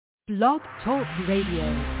Blog Talk Radio.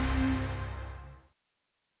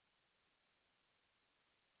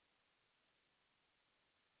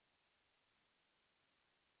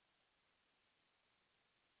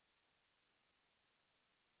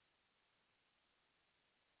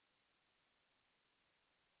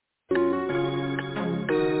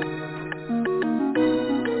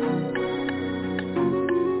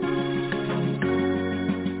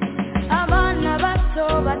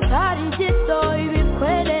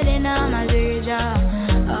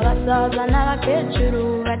 Abasaza n'abakecuru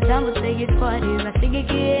batambutse gitwari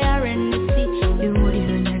basigikiye RNC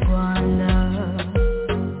ihuriro nyarwanda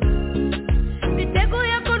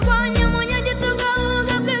biteguye kurwanya umunyagitugu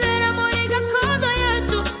bwibera muri gakondo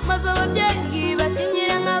yacu maze ababyeyi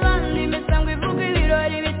basinyira nk'abandi imisango ivuga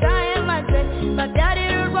ibirori bitaye maze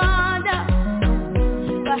babyarira u Rwanda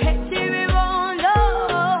bahetse ibibondo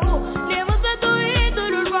nimuze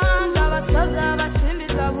duhindura u Rwanda abasaza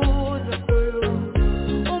basimbiza abuzukuru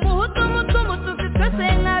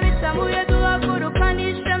senga bitamuye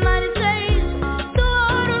duhagurukanisha marisei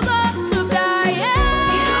duhora urwacu bwaye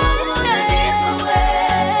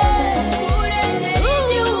urengera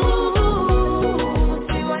igihugu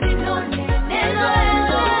tubona inone neza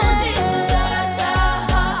ejo bundi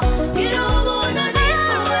tuzataha gira ubuntu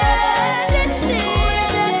n'impuhwe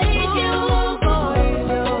urengera igihugu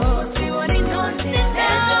tubona inone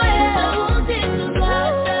neza ejo bundi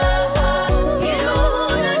tuzataha gira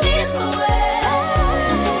ubuntu n'impuhwe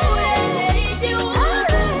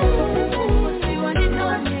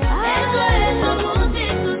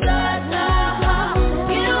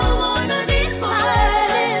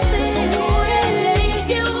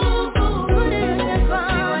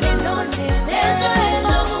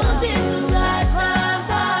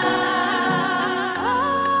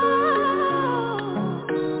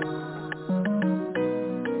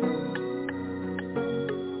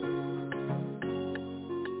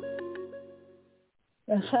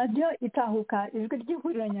Radio ITAHUKA ijwi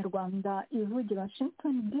ry'ihuriro nyarwanda ivugira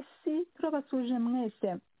Washington DC turabasuje mwese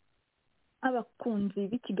abakunzi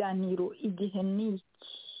b'ikiganiro igihe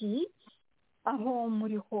niki aho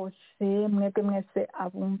muri hose mwebwe mwese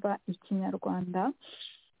abumva ikinyarwanda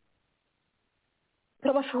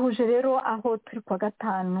turabashuhuje rero aho turi kwa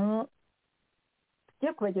gatanu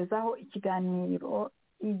tugiye kubagezaho ikiganiro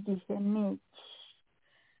igihe niki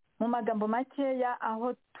mu magambo makeya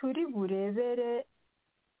aho turi burebere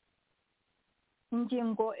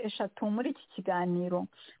ingingo eshatu muri iki kiganiro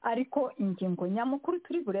ariko ingingo nyamukuru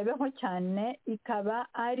turi burebeho cyane ikaba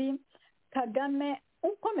ari Kagame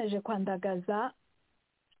ukomeje kwandagaza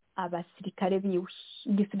abasirikare biwe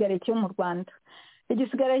igisigare cyo mu Rwanda.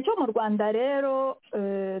 Igisigare cyo mu Rwanda rero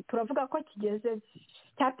turavuga ko kigeze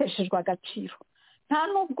cyateshejwe agaciro nta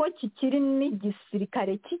nubwo kikiri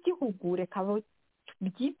n'igisirikare cy'igihugu reka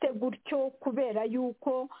byite gutyo kubera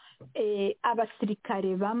yuko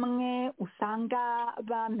abasirikare bamwe usanga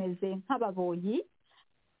bameze nk'ababoyi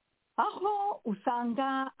aho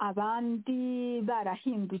usanga abandi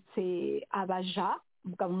barahindutse abaja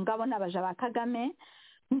ngabo n'abaja ba Kagame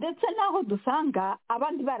ndetse naho dusanga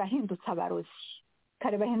abandi barahindutse abarozi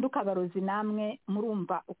kare bahinduka abarozi namwe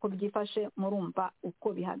murumva uko byifashe murumva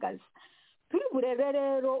uko bihagaze turi burebe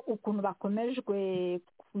rero ukuntu bakomejwe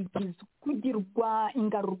kugirwa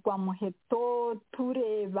ingarurwa muheto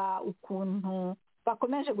tureba ukuntu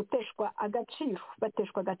bakomeje bateshwa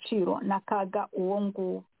agaciro n'akaga uwo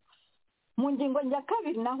nguwo mu ngingo ya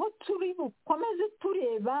kabiri naho turi bukomeze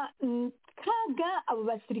tureba kaga abo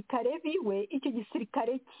basirikare biwe icyo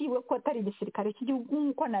gisirikare kiwe ko atari igisirikare cy'igihugu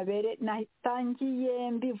nk'uko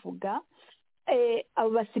natangiye mbivuga abo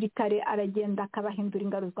basirikare aragenda akabahindura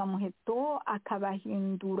ingaruzwa muheto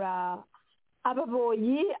akabahindura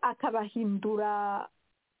ababoyi akabahindura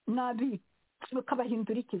nabi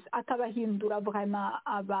akabahindura ikiza akabahindura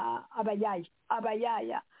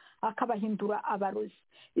abayaya akabahindura abarozi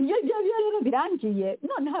iyo rero birangiye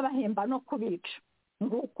noneho abahemba no kubica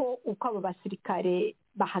nguko uko abo basirikare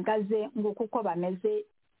bahagaze nguko uko bameze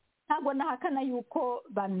ntabwo nahakana yuko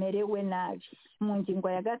bamerewe nabi mu ngingo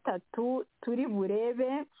ya gatatu turi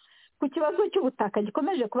burebe ku kibazo cy'ubutaka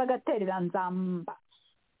gikomeje kuba gatereranzamba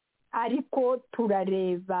ariko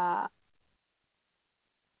turareba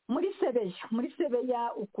muri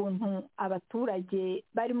sebeya ukuntu abaturage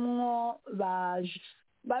barimo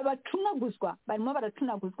baracunaguzwa barimo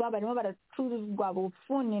baracuruzwa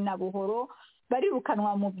bufuni na buhoro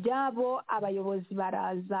barirukanwa mu byabo abayobozi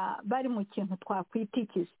baraza bari mu kintu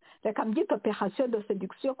twakwitikiza reka mbyita operation de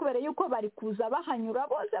séduction kubera yuko bari kuza bahanyura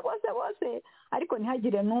bose ariko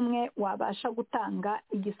ntihagire n'umwe wabasha gutanga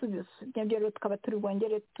igisubizo n'ibyo rero tukaba turi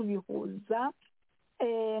bwongere tubihuza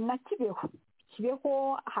na Kibeho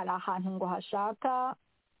Kibeho hari ahantu ngo hashaka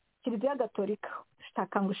Kiliziya Gatolika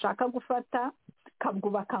ngo ushaka gufata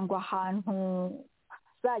kabwubaka ngo ahantu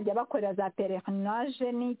bazajya bakorera za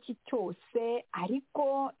peregrinaje n'iki cyose,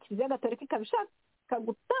 ariko Kiliziya Gatolika ikaba ishaka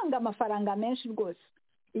gutanga amafaranga menshi rwose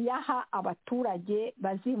iyaha abaturage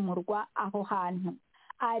bazimurwa aho hantu.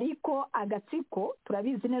 Ariko agatsiko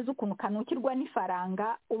turabizi neza ukuntu kanukirwa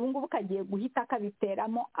n'ifaranga, ubu ngubu kagiye guhita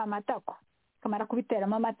kabiteramo amatako. Kamara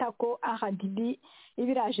kubiteramo amatako, ahadibi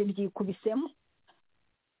ibiraje byikubisemo.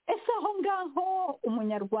 Ese aho ngaho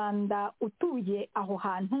umunyarwanda utuye aho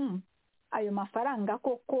hantu ayo mafaranga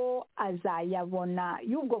koko azayabona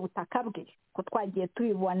y'ubwo butaka bwe? Ko twagiye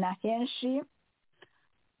tubibona henshi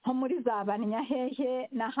nko muri za Banyahehe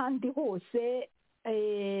n'ahandi hose,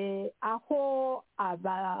 aho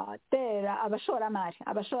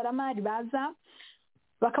abashoramari baza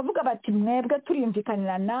bakavuga bati mwebwe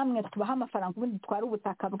turimvikanira namwe tubaha amafaranga ubundi dutwara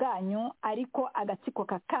ubutaka bwanyu, ariko agatsiko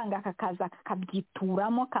kakanga kakaza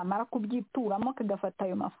kakabyituramo, kamara kubyituramo kagafata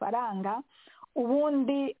ayo mafaranga,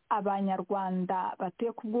 ubundi abanyarwanda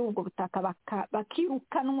batuye ku bw'ubwo butaka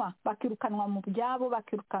bakirukanwa mu byabo,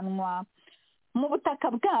 bakirukanwa mu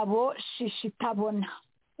butaka bwabo shishitabona,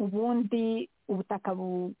 ubundi ubutaka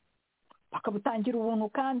bakabutangira ubuntu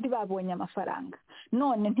kandi babonye amafaranga.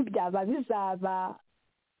 None ntibyaba bizaba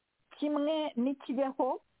kimwe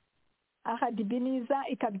n'ikibeho ahadibi niza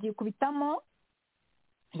ikabyikubitamo,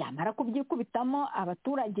 yamara kubyikubitamo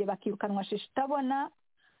abaturage bakirukanwa shishitabona,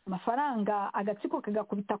 amafaranga agatsiko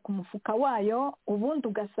kagakubita ku mufuka wayo, ubundi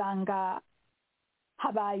ugasanga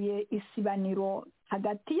habaye isibaniro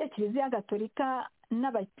hagati ya Kiliziya Gatolika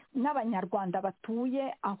n'abanyarwanda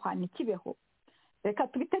batuye aho hantu Kibeho. Reka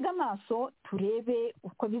tubitege amaso turebe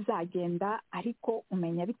uko bizagenda, ariko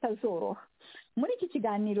umenya bitazoroha. Muri iki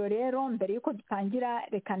kiganiro rero, mbere y'uko dutangira,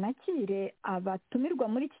 reka nakire abatumirwa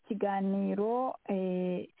muri iki kiganiro.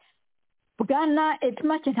 Bwana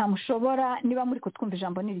Epimake Ntamushobora, niba muri kutwumva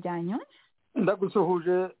ijambo ni ryanyu.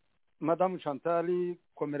 Ndagusuhuje Madame Chantal,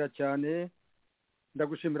 komera cyane.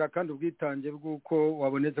 Ndagushimira kandi ubwitange bw'uko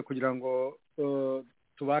wabonetse kugira ngo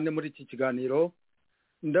tubane muri iki kiganiro.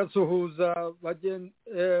 Ndasuhuza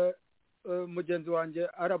mugenzi wanjye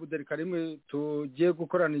Arabudeli Karimwe tugiye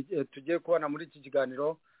kubana muri iki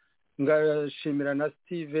kiganiro. Ngashimira na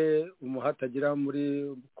Steve umuhatagira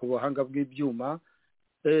muri ku buhanga bw'ibyuma.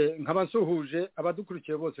 Nkaba nsuhuje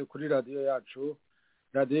abadukurikiye bose kuri radiyo yacu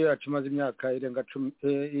imaze imyaka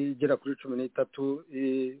igera kuri 13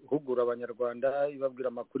 ihugura abanyarwanda, ibabwira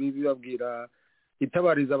amakuru, ibabwira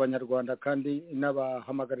itabariza abanyarwanda, kandi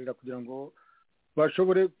inabahamagarira kugira ngo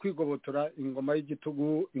bashobore kwigobotora ingoma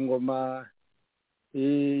y'igitugu, ingoma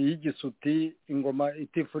y'igisuti, ingoma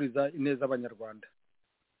itifuriza ineza abanyarwanda.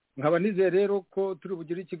 Nkaba nizeye rero ko turi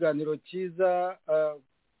bugire ikiganiro cyiza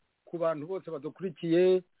ku bantu bose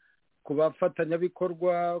badukurikiye, ku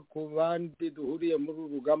bafatanyabikorwa, ku bandi duhuriye muri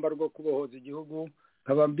uru rugamba rwo kubohoza igihugu.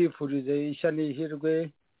 Nkaba mbifurije ishya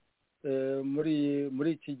n'ihirwe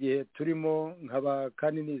muri iki gihe turimo. Nkaba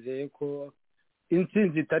kandi nizeye ko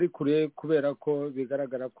intsinzi itari kure, kubera ko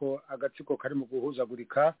bigaragara ko agatsiko kari mu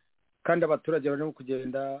guhuzagurika, kandi abaturage barimo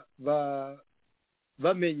kugenda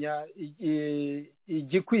bamenya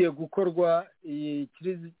igikwiye gukorwa,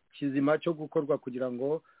 kizima cyo gukorwa kugira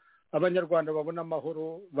ngo abanyarwanda babone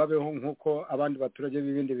amahoro, babeho nk'uko abandi baturage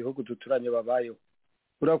b'ibindi bihugu duturanye babayeho.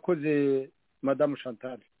 Urakoze Madame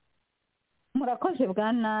Chantal. Murakoze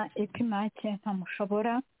Bwana Epimake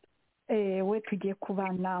Ntamushobora. We tugiye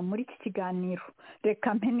kubana muri iki kiganiro.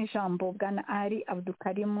 Reka mpe n'ijambo Bwana Ari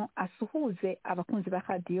Abdukarimu asuhuze abakunzi ba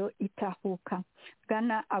radiyo Itahuka.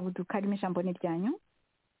 Bwana Abdukarimu, ijambo ni ryanyu.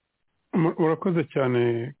 Urakoze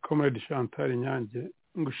cyane Comrade Chantal Nyange.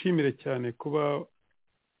 Ngushimire cyane kuba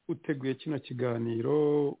uteguye kino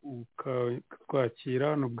kiganiro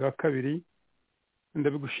ukatwakira n'ubwa kabiri.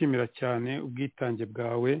 Ndabigushimira cyane ubwitange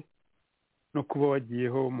bwawe no kuba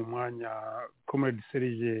wagiyeho mu mwanya Comrade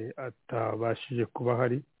Serge atabashije kuba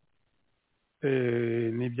hari.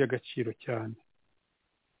 Ni iby'agaciro cyane.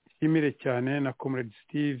 Nshimire cyane na Comrade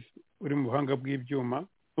Steve uri mu buhanga bw'ibyuma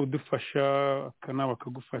udufasha, akanama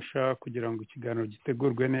kagufasha kugira ngo ikiganiro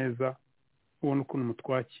gitegurwe neza, ubone ukuntu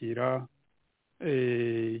mutwakira,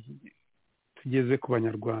 tugeze ku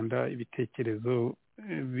banyarwanda ibitekerezo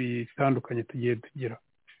bitandukanye tugiye tugira.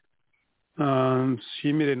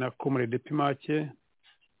 Nshimire na Comrade Epimake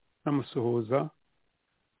namusuhuza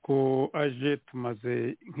ko aje,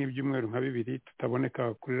 tumaze nk'ibyumweru nka 2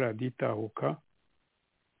 tutaboneka kuri radiyo Itahuka,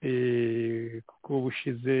 kuko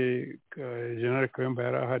ubushize General Kayumba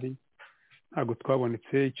yari ahari, ntabwo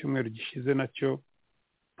twabonetse. Icyumweru gishize nacyo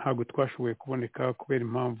ntabwo twashoboye kuboneka kubera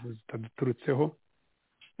impamvu zitaduturutseho.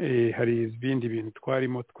 hari ibindi bintu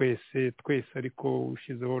twarimo twese ariko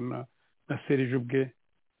ushizeho na serije ubwe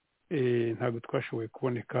ntabwo twashoboye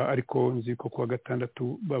kuboneka ariko nzi ko kuwa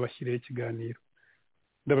gatandatu babashyiriyeho ikiganiro.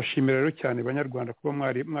 Ndabashimira rero cyane banyarwanda kuba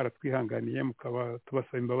mwaratwihanganiye mukaba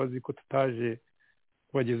tubasaba imbabazi ko tutaje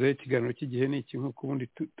kubagezaho ikiganiro cy'igihe n'iki nk'uko ubundi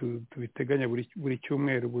tubiteganya buri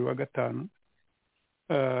cyumweru buri wa gatanu,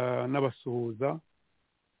 n'abasuhuza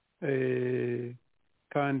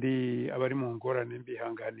kandi abari mu ngorane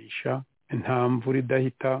mbihanganisha. Nta mvura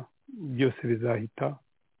idahita, byose bizahita,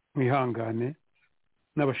 mwihangane.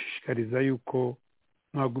 N'abashishikariza yuko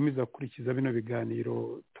mwagumiza gukurikiza bino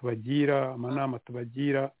biganiro tubagira, amanama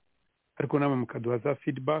tubagira, ariko namwe mukaduha za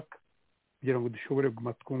feedback kugira ngo dushobore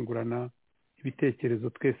guma twungurana ibitekerezo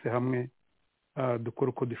twese hamwe, dukora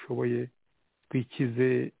uko dushoboye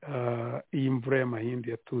twikize iyi mvura y'amahindu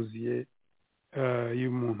yatuziye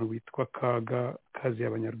y'umuntu witwa kazi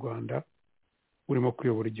y'abanyarwanda urimo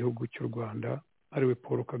kuyobora igihugu cy'u Rwanda ariwe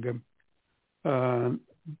Paul Kagame.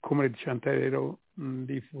 Comrade Chantal rero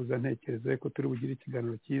ndifuza ntekereza ko turi bugire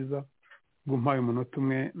ikiganiro cyiza, gumpaye umunota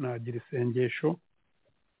umwe nagira isengesho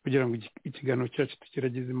kugira ngo ikiganiro cyacu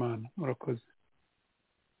tukiragize Imana. Murakoze.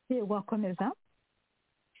 Wakomeza.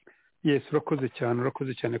 Yes, urakoze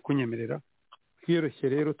cyane kunyemerera. Twiyoroshye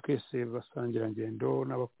rero twese basangira ngendo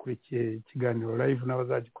n'abakurikiye ikiganiro live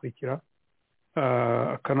n'abazagikurikira,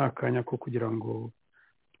 aka ni akanya ko kugira ngo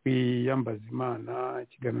twiyambaze Imana,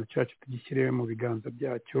 ikiganiro cyacu tugishyire mu biganza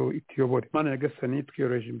byacyo ituyobore. Imana nyagasani,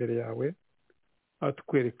 twiyoroheje imbere yawe,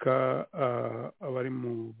 tukwereka abari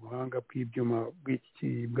mu buhanga bw'ibyuma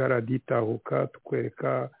bwa radiyo itahuka,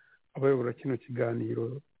 tukwereka abayobora kino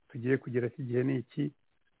kiganiro tugiye kugira cy'igihe n'iki,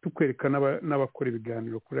 tukwereka n'abakora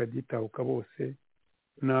ibiganiro kuri radiyo itahuka bose,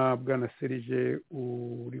 na bwana Serije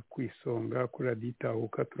uri ku isonga kuri radiyo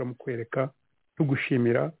itahuka, turamukwereka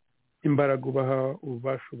tugushimira imbaraga ubaha,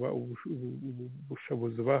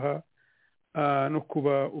 ubushobozi ubaha, no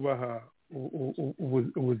kuba ubaha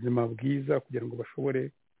ubuzima bwiza kugira ngo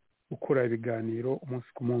bashobore gukora ibiganiro umunsi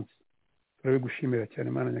ku munsi. Turabigushimira cyane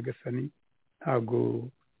Mana nyagasani, ntabwo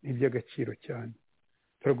ni iby'agaciro cyane.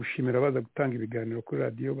 Turagushimira abaza gutanga ibiganiro kuri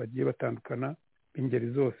radiyo bagiye batandukana b'ingeri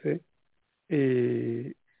zose,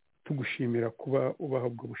 tugushimira kuba ubaha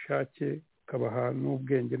ubwo bushake, ukabaha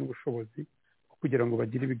n'ubwenge n'ubushobozi kugira ngo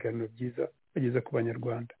bagire ibiganiro byiza bageza ku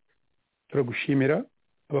banyarwanda. Turagushimira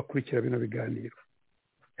abakurikira bino biganiro,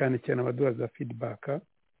 cyane cyane abaduha za feedback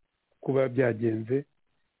kuba byagenze,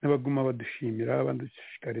 n'abaguma badushimira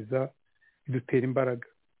badushishikariza bidutera imbaraga.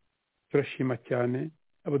 Turashima cyane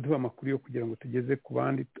abaduha amakuru yo kugira ngo tugeze ku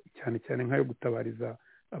bandi, cyane cyane nk'ayo gutabariza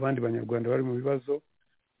abandi banyarwanda bari mu bibazo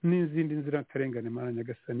n'izindi nzirakarengane Mana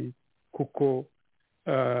nyagasani, kuko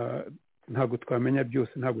ntabwo twamenya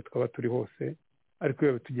byose, ntabwo twaba turi hose, ariko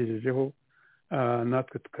iyo bitugejejeho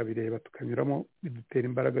natwe tukabireba tukanyuramo, bidutera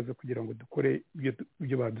imbaraga zo kugira ngo dukore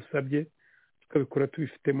ibyo badusabye, tukabikora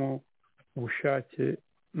tubifitemo ubushake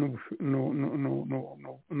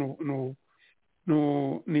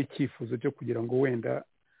n'icyifuzo cyo kugira ngo wenda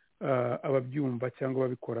ababyumva cyangwa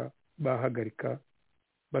ababikora bahagarika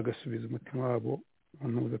bagasubiza umutima wabo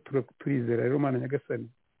ntuza. Turizera rero Mana nyagasani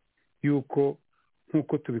yuko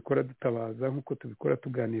nk'uko tubikora dutabaza, nk'uko tubikora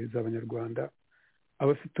tuganiriza abanyarwanda,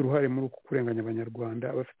 abafite uruhare muri uku kurenganya abanyarwanda,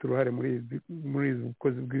 abafite uruhare muri izi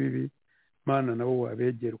bukozi bw'ibibi, Mana nabo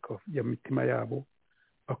wabegera ukabajya mu mitima yabo,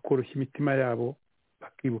 bakoroshya imitima yabo,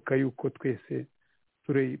 bakibuka yuko twese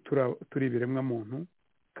turi ibiremwa muntu,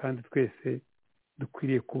 kandi twese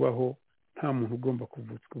dukwiriye kubaho nta muntu ugomba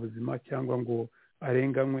kuvutswa ubuzima cyangwa ngo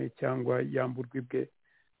arenganywe cyangwa yamburwe ibwe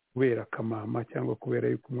kubera akamama cyangwa kubera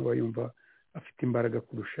yuko umwe aba yumva afite imbaraga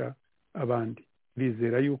kurusha abandi.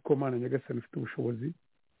 Bizera yuko Mana nyagasani ufite ubushobozi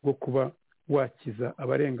bwo kuba wakiza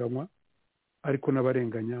abarenganywa, ariko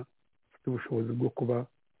n'abarenganya ufite ubushobozi bwo kuba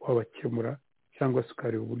wabakemura cyangwa se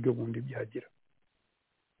ukareba uburyo bundi byagira.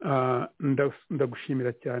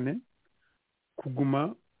 Ndagushimira cyane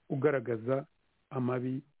kuguma ugaragaza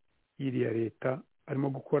amabi y'iriya leta arimo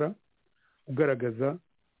gukora, ugaragaza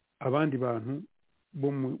abandi bantu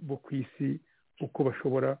bo ku isi uko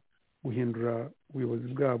bashobora guhindura ubuyobozi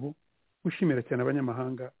bwabo, ushimira cyane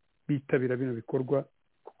abanyamahanga bitabira bino bikorwa,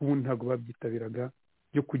 kuko ubundi ntabwo babyitabiraga,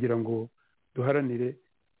 byo kugira ngo duharanire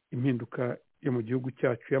impinduka yo mu gihugu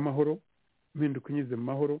cyacu y'amahoro, impinduka inyuze mu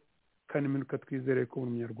mahoro, kandi impinduka twizere ko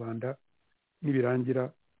buri munyarwanda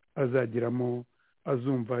nibirangira azagiramo,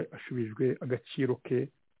 azumva ashubijwe agaciro ke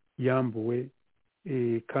yambuwe,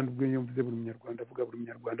 kandi ubwo iyo mvuze buri munyarwanda avuga buri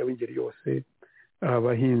munyarwanda w'ingeri yose,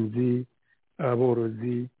 abahinzi,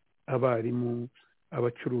 aborozi, abarimu,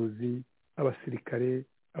 abacuruzi, abasirikare,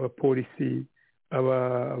 abapolisi,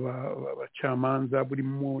 abacamanza, buri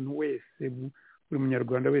muntu wese, buri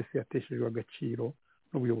munyarwanda wese yateshejwe agaciro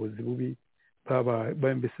n'ubuyobozi bubi,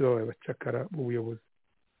 mbese babaye abacakara b'ubuyobozi.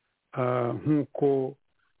 Nk'uko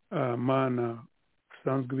mana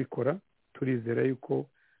usanzwe ubikora, turizera yuko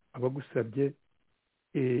abagusabye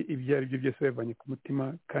ibyo ari byo byose babivanye ku mutima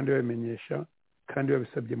kandi babimenyesha kandi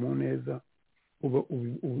babisabye mu neza,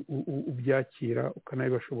 ubyakira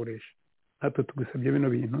ukanabibashoboresha. natwe tugusabye bino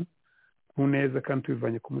bintu mu neza kandi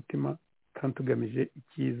tubivanye ku mutima kandi tugamije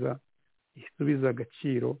icyiza gisubiza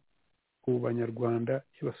agaciro ku banyarwanda,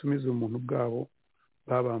 kibasumiza umuntu bwabo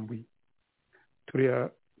babambuye.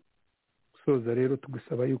 turiya soza rero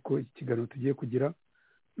tugusaba yuko iki kiganiro tugiye kugira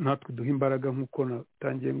natwe duha imbaraga, nk'uko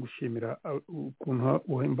natangiye gushimira ukuntu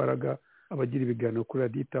uha imbaraga abagira ibiganiro kuri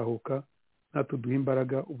radiyo itahuka, natwe duha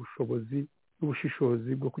imbaraga, ubushobozi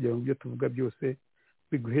n'ubushishozi bwo kugira ngo ibyo tuvuga byose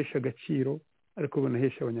biguhesha agaciro, ariko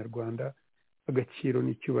binahesha abanyarwanda agaciro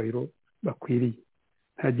n'icyubahiro bakwiriye.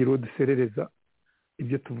 ntagire uwo duserereza,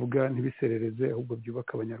 ibyo tuvuga ntibiserereze, ahubwo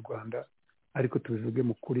byubaka abanyarwanda, ariko tubivuge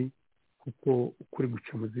mu kuri, kuko ukuri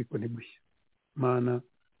guca mu ziko ntigushya. mana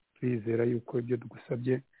turizera yuko ibyo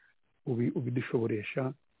tugusabye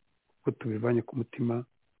ubidushoboresha, kuko tubivanye ku mutima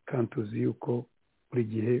kandi tuzi yuko buri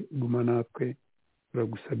gihe uguma natwe,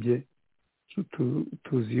 turagusabye,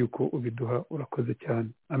 tuzi yuko ubiduha. urakoze cyane.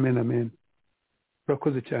 amen amen.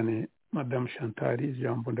 urakoze cyane madamu Chantal,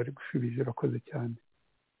 ijambo ndarigushubije. urakoze cyane.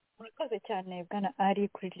 urakoze cyane bwana ari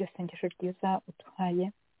kuri iryo sengesho ryiza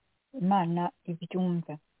utuhaye. imana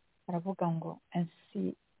ibyumve. baravuga ngo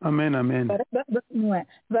ensi, amen amen.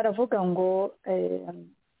 baravuga ngo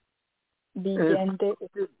bigende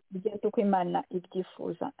uko imana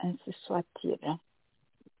ibyifuza, ensi swatira.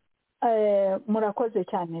 murakoze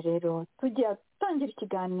cyane. rero tujya gutangira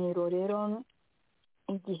ikiganiro rero,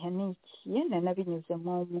 igihe ni iki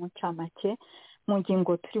nabinyuzemo mu ncamake mu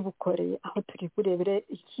ngingo turi bukore, aho turi burebere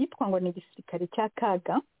icyitwa ngo ni igisirikare cya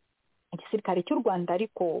Kaga, igisirikare cy'u Rwanda,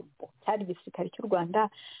 ariko cyari igisirikare cy'u Rwanda,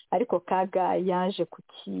 ariko Kaga yaje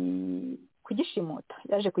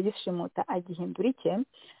kugishimuta agihindura icye.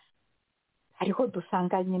 hariho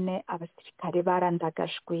dusanga nyine abasirikare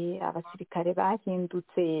barandagajwe, abasirikare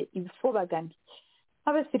bahindutse ibifobagani,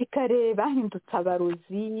 abasirikare bahindutse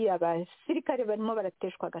abarozi, abasirikare barimo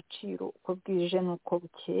barateshwa agaciro uko bwije n'uko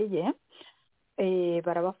bukeye.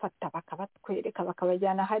 barabafata bakabatwereka,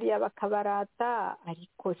 bakabajyana hariya bakabarata,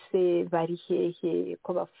 ariko se bari hehe ko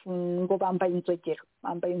bafungo bambaye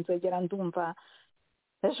inzogera. ndumva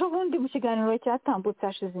ejo bundi mu kiganiro cyatambutse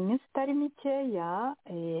hashize iminsi itari mikeya,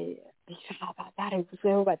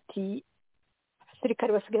 baravuzeho bati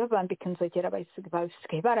abasirikare basigaye bambika inzogera,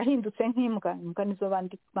 basigaye barahindutse nk'imbwa. imbwa nizo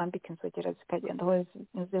bambika inzogera zikagenda aho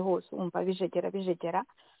zinyuze hose, wumva bijegera.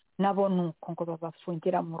 nabo ni uko ngo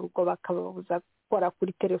babafungira mu rugo, bakababuza gukora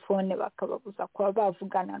kuri telefone, bakababuza kuba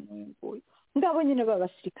bavugana n'uyu ngabo nyine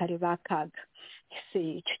b'abasirikare ba Kaga. ese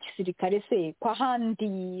icyo gisirikare se ko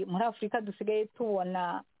ahandi muri Afurika dusigaye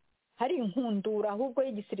tubona hari inkundura ahubwo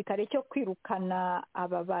y'igisirikare cyo kwirukana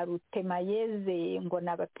aba barutemayeze, ngo ni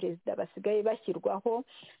abaperezida basigaye bashyirwaho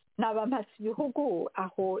n'abamasa ibihugu,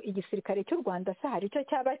 aho igisirikare cy'u Rwanda se hari icyo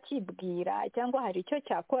cyaba kibwira cyangwa hari icyo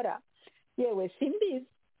cyakora? yewe simbizi,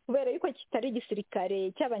 kubera yuko kitari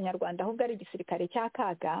igisirikare cy'abanyarwanda ahubwo ari igisirikare cya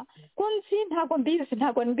Kaga. ntabwo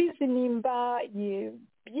mbizi nimba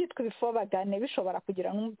byitwa ibifobagane bishobora kugira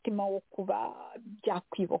n'umutima wo kuba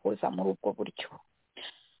byakwibohoza muri ubwo buryo.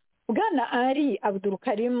 bwana ari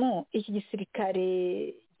Abdulkarimu, iki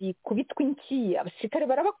gisirikare gikubitwa inki, abasirikare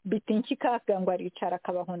barabakubita inki, Kaga ngo aricara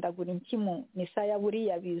akabahondagura inki mu misaya.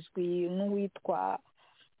 buriya bizwi n'uwitwa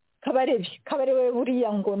Kabarebe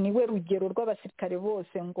buriya ngo niwe rugero rw'abasirikare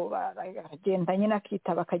bose, ngo baragenda nyine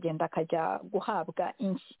akita bakagenda akajya guhabwa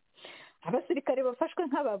inki. abasirikare bafashwe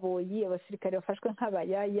nk'ababoyi, abasirikare bafashwe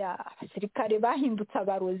nk'abayaya, abasirikare bahindutse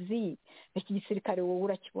abarozi. iki gisirikare wowe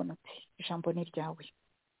urakibona ute? ijambo ni ryawe.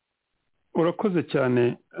 urakoze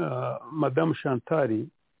cyane madamu Chantal,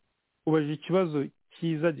 ubajije ikibazo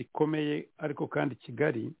cyiza gikomeye, ariko kandi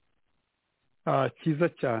kigari, cyiza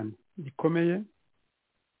cyane, gikomeye,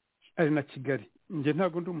 ari na kigali. njye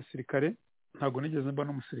ntabwo ndi umusirikare, ntabwo nigeze mba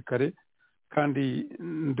n'umusirikare, kandi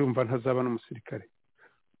ndumva ntazaba n'umusirikare,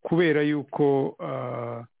 kubera yuko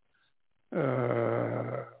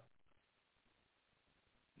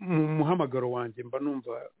mu muhamagaro wanjye mba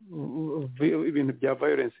numva ibintu bya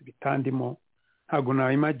violence bitandimo. ntabwo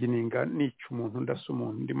nayimagininga nica umuntu, ndasa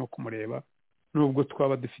umuntu ndimo kumureba, nubwo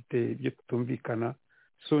twaba dufite ibyo tutumvikana.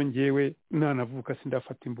 so ngewe nanavuka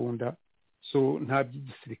sindafata imbunda, so nta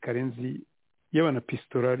by'igisirikare nzi. yaba na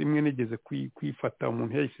pistola rimwe nigeze kwifata,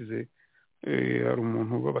 umuntu yayisize hari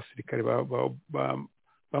umuntu w'abasirikare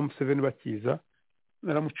ba Museveni bakiza,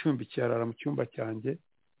 naramucumbikiye arara mu cyumba cyanjye,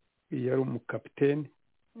 yari umukapiteni,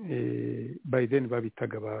 Biden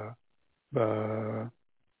babitaga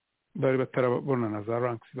bari batarabonana za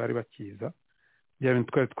ranks, bari bakiza, bya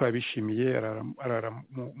bintu twari twabishimiye, arara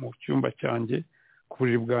mu cyumba cyanjye ku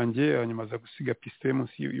buriri bwanjye, hanyuma aza gusiga pistole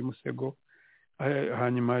munsi y'umusego,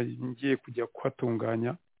 hanyuma ngiye kujya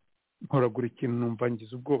kuhatunganya, nkoragura ikintu numva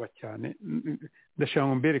ngize ubwoba cyane, ndashaka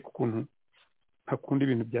ngo mbereke ukuntu ntakunda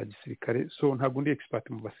ibintu bya gisirikare, so ntabwo ndi expert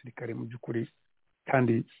mu basirikare mu by'ukuri,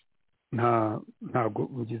 kandi ntago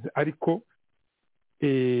ngize, ariko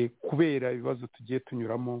kubera ibibazo tugiye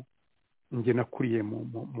tunyuramo, njye nakuriye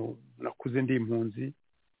nakuze ndi impunzi,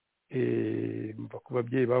 mva ku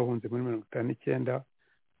babyeyi bahunze muri 1959,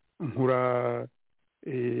 nkura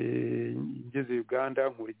ngeze Uganda,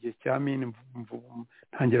 nkura igihe cya mini,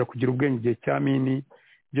 ntangira kugira ubwenge igihe cya mini,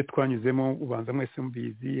 ibyo twanyuzemo ubanza mwese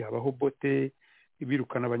mubizi, habaho bote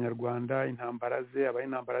ibirukana abanyarwanda, intambara ze, abaye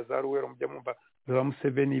intambara za Ruwero, mujya mwumva za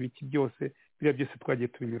Museveni, ibiki byose, biriya byose twagiye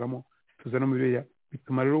tubinyuramo, tuza no muri biriya,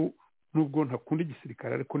 bituma rero nubwo ntakunda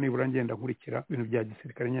igisirikare, ariko nibura ngenda nkurikira ibintu bya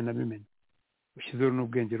gisirikare nyine nabimenya, ushyizeho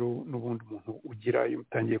n'ubwenge n'ubundi umuntu ugira iyo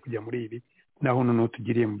utangiye kujya muri ibi, naho noneho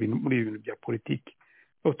tugiriye muri ibi bintu bya politiki,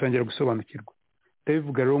 aho utangira gusobanukirwa.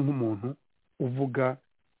 Ndabivuga rero nk'umuntu uvuga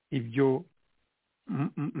ibyo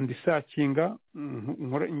ndisakinga,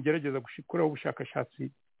 ngerageza gushikuraho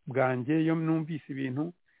ubushakashatsi bwanjye, iyo numvise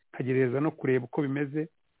ibintu nkagerageza no kureba uko bimeze,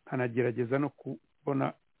 nkanagerageza no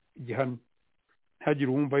kubona igihamya, ntihagire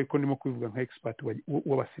uwumva ariko ndimo kubivuga nka expert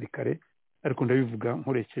w'abasirikare, ariko ndabivuga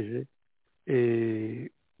nkoresheje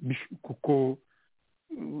kuko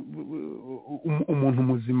umuntu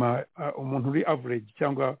muzima, umuntu uri average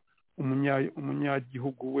cyangwa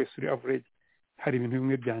umunyagihugu wese uri average, hari ibintu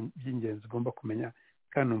bimwe by'ingenzi ugomba kumenya,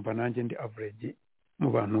 kandi numva nanjye ndi average mu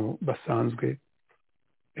bantu basanzwe,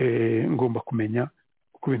 ngomba kumenya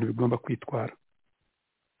uko ibintu bigomba kwitwara.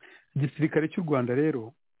 Igisirikare cy'u Rwanda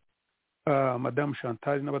rero, Madamu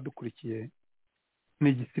Chantal n'abadukurikiye, ni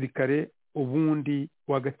igisirikare ubundi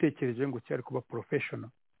wagatekereje ngo cyari kuba professional.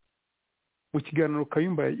 Mu kiganiro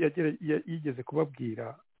Kayumba yigeze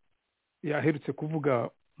kubabwira, yaherutse kuvuga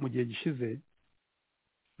mu gihe gishize,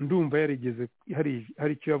 ndumva yarigeze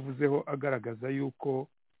hari icyo yavuzeho agaragaza yuko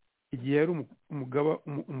igihe yari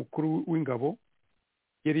umukuru w'ingabo,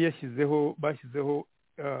 yari bashyizeho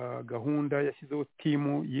gahunda, yashyizeho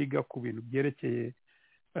timu yiga ku bintu byerekeye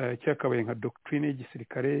cyakabaye nka doctrine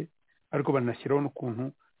y'igisirikare, ariko banashyiraho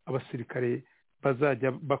n'ukuntu abasirikare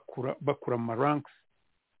bazajya bakura mu ranks,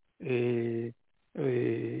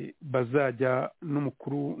 bazajya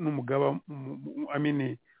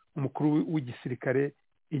umukuru w'igisirikare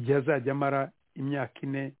igihe azajya amara imyaka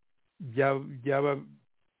 4, byaba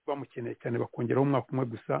bamukeneye cyane bakongeraho umwaka umwe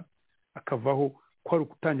gusa akavaho, ko ari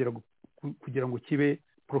gutangira kugira ngo kibe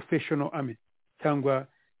professional army cyangwa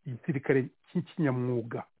igisirikare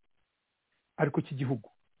cy'ikinyamwuga ariko cy'igihugu.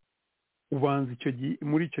 Ubanza icyo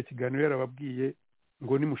muri icyo kiganiro yarababwiye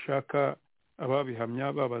ngo nimushaka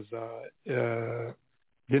ababihamya babaza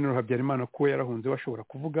General Habyarimana ko yarahunze bashobora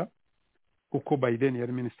kuvuga, kuko Biden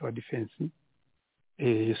yari Minister wa Defense,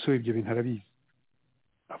 so ibyo bintu arabizi,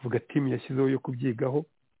 avuga timu yashyizeho yo kubyigaho,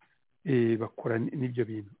 bakora n'ibyo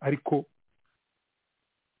bintu, ariko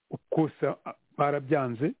ukosa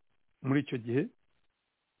barabyanze muri icyo gihe,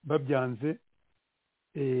 babyanze,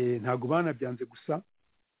 ntago banabyanze gusa,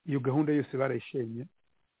 iyo gahunda yose barayishenye,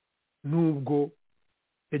 nubwo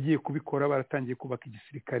yagiye kubikora, baratangiye kubaka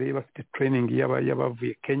igisirikare, bafite training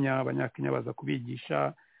y'abavuye Kenya, abanyakenya baza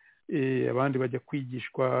kubigisha, abandi bajya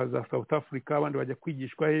kwigishwa za South Africa, abandi bajya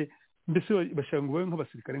kwigishwa mbese bashaka ngo babe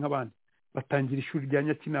nk'abasirikare nk'abandi, batangira ishuri rya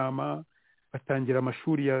Nyakinama, batangira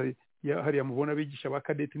amashuri ya hariya mubona bigisha ba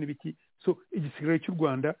kadeti n'ibiki. So igisirikare cy'u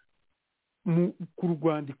Rwanda ku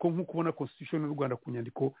rwandiko, nk'uko ubona constitution y'u Rwanda ku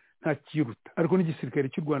nyandiko nta kiruta, ariko n'igisirikare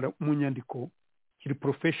cy'u Rwanda mu nyandiko kiri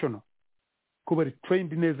professional, ko bari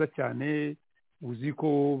trained neza cyane, uzi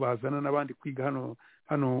ko bazana n'abandi kwiga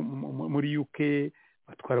hano muri UK,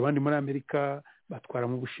 batwara abandi muri Amerika, batwara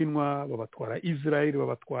mu Bushinwa, babatwara Israel,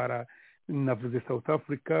 babatwara navuze South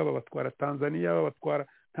Africa, babatwara Tanzania, babatwara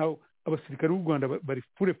abasirikare b'u Rwanda bari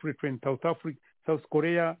fully trained, South Africa, South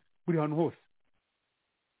Korea, buri hantu hose,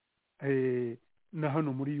 na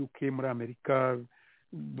hano muri UK, muri Amerika,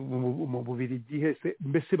 mu Bubiligi hese,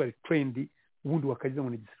 mbese bari trained, ubundi wakagize ngo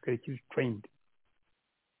ni igisirikare kiri trained.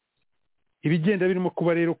 Ibigenda birimo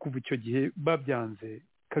kuba rero kuva icyo gihe babyanze,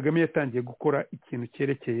 Kagame yatangiye gukora ikintu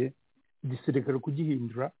cyerekeye igisirikare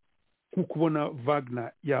kugihindura, nk'uko ubona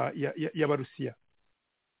Wagner y'Abarusiya.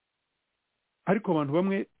 Ariko abantu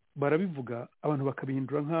bamwe barabivuga abantu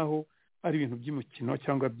bakabihindura nk'aho ari ibintu by'umukino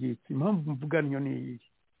cyangwa by'iki. Impamvu mvuga niyo ni iyi: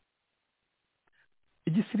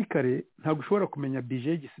 igisirikare ntabwo ushobora kumenya bije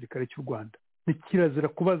y'igisirikare cy'u Rwanda. Ni kirazira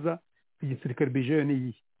kubaza igisirikare bije ni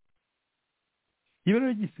iyi. Iyo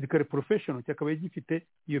rero igisirikare professional cyakabaye gifite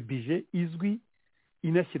iyo bije izwi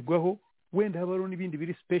inashyirwaho, wenda habaho n'ibindi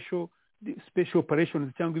biri special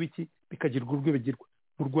operations cyangwa ibiki bikagirwa urwo bigirwa.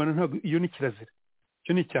 Mu Rwanda ntabwo iyo ni kirazira.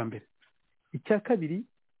 Icyo ni icya mbere. Icya kabiri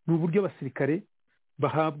ni uburyo abasirikare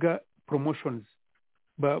bahabwa promotions,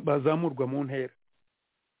 bazamurwa mu ntera.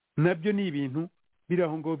 Nabyo ni ibintu biri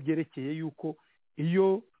aho ngaho byerekeye yuko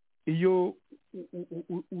iyo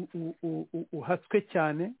uhatswe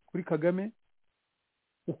cyane kuri Kagame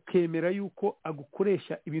ukemera yuko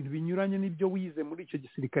agukoresha ibintu binyuranye n'ibyo wize muri icyo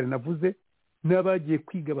gisirikare navuze, n'abagiye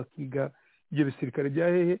kwiga bakiga ibyo bisirikare bya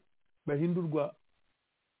hehe bahindurwa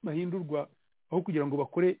aho kugira ngo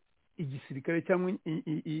bakore igisirikare cyangwa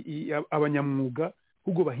abanyamwuga,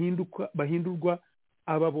 ahubwo bahindurwa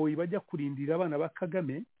ababoyi bajya kurindira abana ba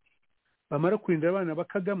Kagame. Bamara kurindira abana ba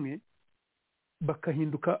Kagame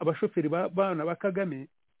bakahinduka abashoferi b'abana ba Kagame.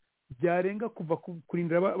 Byarenga kuva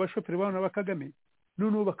kurindira abashoferi b'abana ba Kagame,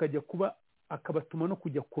 noneho bakajya kuba akabatuma no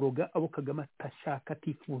kujya kuroga abo Kagame atashaka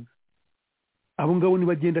atifuza. Abo ngabo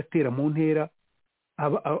nibagenda atera mu ntera,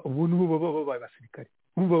 abo nibo baba babaye abasirikare.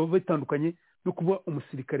 Baba batandukanye no kuba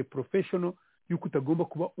umusirikare professional, yuko utagomba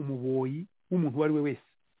kuba umuboyi w'umuntu uwo ari we wese.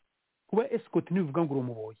 Kuba escort ntibivuga ngo uri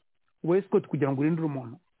umuboyi. Uba escort kugira ngo urindire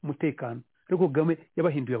umuntu umutekano, ariko Kagame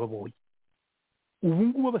yabahinduye ababoyi. Ubu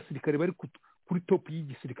ngubu abasirikare bari kuri top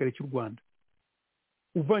y'igisirikare cy'u Rwanda,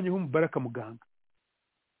 uvanyeho Mubaraka Muganga,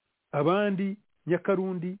 abandi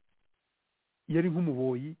Nyakarundi yari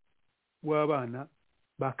nk'umuboyi w'abana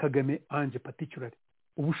ba Kagame anje particularly.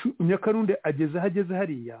 Ubu Nyakarundi ageze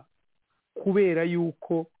hariya kubera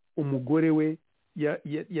yuko umugore we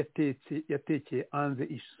yatekeye anze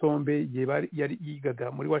isombe yari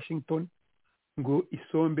yigaga muri Washington, ngo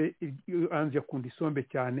isombe anze yakunda isombe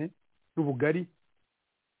cyane n'ubugari.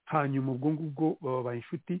 Hanyuma ubwo ngubwo babaye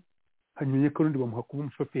inshuti, hanyuma Nyakarundi bamuha kuba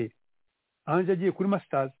umushoferi. Anze agiye kuri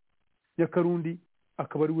masters, Nyakarundi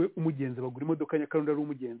akaba ari we umugenzi, bagura imodoka, Nyakarundi ari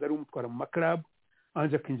umugenzi, ari umutwara mu maklabu.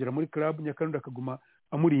 Anze akinjira muri club, Nyakarundi akaguma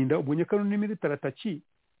amurinda. Ubwo Nyakarundi ni military ataki,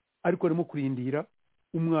 ariko arimo kurindira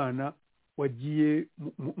umwana wagiye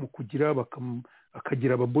mu kugira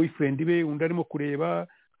akagira aba boyfriend be, undi arimo kureba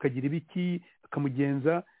akagira ibiki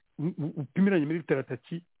akamugenza. Upimiranye military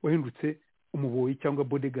ataki wahindutse umuboyi cyangwa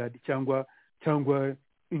bodyguard cyangwa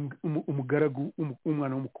umugaragu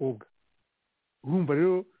umwana w'umukobwa. Urumva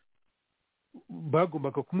rero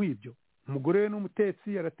bagombaga kumuha ibyo. Umugore we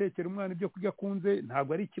n'umutetsi aratekera umwana ibyo kurya akunze,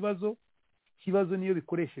 ntabwo ari ikibazo. Ikibazo niyo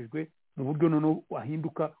bikoreshejwe mu buryo noneho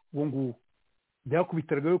ahinduka uwo nguwo.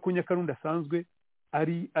 Byakubitaraga yuko Nyakarundi asanzwe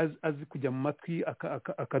ari azi kujya mu matwi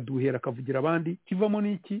akaduhera akavugira abandi. Kivamo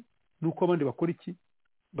n'iki nuko abandi bakora iki,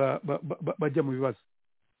 bajya mu bibazo.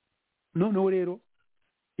 Noneho rero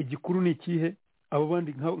igikuru ni ikihe? Abo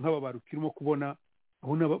bandi nk'aba barukirimo kubona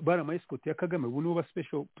aho bari ama escort ya Kagame, ubu nibo ba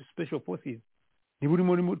special forces.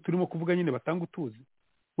 Niburimo turimo kuvuga nyine batanga utuzi.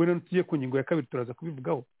 Wenda tugiye ku ngingo ya kabiri turaza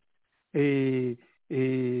kubivugaho.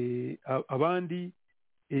 Abandi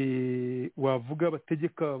wavuga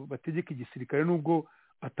bategeka igisirikare nubwo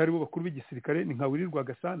atari bo bakuru b'igisirikare, ni nka Wirirwa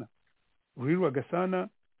Gasana. Wirirwa Gasana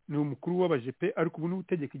ni umukuru w'abajepe, ariko ubu ni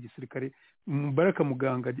utegeka igisirikare. Mubaraka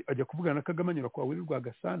Muganga ajya kuvugana na Kagame anyura kwa Wirirwa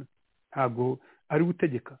Gasana, ntabwo ari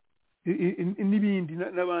utegeka. N'ibindi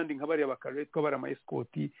n'abandi nka bariya bakaretwa bari ama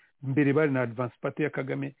escort, mbere bari na advance party ya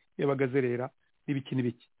Kagame y'abagazerera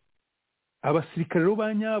n'ibiki. Abasirikare rero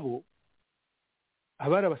ba nyabo,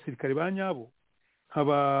 abari abasirikare ba nyabo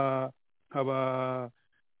nkaba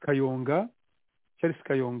Kayonga, Charles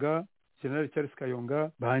Kayonga, General Charles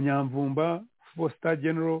Kayonga, ba Nyamvumba, Foster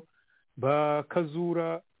General, ba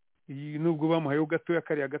Kazura nubwo bamuhayeho gatoya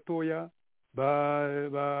kariya gatoya,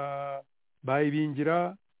 ba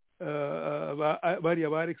Ibingira, bariya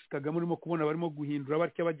ba Alex Kagame urimo kubona barimo guhindura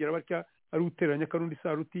batya bagira batya ari uteranya Karundi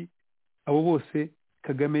Saruti. Abo bose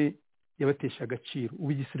Kagame yabatesha agaciro.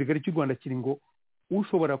 Ubu igisirikare cy'u Rwanda kiri ngo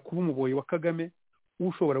ushobora kuba umuboyi wa Kagame,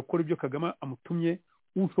 ushobora gukora ibyo Kagame amutumye,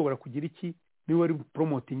 ushobora kugira iki, niwe wari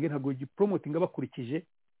promoting. Ntabwo promoting bakurikije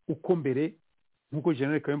uko mbere, nkuko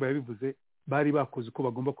General Kayumba yabivuze, bari bakoze uko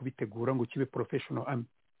bagomba kubitegura ngo kibe professional army.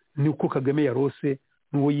 Ni uko Kagame yarose,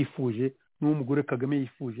 n'uwo yifuje, n'uwo mugore Kagame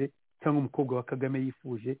yifuje, cyangwa umukobwa wa Kagame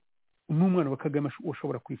yifuje, n'umwana wa Kagame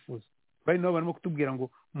ushobora kwifuza. Bari nabo barimo kutubwira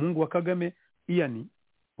ngo umuhungu wa Kagame Iyani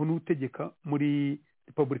ni utegeka muri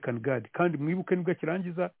Republican Guard, kandi mwibuke nibwo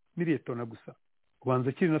kirangiza ni Lieutenant gusa,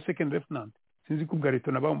 ubanza kiri na second lieutenant. Sinzi ko bwa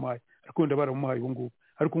Lieutenant bamuhaye, ariko ndabara bamuhaye ubu ngubu.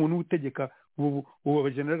 ariko umuntu utegeka ubu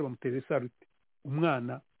abajenerali bamutera isarute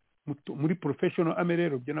umwana muto muri professional ame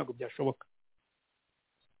rero byo ntabwo byashoboka.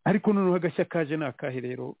 Ariko noneho agashya kaje ni akahe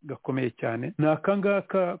rero gakomeye cyane, ni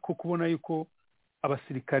akangaka ko kubona yuko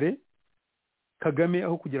abasirikare Kagame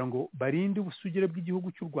aho kugira ngo barinde ubusugire bw'igihugu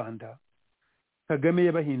cy'u Rwanda, Kagame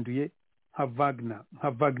yabahinduye nka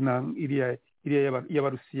Wagner iriya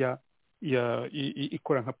y'Abarusiya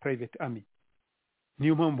ikora nka private army.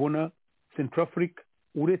 Niyo mpamvu mbona Central Africa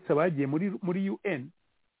uretse abagiye muri UN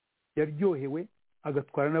yaryohewe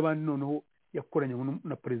agatwara n'abandi, noneho yakoranye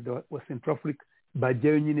na perezida wa Central Africa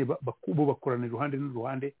bajyayo nyine bo bakorana iruhande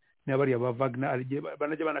n'uruhande n'abariya ba Wagner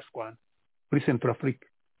banajya banashwana muri Central Africa.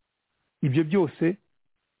 Ibyo byose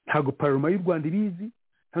ntabwo paroma y'u Rwanda ibizi,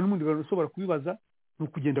 nta n'umundi bantu ushobora kubibaza, ni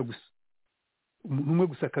ukugenda gusa umuntu umwe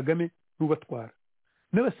gusa Kagame n'ubatwara,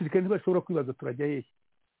 n'abasirikare ntibashobora kwibaza turajya hehe.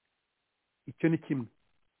 Icyo ni kimwe.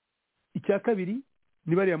 Icya kabiri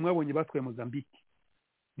ni bariya mwabonye batwaye Mozambique,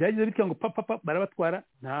 byagize bityo ngo papa barabatwara,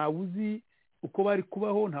 ntawe uzi uko bari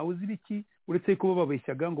kubaho, ntawe uzi biki, uretse ko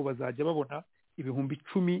bababeshyaga ngo bazajya babona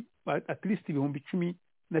 10,000 at least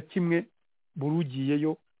 11,000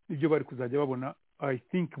 burugiyeyo, ibyo bari kuzajya babona I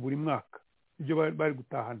think buri mwaka, ibyo bari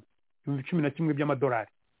gutahana 11,000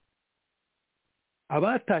 by'amadolari.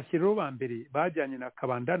 Abatashye rero ba mbere bajyanye na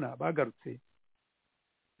Kabandana bagarutse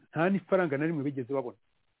nta n'ifaranga na rimwe bigeze babona.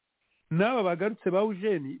 N'aba bagarutse ba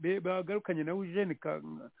Eugene bagarukanye na Eugene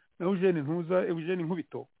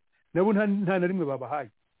Nkubito nabo nta na rimwe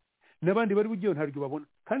babahaye, n'abandi bari bugiye ntaryo babona.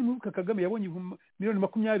 Kandi mwibuka Kagame yabonye miliyoni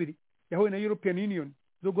 20 yahuye na European Union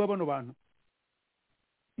zo guha bano bantu.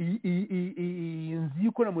 Nzi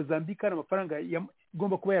yuko na Mozambique ari amafaranga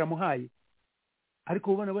igomba kuba yaramuhaye,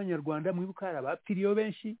 ariko ubona abanyarwanda mwibuka hari abapfiriyo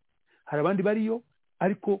benshi, hari abandi bariyo,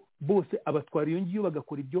 ariko bose abatwara iyo ngiyo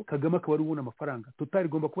bagakora ibyo. Kagame akaba ari ubona amafaranga. Total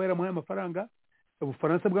igomba kuba yaramuhaye amafaranga,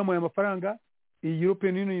 Ubufaransa bwamuhaye amafaranga,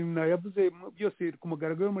 European Union yavuze byose ku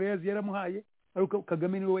mugaragaro muri yazi yaramuhaye, ariko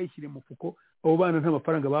Kagame niwe wayishyire mu fuko. Abo bana nta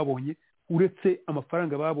mafaranga babonye, uretse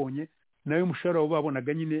amafaranga babonye nayo umushahara wabo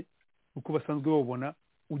babonaga nyine uko basanzwe babona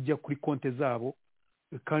ujya kuri konte zabo,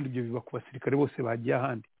 kandi ibyo biba ku basirikare bose bagiye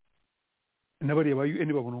ahandi. N'abariya ba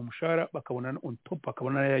UN babona umushahara bakabona on top,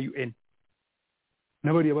 bakabona ya UN.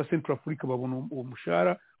 N'abariya ba Central Africa babona uwo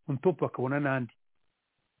mushahara on top bakabona n'andi.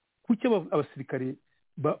 Kuki abasirikare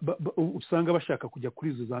usanga bashaka kujya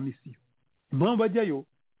kuri izo za misiyo? Impamvu bajyayo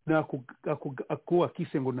ni ako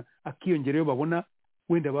akise ngo akiyongereyo babona,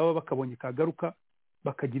 wenda baba bakabonye kagaruka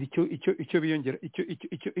bakagira icyo biyongera,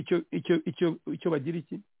 icyo bagira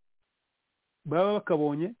iki, baba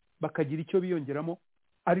bakabonye bakagira icyo biyongeramo.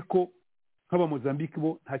 Ariko nk'aba Mozambique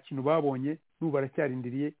bo nta kintu babonye, n'ubu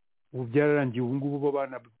baracyarindiriye. Ubu byararangiye, ubu ngubu bo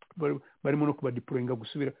barimo no kubadeployinga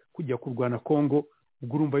gusubira kujya kurwana Congo.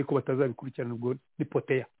 Ubwo urumva yuko batazabikurikirana, ubwo ni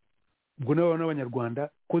poteya. Ubwo nabo n'abanyarwanda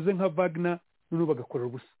koze nka Wagner n'ubu bagakorera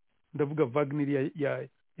ubusa. Ndavuga Wagner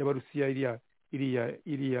y'Abarusiya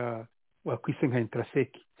iriya wakwise nka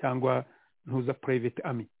Intersec cyangwa ntuza private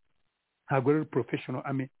army. Ntabwo rero professional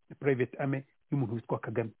army, private army y'umuntu witwa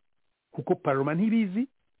Kagame, kuko parlement ntibizi,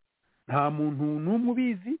 nta muntu n'umwe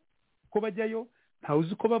ubizi ko bajyayo, ntawe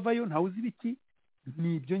uzi ko bavayo, ntawe uzi biki.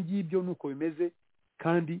 Ni ibyo ngibyo nuko bimeze,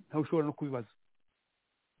 kandi ntawe ushobora no kubibaza.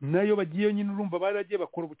 Nayo bagiye nyine urumva baragiye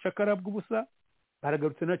bakora ubucakara bw'ubusa,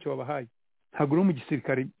 baragarutse ntacyo babahaye. Ntabwo no mu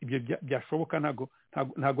gisirikare ibyo byashoboka, ntabwo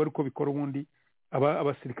ari uko bikora. Ubundi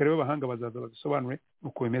abasirikare b'abahanga bazaza babisobanure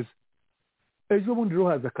uko bimeze. Ejo bundi rero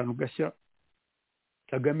haza akantu gashya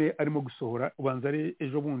Kagame arimo gusohora, ubanza ari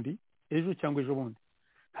ejo cyangwa ejo bundi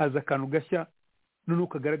haza akantu gashya, noneho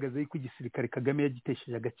kagaragaza yuko igisirikare Kagame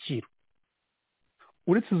yagitesheje agaciro.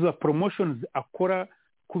 Uretse za promotions akora,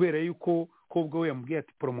 kubera yuko umukobwa we yamubwiye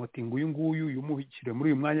ati promoting uyu nguyu yumuhikire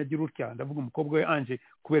muri uyu mwanya agira utya. Ndavuga umukobwa we Anje,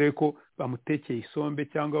 kubera yuko bamutekeye isombe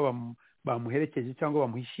cyangwa bamuherekeje cyangwa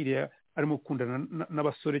bamuhishiriye arimo gukundana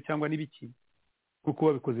n'abasore cyangwa n'ibiki, kuko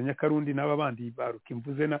babikoze Nyakarundi n'aba bandi baruka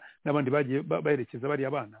imvuze n'abandi bagiye baherekeza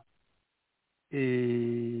bariya bana.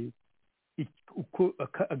 Uko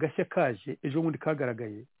agashya kaje ejo bundi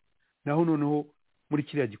kagaragaye, naho noneho muri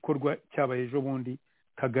kiriya gikorwa cyabaye ejo bundi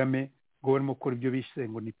Kagame ngo barimo gukora ibyo bise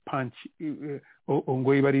ngo ni punch,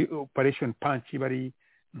 ngo bari operation punch, bari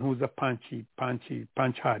ntuza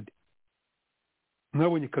punch hard.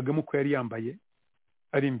 Mwabonye Kagame uko yari yambaye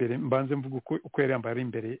ari imbere, mbanze mvuga uko yari yambaye ari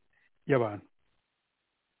imbere y'abantu.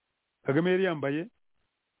 Kagame yari yambaye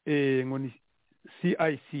ngo ni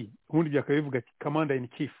CIC, ubundi byakabivuga ati Commander in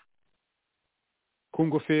Chief, ku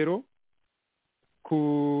ngofero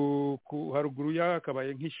ku haruguru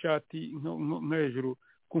yakabaye nk'ishati nko hejuru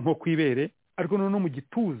nko kwibere, ariko no mu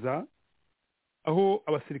gituza aho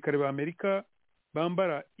abasirikare ba Amerika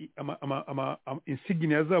bambara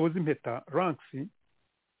insignia zabo z'impeta ranks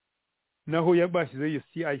naho yabashyizeho iyo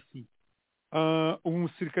CIC. Ubu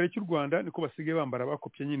musirikare cy'u Rwanda niko basigaye bambara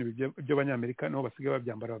bakopye nyine by'abanyamerika, naho basigaye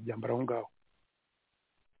babyambara aho ngaho.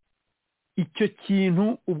 Icyo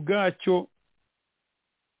kintu ubwacyo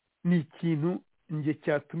ni ikintu nge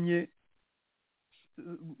cyatumye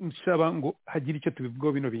nsaba ngo hagire icyo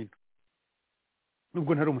tubivugaho bino bintu,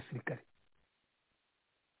 nubwo ntari umusirikare.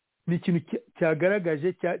 Ni ikintu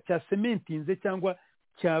cyagaragaje cya sementinze cyangwa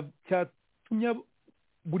cyatumye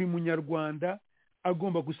buri munyarwanda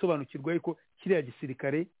agomba gusobanukirwa yuko kiriya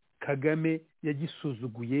gisirikare Kagame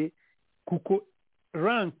yagisuzuguye, kuko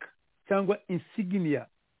rank cyangwa insignia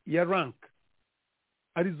ya rank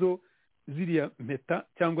arizo ziriya mpeta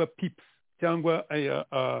cyangwa pips cyangwa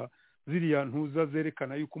ziriya ntuza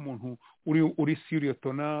zerekana yuko umuntu uri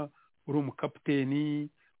siriyotona, uri umukapiteni,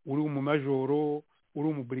 uri umumajoro, uri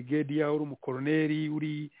umubrigadier, uri umukoloneli,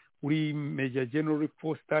 uri major general, uri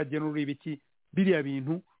foster general, ibiki biriya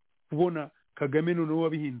bintu ubona Kagame noneho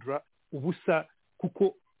wabihindura ubusa,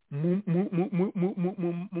 kuko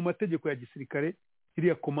mu mategeko ya gisirikare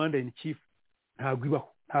iriya commander in chief ntabwo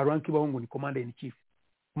ibaho, nta rank ibaho ngo ni commander in chief.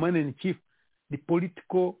 Commander in chief ni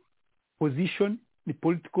political position, ni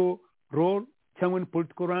political role cyangwa ni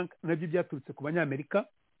political rank, nabyo byaturutse ku banyamerika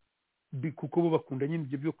kuko bo bakunda nyine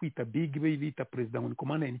ibyo byo kwita big bita president ngo ni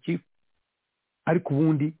commander in chief, ariko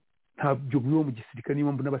ubundi ntabyo bibaho mu gisirikare. Niyo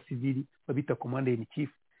mpamvu n'abasivili babita commander in chief,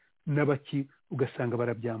 n'abaki ugasanga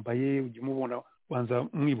barabyambaye. Ujya umubona wanza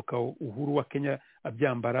mwibuka Uhuru wa Kenya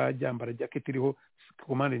abyambara jacket iriho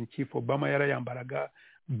commander in chief, Obama yarayambaraga,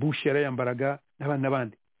 Bush yarayambaraga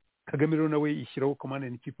n'abandi. Kagame rero nawe yishyiraho commander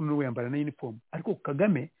in chief, nawe yambara na uniform. Ariko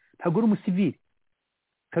Kagame ntabwo ari umusivili.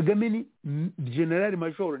 Kagame ni general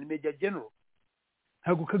major, ni major general.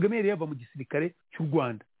 Ntabwo Kagame yari yava mu gisirikare cy'u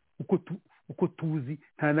Rwanda uko tuzi,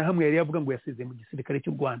 nta na hamwe yari yavuga ngo yasezeye mu gisirikare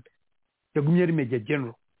cy'u Rwanda. Yagumye ari major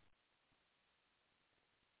general.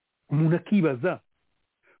 Umuntu akibaza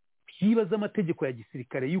amategeko ya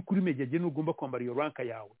gisirikare y'uko uri major general ugomba kwambara iyo ranka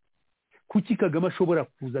yawe. Kuki Kagame ashobora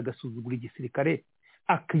kuza agasuzugura igisirikare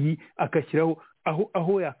akashyiraho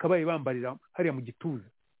aho yakabaye bambarira hariya mu gituza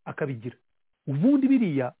akabigira? Ubundi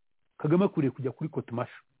biriya Kagame akwiriye kujya kuri court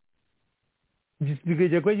martial.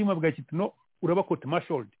 Igisirikare kwa yima bwa kiti no uraba court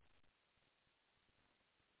martial,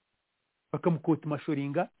 bakamukota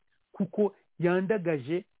mashoringa kuko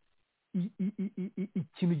yandagaje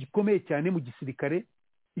ikintu gikomeye cyane mu gisirikare,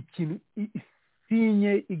 ikintu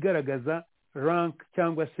sinye igaragaza rank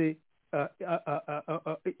cyangwa se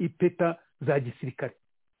ipeta za gisirikare.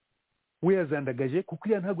 We yazandagaje kuko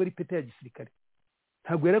ya ntabwo ari ipeta ya gisirikare,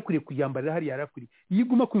 ntabwo yarakwiriye kuyambarira hari yarakwiriye.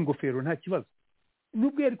 Yiguma ku ingofero nta kibazo,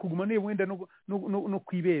 nubwo yari kuguma ne wenda no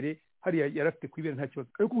kwibere hari yarafite kwibere nta kibazo,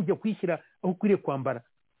 ariko kujya kwishyira aho kwiriye kwambara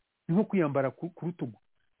ni nko kuyambara ku rutugu.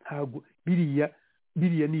 Ntabwo biriya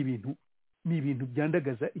ni ibintu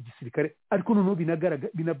byandagaza igisirikare, ariko noneho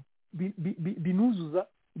binuzuza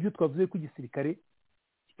ibyo twavuze ko igisirikare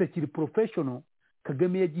kitakiri professional.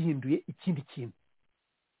 Kagame yagihinduye ikindi kintu,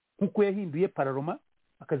 nkuko yahinduye pararoma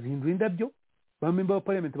akazihindura indabyo, ba member wa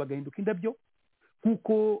parliament bagahinduka indabyo,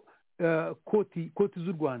 nkuko koti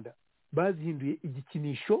z'u Rwanda bazihinduye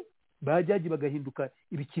igikinisho, bajyaji bagahinduka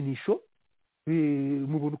ibikinisho,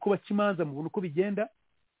 mu buntu ko bakimanza, mu buntu ko bigenda.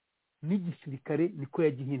 N'igisirikare niko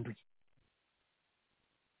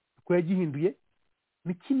yagihinduye,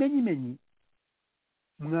 n'ikimenyimenyi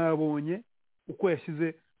mwabonye uko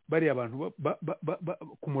yashyize bariya abantu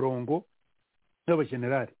ku murongo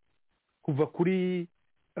n'abajenerali, kuva kuri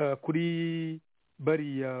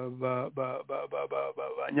bariya ba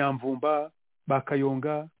Nyamvumba, ba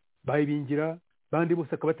Kayonga, bayibingira, bandi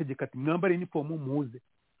bose akabategeka ati mwambare uniform muze.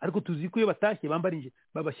 Ariko tuzi ko iyo batashye bambarije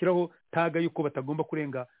babashyiraho taga yuko batagomba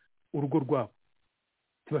kurenga urugo rwabo,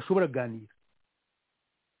 ntibashobora ganira.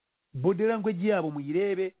 Body language yabo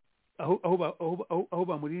muyirebe, aho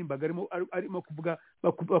bamuririmbaga arimo kuvuga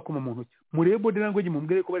bakoma mu ntoki. Murebe body language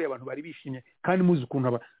mumbwire ko bari abantu bari bishimye, kandi muzi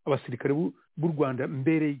ukuntu abasirikare b'u Rwanda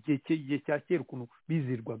mbere igihe cya kera ukuntu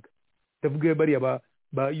bizirwaga. Ndavuga bari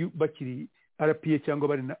bakiri RPA cyangwa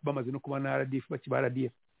bari bamaze no kuba na RDF, bakiba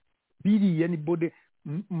RDF. Biriya ni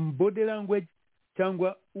body language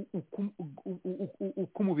cyangwa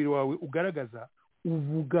uko umubiri wawe ugaragaza,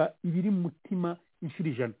 uvuga ibiri mu mutima inshuro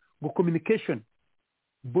ijana. Ngo communication,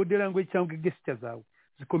 body language cyangwa gesture zawe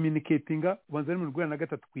zicommunicatinga ubanza ari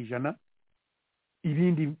 43%,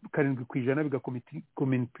 ibindi 7%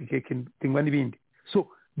 bigakommunicatingwa n'ibindi. So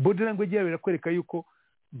body language yawe irakwereka yuko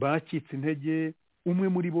bacitse intege. Umwe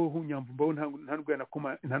muri bo Nyamvumba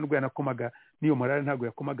nta nubwo yanakomaga niyo morale, ntabwo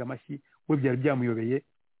yakomaga amashyi, we byari byamuyobeye.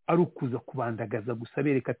 ari ukuza kubandagaza gusa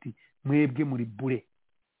bereka ati mwebwe muri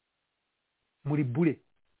bure.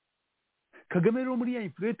 Kagame rero muri ya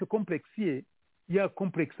inferiority complex ye, ya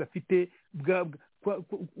complex afite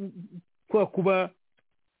kwa kuba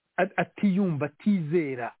atiyumva,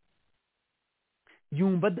 atizera,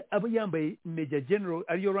 yumva aba yambaye Major General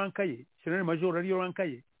ariyo ranka ye, General Major ariyo ranka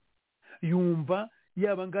ye, yumva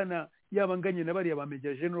yabanganye na bariya ba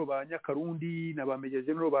Major General ba Nyakarundi na ba Major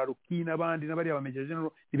General ba Ruki n'abandi na bariya ba Major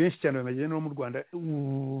General ni benshi cyane ba Major General mu Rwanda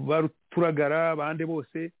baruturagara bande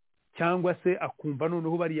bose, cyangwa se akumva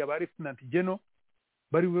noneho bariya ba Lieutenant General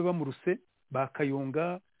bari bube bamuruse ba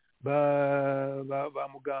Kayonga ba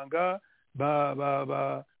Muganga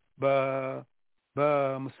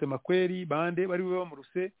ba Musemakweri bande bari bube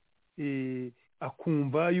bamuruse,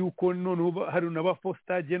 akumva yuko noneho hari na ba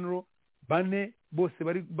Foster General bane bose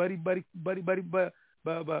bari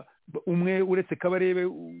umwe uretse Kabarebe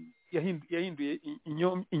yahinduye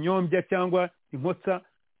inyombya cyangwa inkotsa,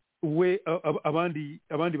 we abandi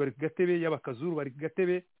bari gatebe, y'abakazuru bari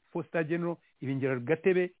gatebe, Foster General ibingira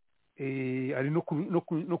gatebe, ari no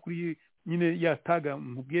kuri nyine yataga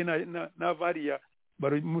mubwiye na variya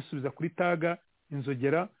bari musubiza kuri taga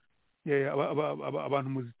inzogera, abantu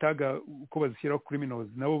muzitaga uko bazishyiraho criminals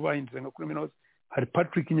nabo bahinduye nka criminals. Hari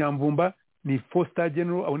Patrick Nyamvumba ni Foster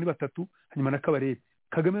General, abo ni batatu, hanyuma na Kabarebe.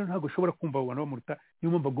 Kagame ntabwo ashobora kumva abo bantu bamuruta,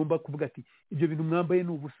 niyo mpamvu agomba kuvuga ati ibyo bintu mwambaye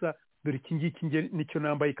ni ubusa, dore iki ngiki nge nicyo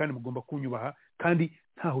nambaye kandi mugomba kunyubaha, kandi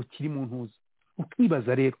ntaho kiri mu ntuza.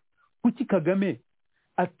 Ukibaza rero kuki Kagame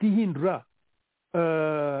atihindura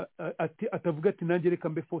atavuga ati nanjye reka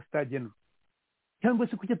mbe Foster General, cyangwa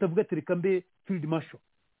se kuki atavuga ati reka mbe Field Marshal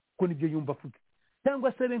ko nibyo yumva avuga,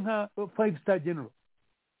 cyangwa se nka 5-star General,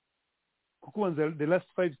 kuko wanza the last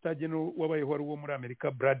 5-star General wabayeho ari uwo muri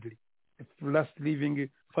Amerika, Bradley. The last living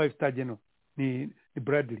 5-star General ni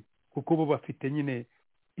Bradley, kuko bo bafite nyine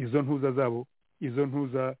izo ntuza zabo, izo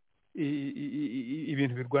ntuza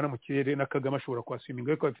ibintu birwana mu kirere, na Kagame ashobora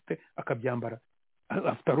kwaswiminga ariko bafite akabyambara.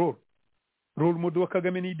 After all, role model wa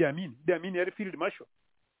Kagame ni Idi Amin. Idi Amin yari Field Marshal,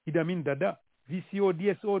 Idi Amin Dada, VCO,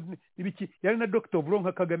 DSO n'ibiki, yari na Doctor of Law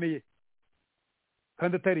nka Kagame ye,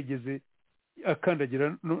 kandi atarigeze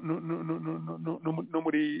akandagira no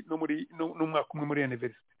mwaka umwe muri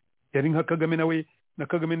university. Yari nka Kagame nawe, na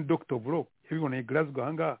Kagame ni Doctor of Law, yabiboneye Glasgow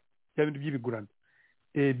ahangaha, bya bintu by'ibigurano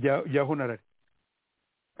bya honorary.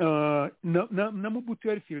 Na Mobutu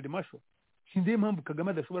yari Field Marshal. Sinzi impamvu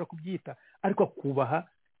Kagame adashobora kubyita, ariko akubaha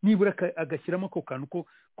nibura agashyiramo ako kantu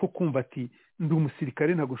ko kumva ati ndi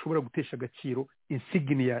umusirikare, ntabwo ushobora gutesha agaciro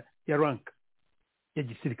insignia ya rank ya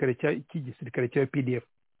gisirikare cya PDF.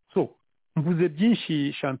 So mvuze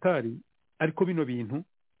byinshi Chantal, ariko bino bintu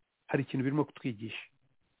hari ikintu birimo kutwigisha.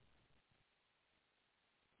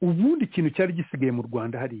 Ubundi ikintu cyari gisigaye mu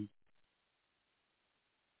Rwanda hariya,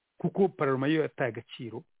 kuko pararoma yo yataye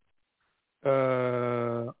agaciro,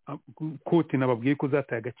 kote nababwiye ko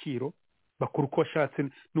zataye agaciro, bakora uko bashatse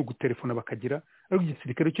no gutelefona bakagira, ariko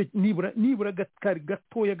igisirikare cyo nibura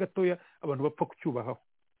gatoya abantu bapfa kucyubahaho.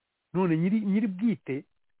 None nyiri bwite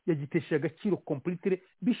yagitesheje agaciro completely,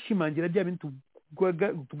 bishimangira bya bintu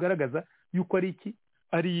tugaragaza yuko ari iki,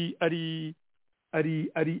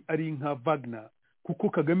 ari nka Wagner. Kuko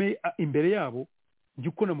Kagame imbere yabo,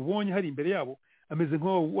 uko namubonye hari imbere yabo, ameze nka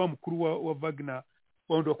wa mukuru wa Wagner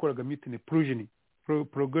wandi wakoraga mutiny, Prigozhin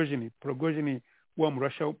wa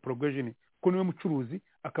Murasha Prigozhin, ko niwe mucuruzi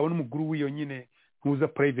akaba n'umuguru w'iyo nyine ntuza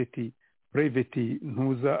private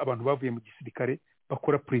ntuza abantu bavuye mu gisirikare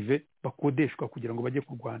bakora privé bakodeshwa kugira ngo bajye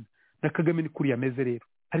kurwana. Na Kagame ni kuri yameze rero,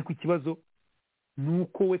 ariko ikibazo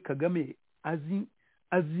nuko we Kagame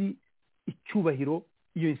azi icyubahiro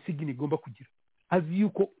iyo insignia igomba kugira, azi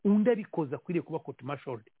yuko undi arikoza akwiriye kuba court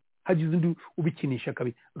martialed, hagize undi ubikinisha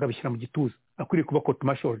akabishyira mu gituza, akwiriye kuba court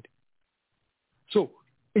martialed. So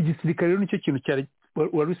igisirikare rero nicyo kintu cyari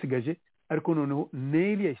warusigaje, ariko noneho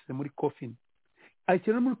Neri yashyize muri coffin,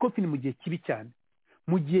 ayishyira muri coffin mu gihe kibi cyane,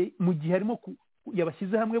 mu gihe harimo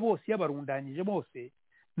yabashyize hamwe bose, yabarundanyije bose,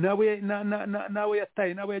 nawe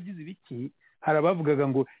yataye, nawe yagize ibiki. Hari abavugaga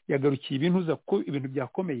ngo yagarukiye ibintu ko ibintu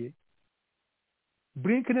byakomeye.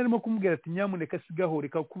 Blinken arimo kumubwira ati nyamuneka sigaho,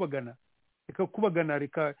 reka kubagana,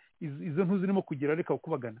 reka izo ntu zirimo kugira, reka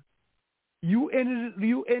kubagana.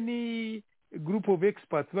 UN group of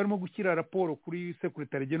experts barimo gushyira raporo kuri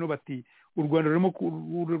Secretary General bati u Rwanda rurimo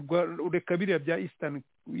ureka biriya bya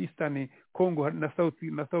Eastern Congo na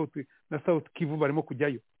South Kivu barimo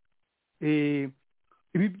kujyayo.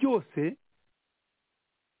 Ibi byose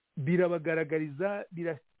birabagaragariza,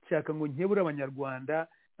 birashaka ngo nkebura abanyarwanda,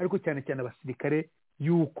 ariko cyane cyane abasirikare,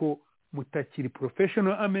 yuko mutakiri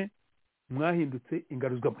professional army, mwahindutse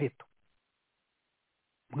ingaruzwa muheto.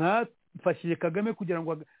 mwafashije Kagame kugira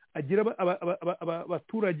ngo agire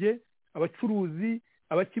abaturage abacuruzi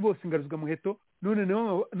abaki bose ingaruzwa muheto, none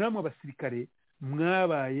namwe abasirikare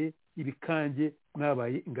mwabaye ibikange,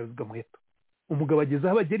 mwabaye ingaruzwa muheto. Umugabo ageze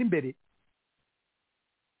aho bagera imbere,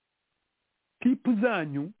 tipu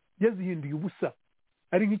zanyu yazihinduye ubusa,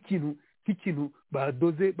 ari nk'ikintu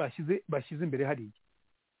badoze bashyize imbere hariya.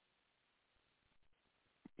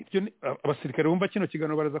 Ibyo abasirikare bumva kino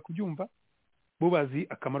kiganiro baraza kubyumva, bo bazi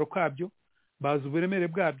akamaro kabyo, bazi uburemere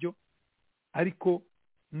bwabyo, ariko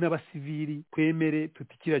n'abasivili twemere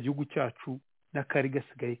tuti kiriya gihugu cyacu n'akari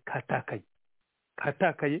gasigaye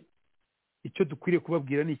katakaye. Icyo dukwiriye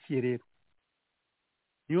kubabwira ni ikihe rero?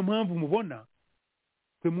 Niyo mpamvu mubona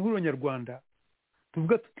twe muhuro nyarwanda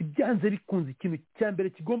tuvuga tuti byanze bikunze ikintu cya mbere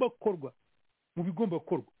kigomba gukorwa, mu bigomba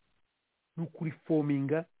gukorwa ni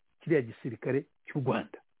ukurifominga kiriya gisirikare cy'u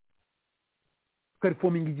Rwanda,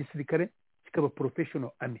 tukarifominga igisirikare kikaba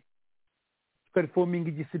professional army, tukarifominga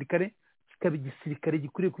igisirikare kikaba igisirikare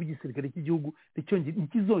gikwiriye kuba igisirikare cy'igihugu,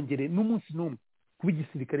 ntikizongere n'umunsi n'umwe kuba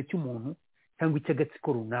igisirikare cy'umuntu cyangwa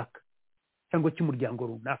icy'agatsiko runaka cyangwa cy'umuryango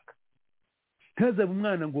runaka. Ntazaba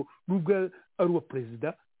umwana ngo nubwo ari uwa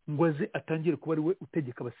perezida ngo aze atangire kuba ari we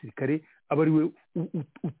utegeka abasirikare, aba ari we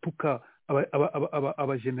utuka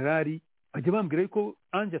abajenerali. Bajya bambwira yuko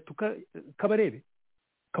anje atuka Kabarebe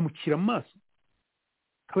kamucira mu maso.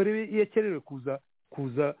 Kabarebe iyo akererewe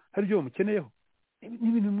kuza hari ibyo bamukeneyeho. Ni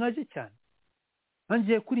ibintu mwaje cyane.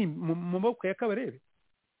 Anje kuri mu maboko ya Kabarebe,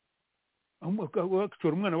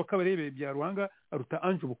 akora umwana wa Kabarebe bya Ruhanga aruta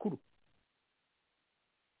anje bukuru.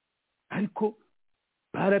 Ariko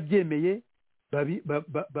barabyemeye,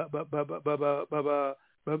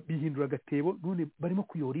 bihindura agatebo, none barimo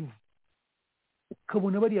kuyora ivu.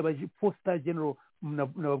 Ukabona bariya baje Foster General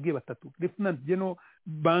nababwiye batatu, Lieutenant General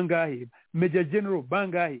bangahe, Major General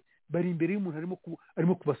bangahe, bari imbere y'umuntu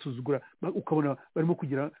arimo kubasuzugura, ukabona barimo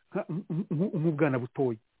kugira nk'ubwana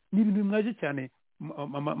butoya. Ni ibintu mwaje cyane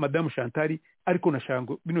Madame Chantal, ariko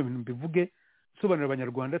nashango bino bintu mbivuge sobanura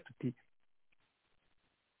abanyarwanda tuti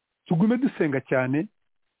tugume dusenga cyane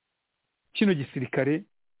kino gisirikare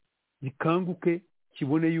gikanguke,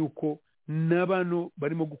 kibone yuko n'abano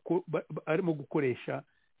barimo gukoresha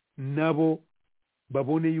nabo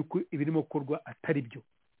babone yuko ibirimo gukorwa atari byo.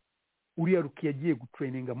 Uriya Ruki yagiye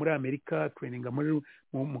gutraininga muri Amerika, traininga muri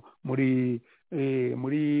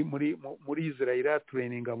Israel,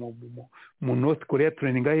 traininga mu North Korea,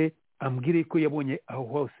 traininga he, ambwire ko yabonye aho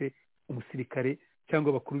hose umusirikare cyangwa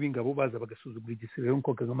abakuru b'ingabo baza bagasuzugura igisirikare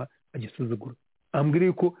nk'uko Kagame agisuzugura. Ambwire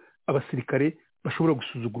yuko abasirikare bashobora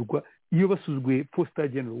gusuzugurwa iyo basuzuguye Foster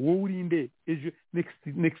General. Wowe urinde ejo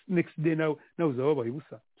next day nawe uzaba wabaye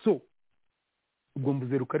busa. So ubwo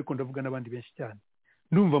mbuzeruka, ariko ndavuga n'abandi benshi cyane.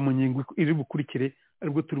 Ndumva mu ngingo iri bukurikire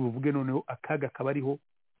aribwo turi buvuge noneho akaga kabariho,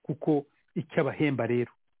 kuko icyabahemba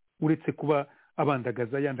rero uretse kuba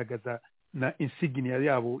yandagaza na insignia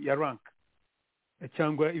yabo ya rank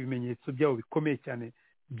cyangwa ibimenyetso byabo bikomeye cyane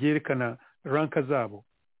byerekana ranka zabo,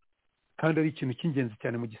 kandi ari ikintu cy'ingenzi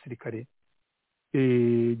cyane mu gisirikare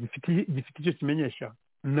gifite icyo kimenyesha.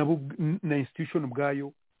 Na institution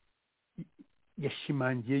ubwayo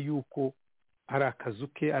yashimangiye yuko ari akazu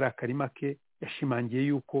ke, ari akarima ke, yashimangiye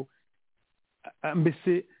yuko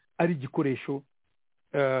mbese ari igikoresho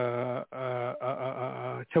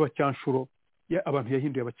cy'abacyanshuro, abantu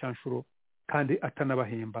yahinduye abacyanshuro kandi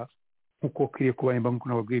atanabahemba nk'uko akwiriye kubahemba, nk'uko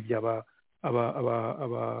nababwiye byaba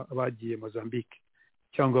abagiye Mozambique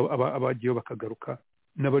cyangwa abagiyeho bakagaruka,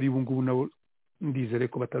 n'abari ubu ngubu nabo ndizere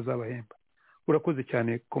ko batazabahemba. Urakoze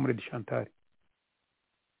cyane Comrade Chantal.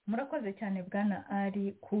 Murakoze cyane Bwana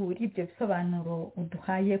Ari kuri ibyo bisobanuro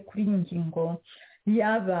uduhaye kuri iyi ngingo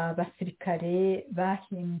y'aba basirikare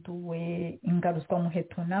bahinduwe ingaruzwa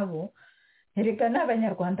muheto. Nabo erega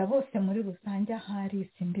n'abanyarwanda bose muri rusange, ahari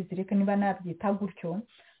simbizi reka niba nabyita gutyo,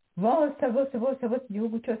 bose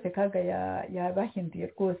igihugu cyose kaga yabahinduye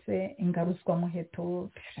rwose ingaruzwa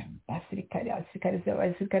muheto.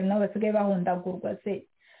 Abasirikare nabo basigaye bahondagurwa, se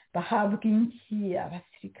bahabwa inki?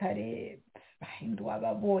 Abasirikare bahinduwe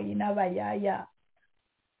ababoyi n'abayaya.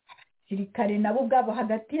 Abasirikare nabo ubwabo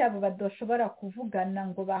hagati yabo badashobora kuvugana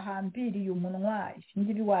ngo bahambiriye umunwa.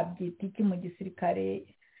 Ikingibi wabyita iki mu gisirikare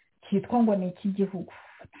cyitwa ngo ni icy'igihugu?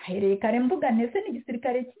 Ahereye kare mvuga ntese ni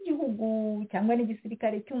igisirikare cy'igihugu cyangwa ni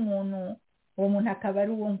igisirikare cy'umuntu? Uwo muntu akaba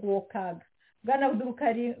ari uwo nguwo kaga. Bwana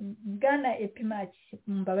Abdulkari, Bwana Epimaki,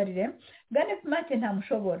 mbabarire, Bwana Epimaki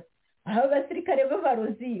ntamushobora. Aba basirikare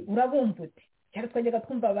b'abarozi urabumva ute? Cyari twajyaga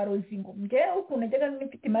twumva abarozi ngo ngewe ukuntu najyaga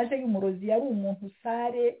nifite imaje y'umurozi yari umuntu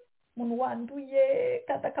usare, umuntu wanduye,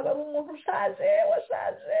 kandi akaba ari umuntu washaje,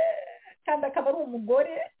 kandi akaba ari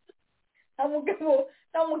umugore.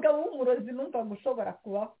 nta mugabo w'umurozi numvaga ushobora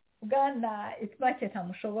kubaho. Bwana Ismake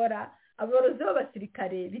ntamushobora. Aborozi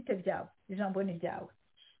b'abasirikare bite byabo? Ijambo ni ryawe.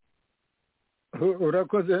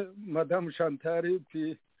 Urakoze madamu Chantal.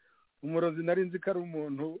 Umurozi nari nzi ko ari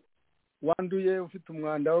umuntu wanduye ufite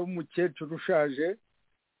umwanda w'umukecuru ushaje.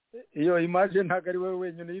 Iyo imaje ntabwo ari we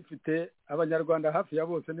wenyine uyifite, abanyarwanda hafi ya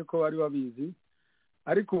bose niko bari babizi.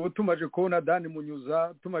 Ariko ubu tumaje kubona Dani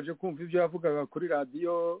Munyuza, tumaje kumva ibyo yavugaga kuri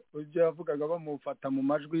radiyo, ibyo yavugaga bamufata mu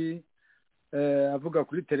majwi, avuga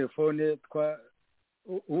kuri telefone,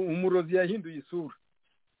 umurozi yahinduye isura.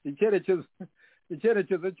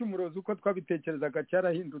 Icyerekezo cy'umurozi uko twabitekerezaga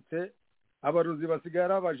cyarahindutse. Abarozi basigaye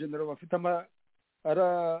ari abajenero bafite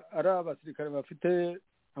ari abasirikare bafite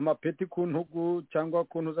amapeti ku ntugu cyangwa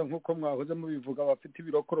ku ntuza nk'uko mwahoze mubivuga, bafite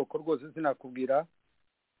ibirokoroko rwose sinakubwira.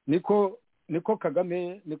 Niko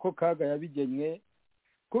Kagame, niko Kaga yabigenye,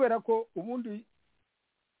 kubera ko ubundi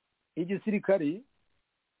igisirikari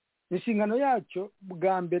inshingano yacyo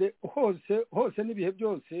bwa mbere hose n'ibihe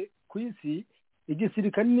byose ku isi,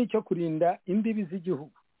 igisirikari nicyo kurinda imbibi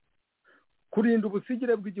z'igihugu, kurinda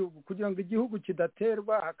ubusigire bw'igihugu, kugira ngo igihugu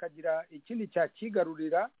kidaterwa hakagira ikindi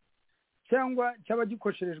cyakigarurira cyangwa cyaba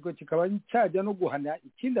gikosherejwe kikaba cyajya no guhana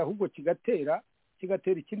ikindi, ahubwo kigatera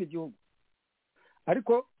ikindi gihugu.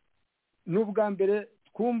 Ariko n'ubwa mbere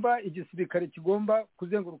twumva igisirikare kigomba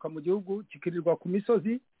kuzenguruka mu gihugu kikirirwa ku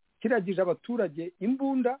misozi kiragije abaturage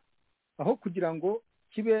imbunda, aho kugira ngo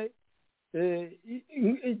kibe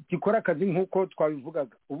gikora akazi nk'uko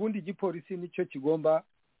twabivugaga. Ubundi igipolisi nicyo kigomba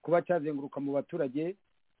kuba cyazenguruka mu baturage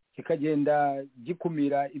kikagenda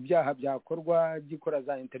gikumira ibyaha byakorwa, gikora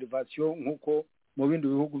za intervention nk'uko mu bindi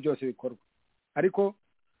bihugu byose bikorwa. Ariko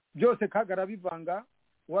byose Kagara bivanga,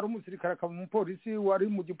 wari umusirikare akaba umupolisi, wari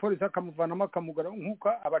mu gipolisi akamuvanamo akamugara nk'uko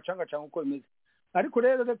abacangacanga uko bimeze. Ariko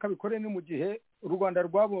rero reka bikore ni mu gihe u Rwanda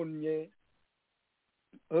rwabonye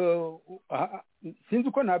sinzi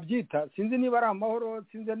uko nabyita, sinzi niba ari amahoro,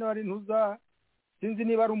 sinzi niba ari intuza, sinzi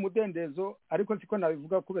niba ari umudendezo, ariko siko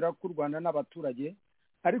nabivuga kubera ko u Rwanda n'abaturage.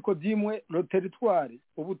 Ariko dimwe le territoire,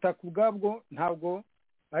 ubutaka ubwabwo ntabwo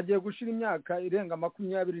agiye gushira imyaka irenga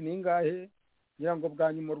 20 n'ingahe ngira ngo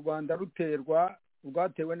bwa nyuma u Rwanda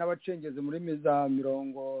rwatewe n'abacengeze muri miza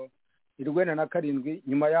 47.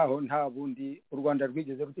 Nyuma yaho nta bundi u Rwanda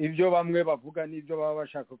rwigeze. Ibyo bamwe bavuga n'ibyo baba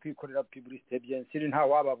bashaka kwikorera publicité, bien sûr nta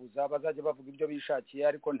wababuza, bazajya bavuga ibyo bishakiye,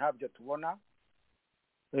 ariko ntabyo tubona.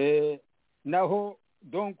 Naho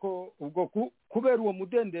donc ubwo kubera uwo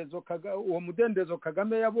mudendezo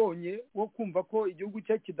Kagame yabonye wo kumva ko igihugu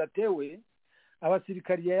cye kidatewe,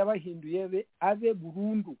 abasirikari yabahinduye abe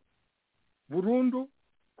burundu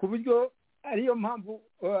ku buryo ariyo mpamvu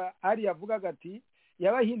ari yavugaga ati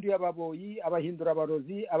yabahinduye ababoyi, abahindura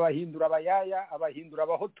abarozi, abahindura abayaya, abahindura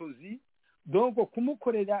abahotozi. Donc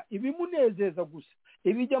kumukorera ibimunezeza gusa,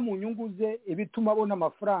 ibijya mu nyungu ze, ibituma abona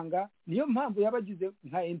amafaranga. Niyo mpamvu yabagize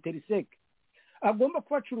nka intersec. Agomba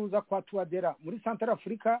kubacuruza kwa Tuadera muri Central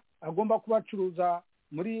Africa, agomba kubacuruza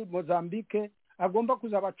muri Mozambique, agomba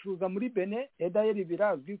kuzabacuruza muri Benin. Edayeri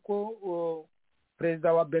birazwi ko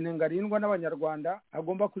perezida wa Benin ngarindwa n'abanyarwanda,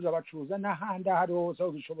 agomba kuzabacuruza n'ahandi ahari hose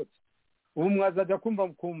aho bishobotse. Ubu mwazajya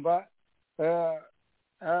kumva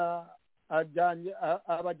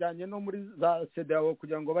abajyanye no muri za CEDEAO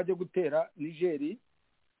kugira ngo bajye gutera Niger,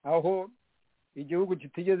 aho igihugu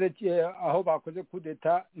kitigeze aho bakoze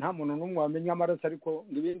kudeta, nta muntu n'umwe wamenya amaraso, ariko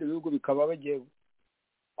ibindi bihugu bikaba bagiye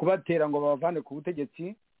kubatera ngo babavane ku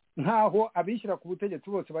butegetsi, nkaho abishyira ku butegetsi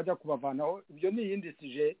bose bajya kubavanaho. Ibyo ni iyindi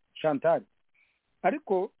sije Chantal.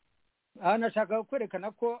 Ariko aha nashaka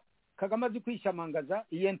kwerekana ko Kagame azi kwishamangaza.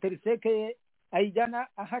 Iyi intersec ye ayijyana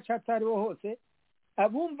aho ashatse ariho hose.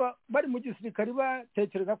 Abumva bari mu gisirikari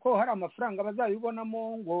batekereza ko hari amafaranga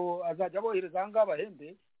bazayibonamo ngo azajya bohereza ahangaha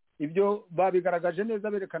bahembe. Ibyo babigaragaje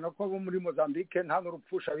neza, berekana ko abo muri Mozambique nta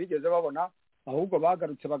n'urupfusha bigeze babona, ahubwo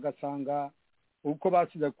bagarutse bagasanga uko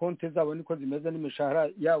basize konti zabo niko zimeze, n'imishahara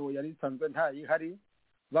yabo yari isanzwe ntayihari,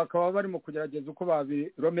 bakaba barimo kugerageza uko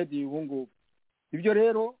babiromediye ubu ngubu. Ibyo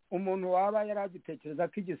rero umuntu waba yaragitekereza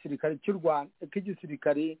ko igisirikare cy'u Rwanda, ko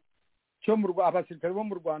igisirikare cyo mu Rwanda, abasirikare bo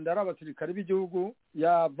mu Rwanda ari abasirikare b'igihugu,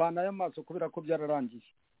 yavanayo amaso kubera ko byararangiye.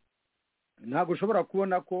 Ntabwo ushobora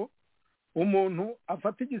kubona ko umuntu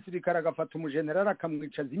afata igisirikare agafata umujenerali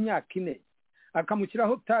akamwicaza imyaka 4,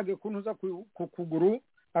 akamushyiraho tage kunuza ku kuguru,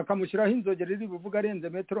 akamushyiraho inzogera iri buvuga arenze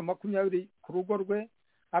 20 ku rugo rwe,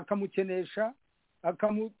 akamukenesha,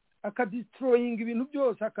 akadestroying ibintu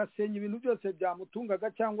byose, akasenya ibintu byose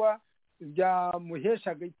byamutungaga cyangwa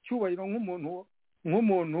byamuheshaga icyubahiro nk'umuntu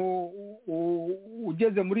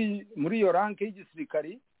ugeze muri iyo rank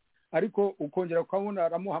y'igisirikari. Ariko ukongera ukabona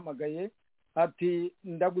aramuhamagaye ati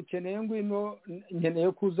ndagukeneye ngwino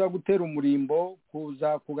nkeneye kuza gutera umurimbo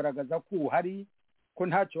kuza kugaragaza ko uhari ko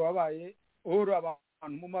ntacyo wabaye uri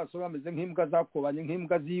abantu mu maso bameze nk'imbwa zakobanye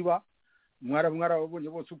nk'imbwa ziba mwarabonye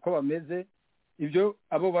bose uko bameze ibyo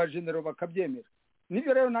abo ba genero bakabyemera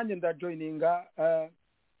nibyo rero nanjye ndajoyininga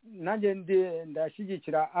nanjye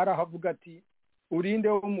ndashyigikira arahavuga ati urinde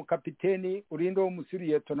wo mu kapiteni urinde wo mu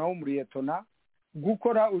suriyetona wo muri yetona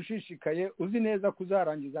gukora ushishikaye uzi neza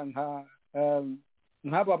kuzarangiza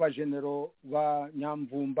nk'aba bajenero ba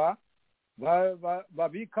nyamvumba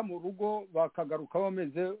babika mu rugo bakagaruka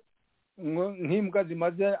bameze nk'imbwa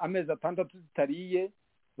zimaze amezi 6 zitariye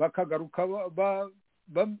bakagaruka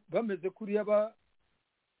bameze kuriya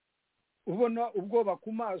ubona ubwoba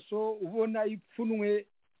ku maso ubona ipfunwe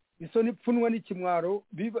isoni ipfunwe n'ikimwaro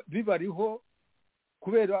bibariho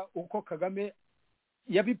kubera uko Kagame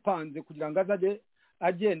yabipanze kugira ngo azajye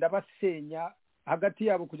agenda basenya hagati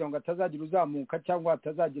yabo kugira ngo atazagira uzamuka cyangwa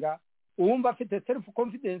atazagira uwumva afite self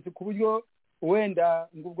confidence ku buryo wenda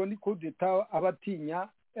ngo ubwo ni kudeta abatinya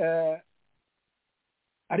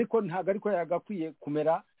ariko ntabwo ariko yagakwiye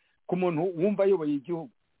kumera ku muntu wumva ayoboye igihugu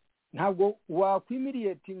ntabwo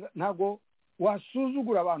wakwimiriyetinga ntabwo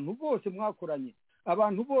wasuzugura abantu bose mwakoranye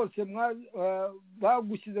abantu bose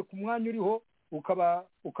bagushyize ku mwanya uriho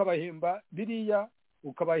ukabahemba biriya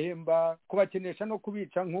ukabahemba kubakenesha no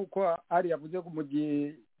kubica nk'uko ari yavuze mu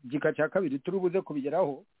gika cya kabiri turi buze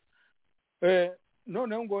kubigeraho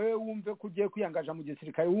noneho ngo wowe wumve ko ugiye kwiyangaja mu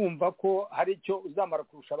gisirikare wumva ko hari icyo uzamara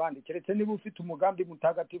kurusha abandi keretse niba ufite umugambi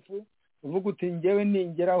mutagatifu uvuga uti ngewe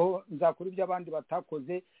ningeraho nzakora ibyo abandi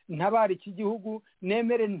batakoze ntabari iki gihugu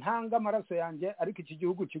nemere ntanga amaraso yanjye ariko iki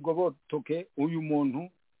gihugu kigobotoke uyu muntu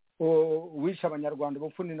wishe abanyarwanda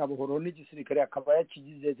bufuni na buhoro n'igisirikare akaba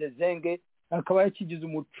yakigize zenge akaba yakigize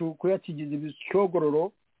umucuko yakigize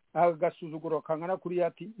ibisyogororo agasuzuguro kangana kuri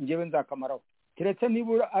yati ngewe nzakamaraho keretse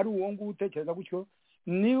niba ari uwo nguwo utekereza gutyo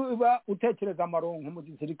niba utekereza amaronko mu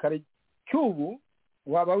gisirikare cy'ubu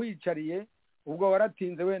waba wicariye ubwo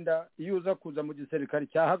waratinze wenda iyo uza kuza mu gisirikare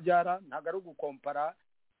cyahabyara ntabwo ari ugukompara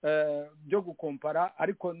byo gukompara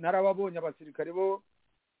ariko narababonye abasirikare bo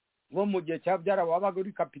mu gihe cyabyara wabaga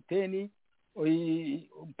uri kapiteni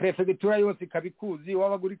prefegitura yose ikabikuzi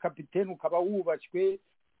wabaga uri kapiteni ukaba wubashywe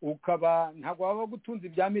ukaba ntabwo waba gutunza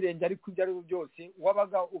ibya mirenge ariko ibyo ari byo byose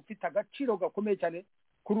wabaga ufite agaciro gakomeye cyane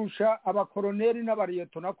kurusha abakoroneri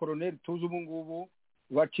n'abariyetona koroneri tuzi ubu ngubu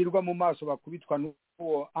bacirwa mu maso bakubitwa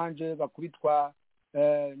n'uwo anje bakubitwa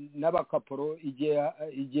n'abakaporo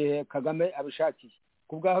igihe Kagame abishakiye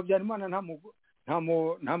ku bwaho Habyarimana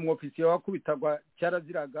nta mwofisiye wakubitagwa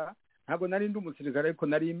cyaraziraga ntabwo nari ndi umusirikare ariko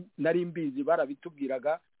nari mbizi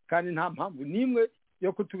barabitubwiraga kandi nta mpamvu n'imwe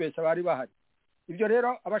yo kutubeshya bari bahari ibyo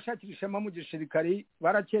rero abashakira ishema mu gisirikari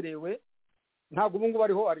barakerewe ntabwo ubu ngubu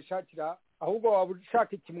ariho warishakira ahubwo waba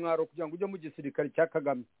ushaka ikimwaro kugira ngo ujye mu gisirikare cya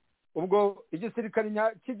Kagame ubwo igisirikare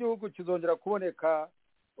cy'igihugu kizongera kuboneka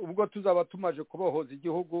ubwo tuzaba tumaje kubohoza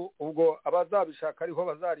igihugu ubwo abazabishaka ariho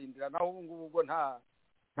bazarindira naho ubu ngubu ubwo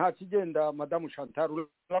nta kigenda madamu Chantal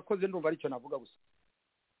urakoze ndumva aricyo navuga gusa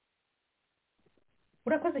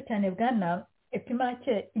urakoze cyane bwana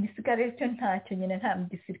epimake igisirikare cyo ntacyo nyine nta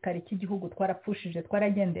gisirikare cy'igihugu twarapfushije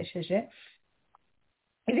twaragendesheje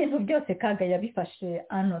ibintu byose Kaga yabifashe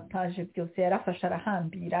anotaje byose yarafashe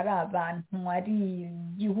arahambira ari abantu ari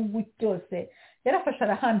igihugu cyose yarafashe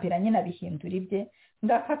arahambira nyine abihindura ibye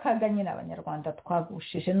ngaka Kaga nyine abanyarwanda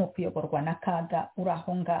twagushije ni ukuyoborwa na Kaga uri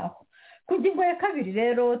aho ngaho ku ngingo ya kabiri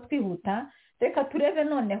rero twihuta reka turebe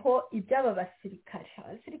noneho iby'aba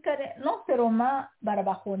abasirikare no seroma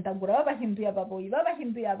barabahondagura babahinduye ababoyi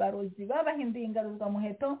babahinduye abarozi babahinduye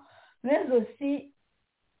ingaruzwamuheto n'ezosi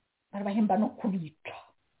barabahemba no kubica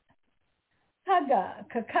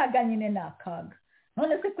Kaga nyine ni Akaga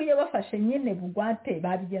none se ko iyo bafashe nyine bugwate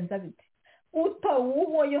babigenza bite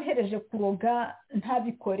uwo yohereje kuroga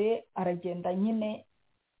ntabikore aragenda nyine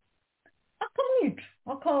akamwica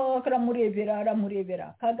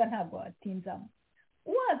aramurebera Kaga ntabwo atinzamo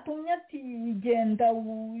watumye ati genda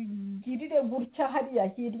ugirire gutya hariya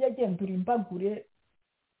hirya genda urimbagure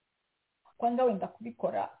kwanga wenda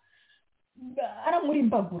kubikora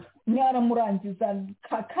aramurimbagura aramurangiza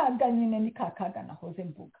Kaga nyine ni Kaga nahoze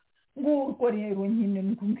mvuga ngurwo rero nyine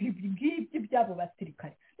ngibyo byabo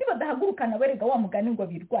basirikare nibadahagurukana berega wa mugani ngo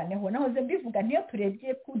birwaneho nahoze mbivuga niyo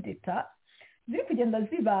turebye kudeta ziri kugenda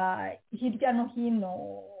ziba hirya no hino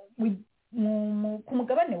ku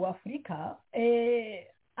mugabane wa Afurika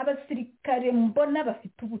abasirikare mbona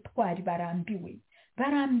bafite ubutwari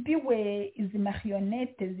barambiwe izi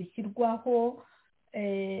marionette zishyirwaho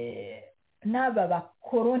n'aba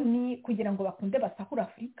bakoroni kugira ngo bakunde basahura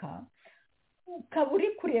Afurika ukaba uri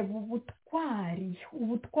kureba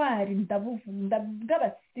ubutwari ndabuvunda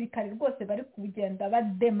bw'abasirikare rwose bari kugenda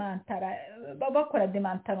bakora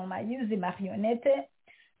demantaroma y'izi marionette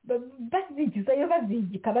bazigizayo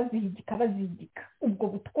bazihigika ubwo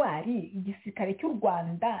butwari igisirikare cy'u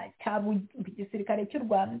Rwanda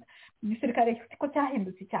igisirikare ko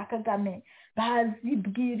cyahindutse cya Kagame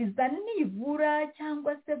bazibwiriza nibura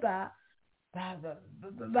cyangwa se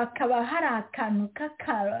bakaba hari akantu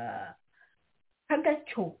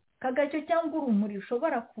kagacyo cyangwa urumuri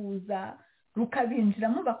rushobora kuza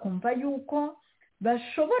rukabinjiramo bakumva yuko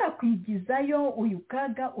bashobora kwigizayo uyu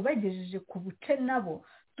kaga ubagejeje ku buce nabo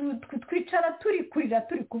twicara turi kurira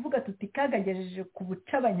turi kuvuga tuti kagagejeje ku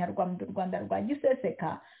buce abanyarwanda u Rwanda rwa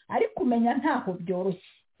giseseka ariko umenya ntaho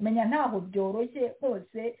byoroshye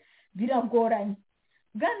hose biragoranye.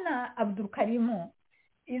 Bwana Abdulkarim,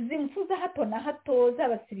 izi mfu za hato na hato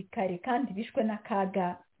z'abasirikare kandi bishwe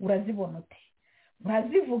n'akaga urazibona ute?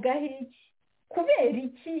 Urazivugaho iki? Kubera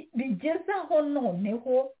iki bigezaho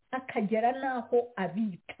noneho akagera n'aho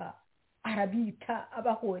arabita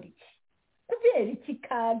abahora iki? Kubera iki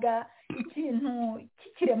kaga ikintu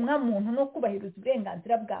cy'ikiremwa muntu no kubahiriza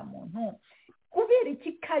uburenganzira bwa muntu, kubera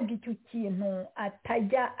iki kaga icyo kintu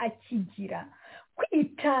atajya akigira?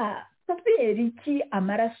 Kwica kubera iki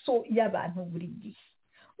amaraso y'abantu buri gihe?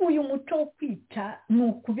 Uyu muco wo kwica ni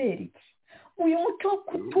ukubera iki? Uyu muco wo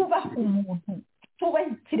kutubaha umuntu, kutubaha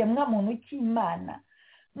ikiremwa muntu cy'Imana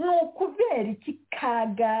ni ukubera iki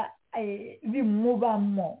kaga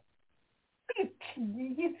bimubamo?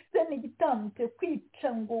 Gifite n'igitambutse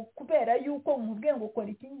kwica ngo kubera yuko nkubwiye ngo ukora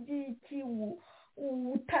iki ngiki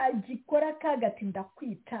utagikora kagati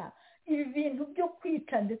ndakwica. Ibi bintu byo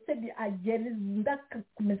kwica ndetse agenda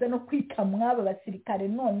kumeza no kwica mwaba basirikare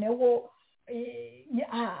noneho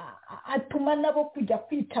atuma nabo kujya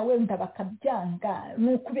kwica wenda bakabyanga.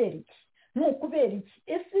 Ni ukubera iki?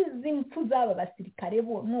 Ese izi mpfu z'aba basirikare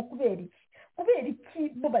bo ni ukubera iki? Kubera iki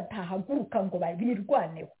bo batahaguruka ngo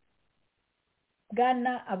babirwaneho?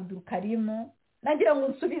 Bwana Abdulkarim, nagira ngo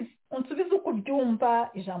unsubize uko ubyumva,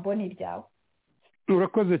 ijambo ni iryawe.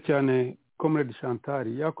 Urakoze cyane Comrade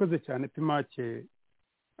Chantal, yakoze cyane Pimake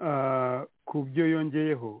ku byo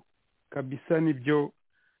yongeyeho kabisa, nibyo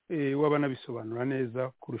waba nabisobanura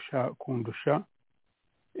neza kundusha.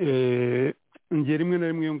 Ngiye rimwe na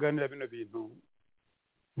rimwe yunganira bino bintu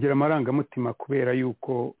ngira amarangamutima, kubera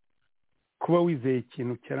yuko kuba wizeye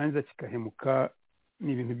ikintu cyarangiza kikahemuka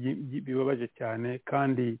ni ibintu bibabaje cyane.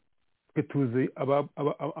 kandi twe tuzi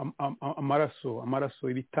amaraso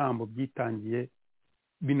ibitambo byitangiye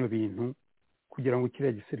bino bintu kugira ngo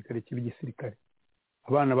kiriya gisirikare kibe igisirikare.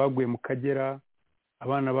 Abana baguye mu Kagera,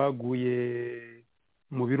 abana baguye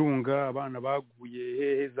mu Birunga, abana baguye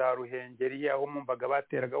hehe za Ruhengeri, aho mumbaga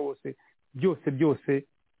bateraga hose, byose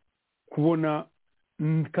kubona.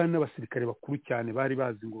 Kandi n'abasirikare bakuru cyane bari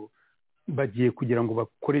bazi ngo bagiye kugira ngo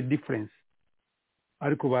bakore difference,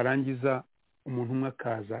 ariko barangiza umuntu umwe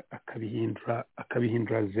akaza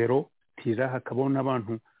akabihindura zero tira. Hakabaho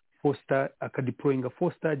n'abantu akadeployinga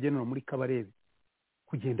 4-star general muri Kabarebe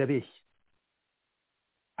kugenda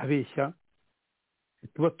abeshya.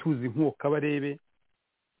 Tuba tuzi nk'uwo Kabarebe,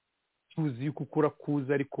 tuzi yuko ukura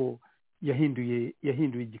kuza, ariko yahinduye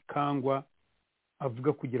igikangwa,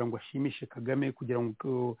 avuga kugira ngo ashimishe Kagame, kugira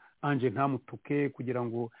ngo Anje ntamutuke, kugira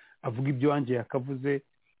ngo avuge ibyo Anje yakavuze.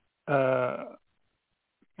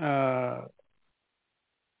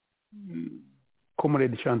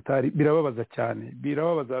 Comrade Chantal, birababaza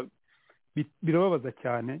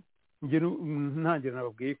cyane. Ntangira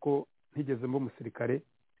nababwiye ko ntigeze mba umusirikare,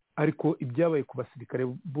 ariko ibyabaye ku basirikare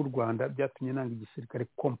b'u Rwanda byatumye nanga igisirikare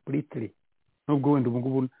completely, nubwo wenda ubu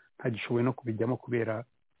ngubu ntagishoboye no kubijyamo kubera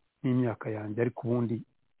n'imyaka yanjye, ariko ubundi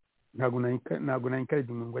ntabwo na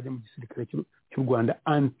encourage umuntu ngo ajye mu gisirikare cy'u Rwanda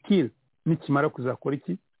until nikimara kuzakora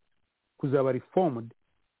iki, kuzaba reformed,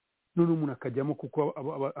 none umuntu akajyamo. Kuko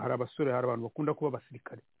hari abasore, hari abantu bakunda kuba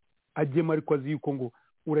abasirikare, ajyemo ariko azi yuko ngo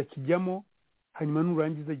urakijyamo, hanyuma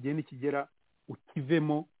nurangiza igihe nikigera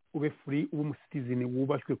ukivemo, ube free, ube umusitizini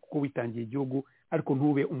wubashywe kuko witangiye igihugu, ariko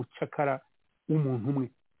ntube umucakara w'umuntu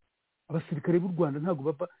umwe. Abasirikare b'u Rwanda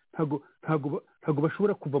ntago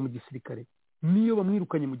bashobora kuva mu gisirikare. Niyo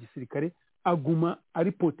bamwirukanye mu gisirikare, aguma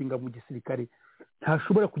aripotinga mu gisirikare,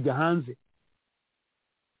 ntashobora kujya hanze.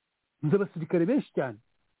 Nzi abasirikare benshi cyane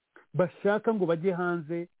bashaka ngo bajye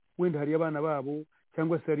hanze, wenda hari abana babo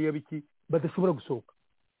cyangwa se hari abiki badashobora gusohoka.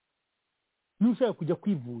 Nushaka kujya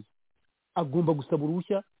kwivuza agomba gusaba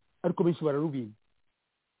uruhushya, ariko benshi bararubinye.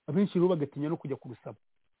 Abenshi rero bagatinya no kujya kurusaba.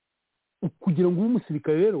 Kugira ngo ube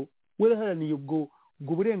umusirikare rero waraharaniye ubwo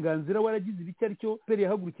burenganzira, waragize ibiki aricyo mbere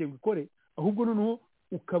yahagurukiye ngo ikore, ahubwo noneho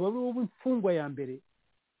ukaba ari wowe imfungwa ya mbere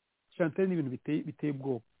Chantal ni ibintu biteye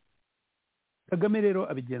ubwoba. Kagame rero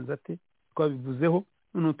abigenza ate? Twabivuzeho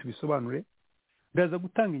noneho tubisobanure. Ndaza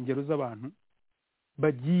gutanga ingero z'abantu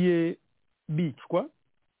bagiye bicwa,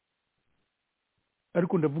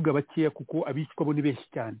 ariko ndavuga bakeya kuko abicwa bo ni benshi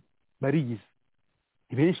cyane, barigize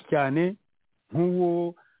ni benshi cyane.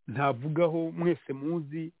 Nk'uwo ntavugaho mwese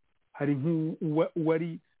muzi, hari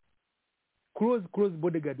nk'uwari close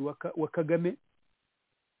bodyguard wa Kagame,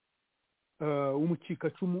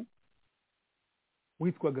 w'umucikacumu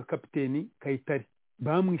witwaga Kapiteni Kayitare,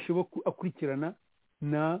 bamwishe akurikirana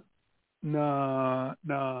na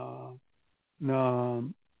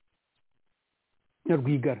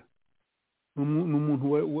Rwigara, n'umuntu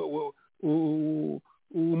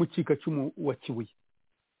w'umucikacumu wa Kibuye,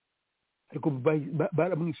 ariko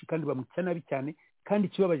baramwishe kandi bamwica nabi cyane. Kandi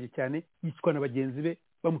ikibabaje cyane, yicwa na bagenzi be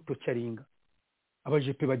bamutocaringa,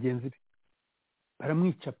 abajepe bagenzi be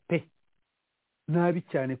baramwica pe nabi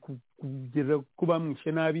cyane, kugeza ko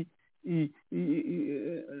bamwishe nabi.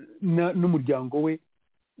 N'umuryango we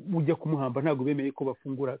ujya kumuhamba ntabwo bemeye ko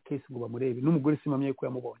bafungura case ngo bamurebe, n'umugore simamye ko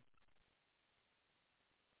yamubonye.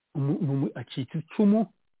 Acitse icumu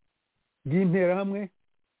ry'interahamwe,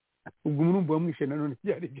 ubwo murumva bamwishe nanone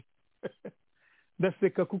byari byo.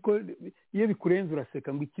 Ndaseka kuko iyo bikurenze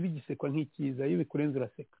uraseka, ngo ikibi gisekwa nk'ikiza, iyo bikurenze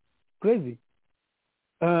uraseka. Crazy.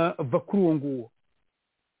 Va kuri uwo nguwo.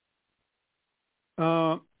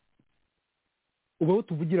 Ubaho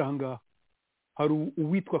tuvugira ahangaha, hari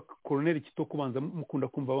uwitwa Colonel Kitoko, kubanza mukunda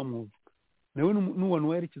kumva bamwumva, nawe n'uwantu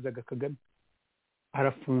werekezaga Kagame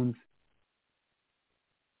arafunze.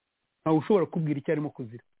 Ntawe ushobora kubwira icyo arimo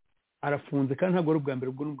kuzira, arafunze. Kandi ntabwo ari ubwa mbere,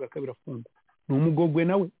 ubwo n'ubwa kabiri afunze. Ni umugogwe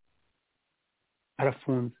nawe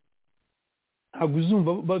arafunze. Ntabwo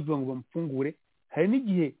uzumva bavuga ngo bamufungure. Hari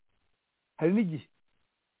n'igihe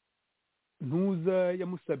Ntuza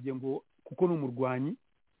yamusabye ngo, kuko ni umurwanyi,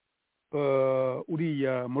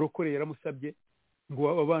 uriya murokore yaramusabye ngo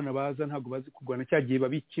abana baza ntabwo bazi kurwana,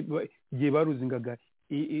 cyagiye igihe baruzingaga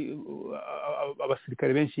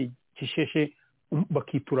abasirikare benshi Kisheshe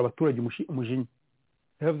bakitura abaturage umujinya.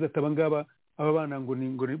 Yavuze ati aba bana ngo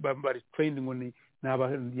bari trained, ngo ni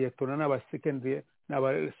abayetona n'aba second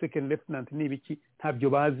lieutenant n'ibiki, ntabyo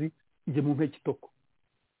bazi. Njye mu Kitoko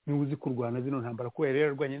ni uzi kurwana zino ntambara, ko yari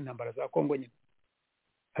yararwanye intambara za Kongo nyine,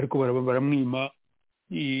 ariko baramwima.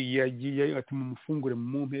 Yagiye ati mumufungure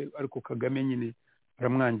mumpe, ariko Kagame nyine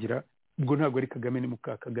baramwangira. Ubwo ntabwo ari Kagame, ni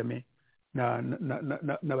muka Kagame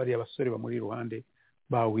n'abariya basore bamuri iruhande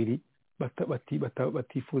bawiri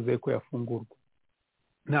batifuza ko yafungurwa.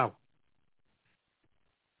 Nawe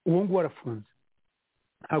uwo nguwo arafunze.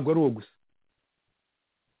 Ntabwo ari uwo gusa,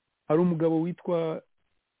 hari umugabo witwa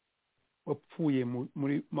wapfuye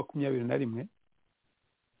muri 21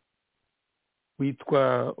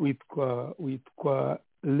 witwa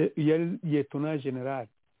Lieutenant General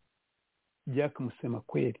Jack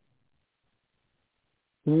Musemakweli.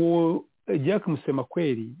 Uwo Jack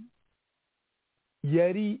Musemakweli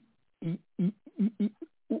yari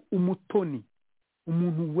umutoni,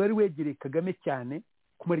 umuntu wari wegereye Kagame cyane,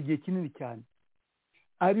 kumara igihe kinini cyane.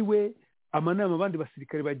 Ari we amanama abandi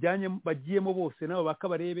basirikare bagiyemo bose nabo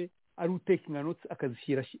bakabarebe, ari utaking notes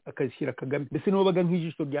akazishyira Kagame. Mbese nibo baga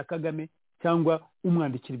nk'ijisho rya Kagame, cyangwa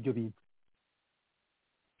umwandikira ibyo bintu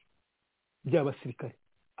by'abasirikare,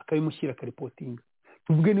 akabimushyira akaripotinga.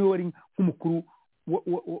 Tuvuge niwe wari nk'umukuru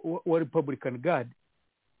wa Republican Guard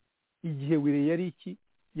igihe wire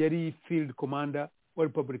yari field commander wa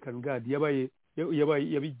Republican Guard,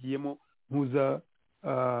 yabigiyemo. Ntuza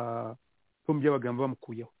tom by'abagamba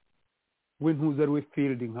bamukuyeho, we ntuza ari we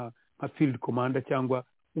field nka field commander cyangwa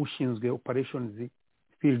ushinzwe operations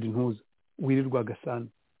field. Ntuza wirirwa Gasana,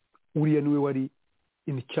 uriya niwe wari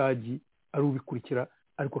in charge, ari ubikurikira,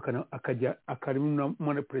 ariko akajya akarimo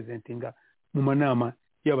presentinga mu manama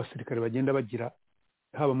y'abasirikare bagenda bagira,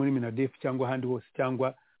 haba muri Minadef cyangwa ahandi hose,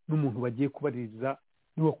 cyangwa n'umuntu bagiye kubaririza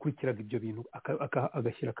niwe wakurikiraga ibyo bintu,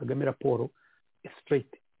 agashyira Kagame raporo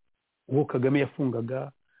straight. Uwo Kagame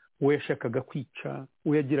yafungaga, uwo yashakaga kwica,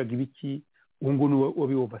 uwo yagiraga ibiki, uwo ngo niwe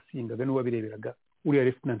wabiwovasingaga, niwe wabireberaga, uriya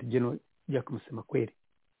Lieutenant General Jack Musemakweli.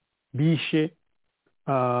 Bishe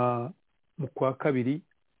mu kwa kabiri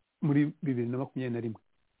muri 2021.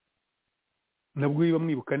 Nabwo iyo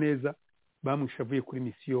bamwibuka neza, bamwishe avuye kuri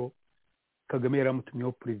misiyo. Kagame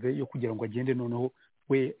yaramutumyeho prive yo kugira ngo agende noneho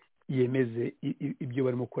we yemeze ibyo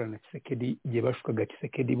barimo gukorana na Tshisekedi, igihe bashukaga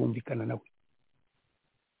Tshisekedi bumvikana nawe.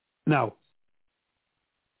 Nawe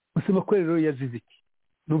Musemakweli rero yazize iki?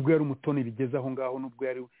 Nubwo yari umutoni bigeze aho ngaho, nubwo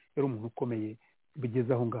yari umuntu ukomeye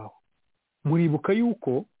bigeze aho ngaho. Muribuka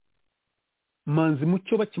yuko Manzi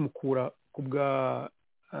Mucyo bakimukura ku bwa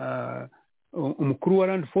umukuru wa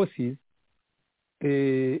Land Forces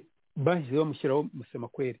bahise bamushyiraho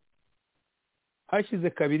Musemakweli. Hashize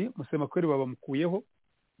kabiri Musemakweli babamukuyeho,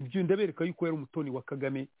 ibyo ndabereka yuko yari umutoni wa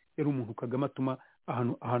Kagame, yari umuntu Kagame atuma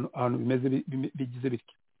ahantu bimeze bigize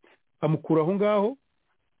bityo. Amukura aho ngaho,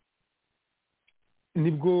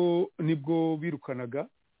 nibwo birukanaga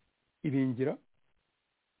Ibingira,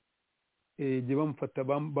 igihe bamufata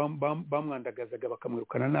bamwandagazaga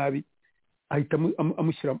bakamwirukana nabi, ahita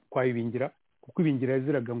amushyira kwa Ibingira, kuko Ibingira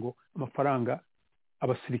yaziraga ngo amafaranga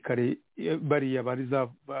abasirikare bariya bariza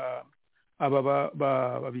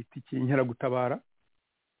babita iki Inkeragutabara,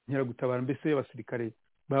 mbese abasirikare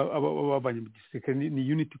babanye mu gisirikare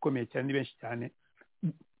ni unit ikomeye cyane, ni benshi cyane.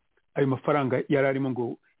 Ayo mafaranga yari arimo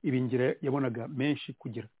ngo Ibingira yabonaga menshi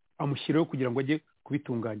kugira amushyiraho kugira ngo ajye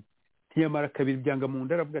kubitunganya. Ntiyamara kabiri byanga mu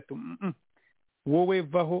nda, aravuga ati wowe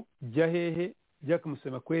vaho, jya hehe, jya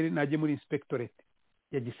Musemakweli najye muri inspectorate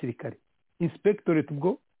ya gisirikare. Inspectorate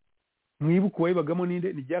ubwo mwibuka uwayibagamo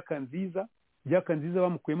ninde? Ni Byakanziza. Byakanziza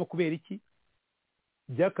bamukuyemo kubera iki?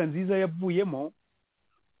 Byakanziza yavuyemo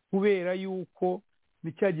kubera yuko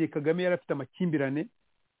ni cyagiye Kagame yari afite amakimbirane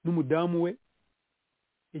n'umudamu we,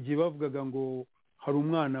 igihe bavugaga ngo hari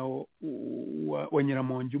umwana wa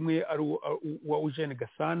Nyiramongi umwe ari wa Eugene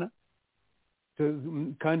Gasana,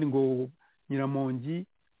 kandi ngo Nyiramongi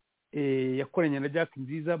yakoranye na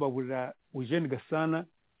Byakanziza baburira Eugene Gasana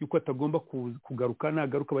yuko atagomba kugaruka,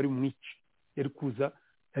 nagaruka bari mwici. Yari kuza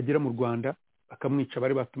yagera mu Rwanda akamwica,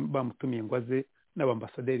 bari bamutumiye ngo aze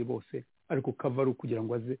n'abambasaderi bose, ariko kavaru kugira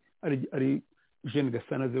ngo aze ari Eugene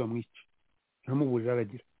Gasana aze bamwice, ntamuburira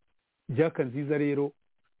aragira. Byakanziza rero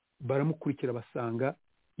baramukurikira basanga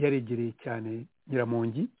yaregereye cyane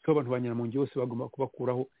Nyiramongi, so abantu ba Nyiramongi bose bagomba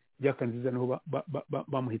kubakuraho. Byakanziza naho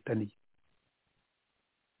bamuhitaniye.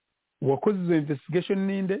 Uwakoze izo investigation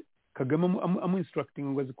ninde? Kagame amu-instructing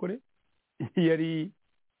ngo azikore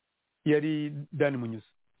yari Dani Munyuza.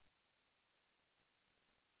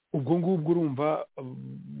 Ubwo ngubwo urumva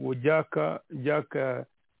Byaka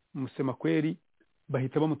Musemakweli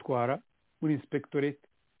bahita bamutwara muri inspectorate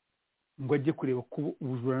ngo ajye kureba ko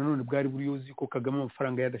ubujura none bwari buri yuzi ko Kagame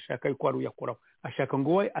amafaranga yadashaka yuko ari uyakoraho, ashaka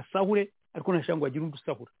ngo we asahure, ariko ntashaka ngo agire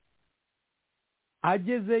undusahura.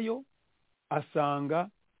 Agezeyo asanga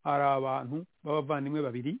hari abantu b'abavandimwe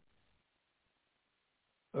babiri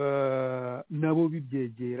nabo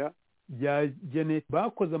bibyegera bya Janet,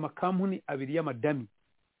 bakoze amakampuni abiri y'amadami.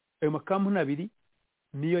 Ayo makampuni abiri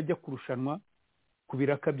niyo ajya kurushanwa ku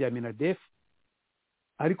biraka bya Minadef,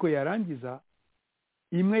 ariko yarangiza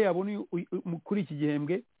imwe yabona kuri iki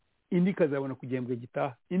gihembwe, indi kazabona ku gihembwe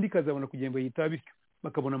gitaha, indi kazabona ku gihembwe gitaha, bityo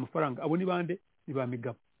bakabona amafaranga. Abo ni bande? Ni ba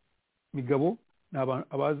Migabo ni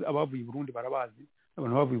abavuye i Burundi, barabazi.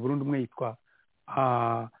 Abantu bavuye i Burundi, umwe yitwa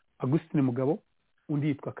Augustin Mugabo, undi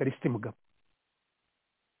yitwa Karisiti Mugabo.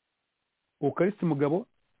 Uwo Karisiti Mugabo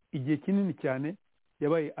igihe kinini cyane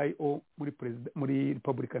yabaye IO muri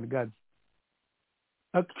Republican Guards,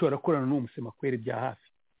 actually akorana n'uwo Musemakweli bya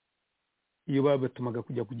hafi. Iyo babatumaga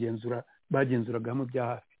kujya kugenzura, bagenzuraga hamwe bya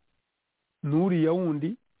hafi. N'uriya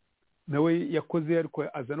wundi nawe yakoze, ariko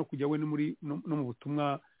aza no kujya we no mu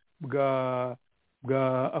butumwa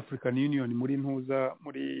bwa African Union muri ntuza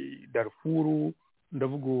muri Darfur.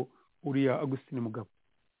 Ndavuga uriya Augustin Mugabo.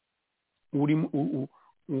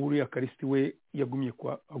 Uriya Karisiti we yagumye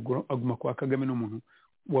aguma kwa Kagame n'umuntu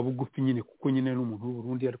wa bugufi nyine, kuko nyine n'umuntu w'u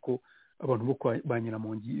Burundi, ariko abantu bo kwa ba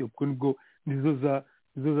Nyiramongi ubwo nibwo nizo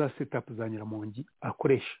za setup za Nyiramongi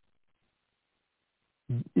akoresha.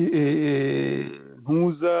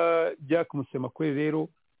 Ntuza Jack Musemakweli rero,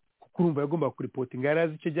 kuko urumva yagomba kuripotinga, yari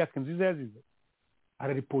azi icyo Byakanziza yazize,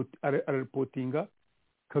 araripotinga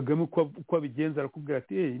Kagame uko abigenza, arakubwira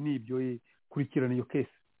ati nibyo kurikirana iyo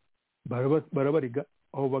case. Barabariga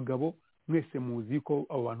abo bagabo, mwese muzi ko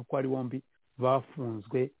abo bantu ko ari bombi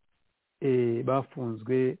bafunzwe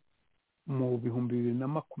mu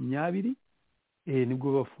 2020,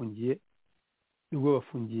 nibwo bafungiye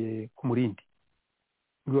ku Murindi,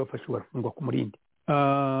 nibwo bafashe barafungwa ku Murindi.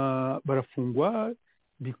 Barafungwa,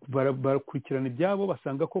 barakurikirana ibyabo,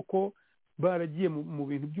 basanga koko baragiye mu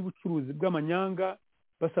bintu by'ubucuruzi bw'amanyanga,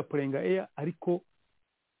 basapurenga ariko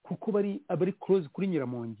kuko bari close kuri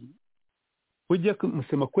Nyiramongi. Ujya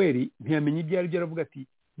Musemakweli ntiyamenye ibyo ari byo, aravuga ati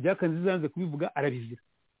Byakanziza yanze kubivuga, arabizira,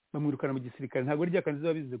 bamwirukana mu gisirikare. Ntabwo ari Byakanziza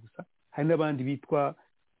wabizize gusa, hari n'abandi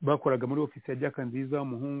bakoraga muri ofisi ya Byakanziza,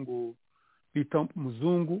 umuhungu bita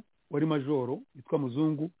Muzungu wari majoro yitwa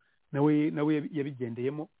Muzungu, nawe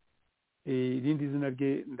yabigendeyemo. Irindi zina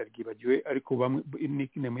rye ndaryibagiwe, ariko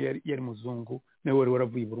nickname yari Muzungu, nawe wari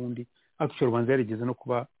waravuye i Burundi. Actually ubanza yarigeze no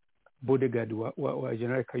kuba bodyguard wa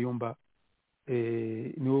General Kayumba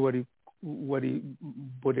niwe wari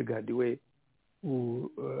bodyguard we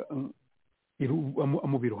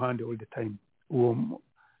amuba iruhande all the time. Uwo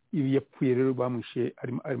yapfuye rero bamwishe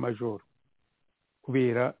ari major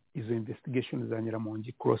kubera izo investigation za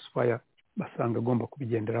Nyiramongi crossfire basanga agomba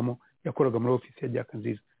kubigenderamo. Yakoraga muri office ya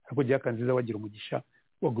Jyakanziza, ariko Jyakanziza wagira umugisha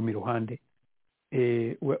waguma iruhande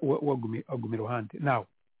waguma iruhande. Nawe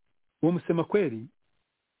uwo Musemakweli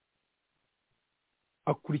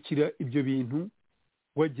akurikira ibyo bintu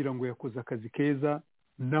wagira ngo yakoze akazi keza,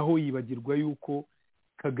 naho yibagirwa yuko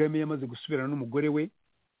Kagame yamaze gusubirana n'umugore we.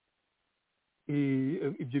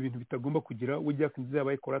 Ibyo bintu bitagomba kugira we Jyakanziza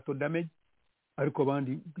yabaye collateral damage, ariko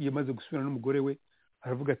abandi yamaze gusubirana n'umugore we.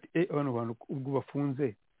 Aravuga ati abantu ubwo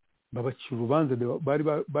bafunze babacira urubanza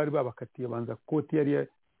bari babakatiye banza koti yari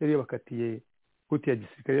yabakatiye, koti ya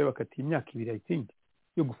gisirikare yabakatiye imyaka 2 I think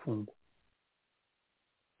yo gufungwa.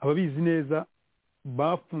 Ababizi neza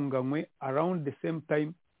bafunganywe around the same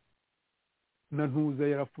time na Ntuza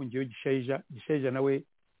yarafungiyeho Gishaija nawe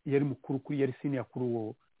yari mukuru kuri, yari senior kuri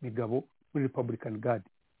uwo Migabo muri Republican Guard.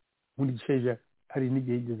 Muri Gishaija hari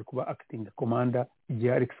n'igihe yigeze kuba acting commander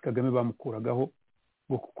igihe Alex Kagame bamukuragaho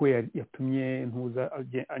ngo kuko yatumye Ntuza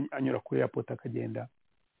anyura kuri airport akagenda.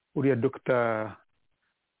 Uriya Dr.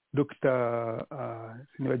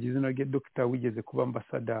 sinibagize nage Dr. wigeze kuba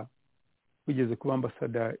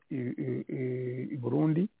ambassador i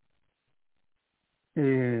Burundi.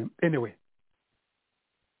 Anyway,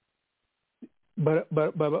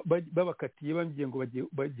 babakatiye bagiye ngo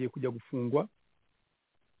bagiye kujya gufungwa,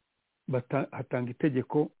 hatanga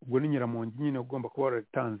itegeko. Ubwo ni Nyiramongi nyine ugomba kuba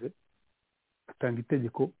waratanze, atanga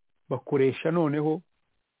itegeko bakoresha noneho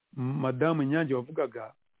Madamu Nyange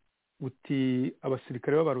wavugaga uti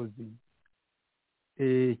abasirikare b'abarozi.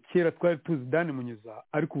 Kera twari tuzi Dani Munyuza,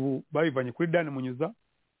 ariko ubu babivanye kuri Dani Munyuza.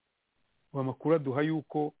 Amakuru aduha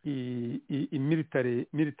yuko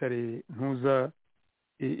military Ntuza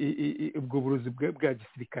ubwo burozi bwa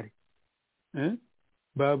gisirikare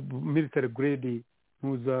military grade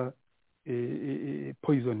Ntuza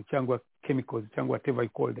poison cyangwa chemicals cyangwa whatever you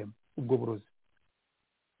call them, ubwo burozi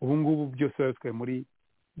ubu ngubu byose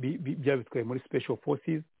byabitwaye muri special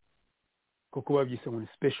forces, kuko babyise ngo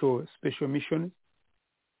special missions.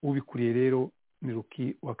 Ubikuriye rero ni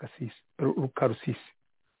Rukarusisi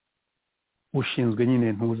ushinzwe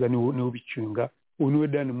nyine Ntuza, niwe ubicunga. Ubu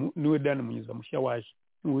niwe Dani Munyuza mushya waje,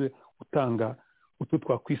 niwe utanga utu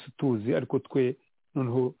twakwisi tuzi, ariko twe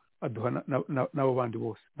noneho aduha n'abo bandi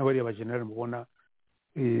bose n'abariya abajenerali mubona.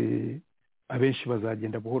 Abenshi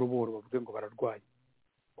bazagenda buhoro buhoro bavuge ngo bararwaye.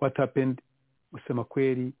 What happened?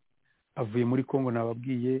 Musemakweli avuye muri Kongo,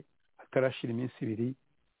 nababwiye atarashira iminsi 2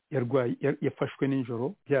 yarwaye, yafashwe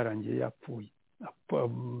n'injoro, byarangiye yapfuye.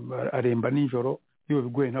 Aremba n'injoro, iyo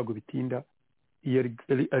bigoye ntabwo bitinda.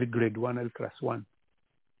 Ari grade 1 ari class 1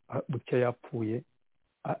 bucya yapfuye.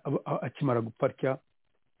 Akimara gupfa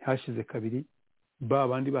hashize 2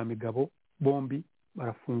 bandi ba Migabo bombi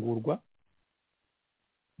barafungurwa,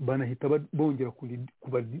 banahita bongera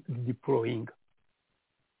kuba deploying.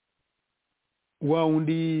 Wa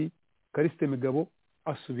undi Kariste Migabo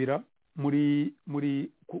asubira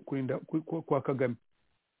muri kurinda kwa Kagame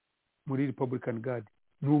muri Republican Guard.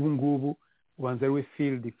 N'ubu ngubu ubanza ari we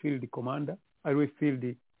field commander, ari we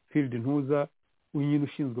field Ntuza unyine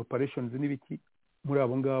ushinzwe operations n'ibiki. Muri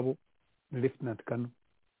abo ngabo ni Lieutenant Colonel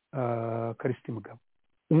Kariste Mugabo.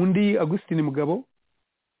 Undi Augustine Mugabo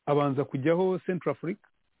abanza kujyaho Central Africa,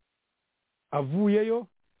 avuyeyo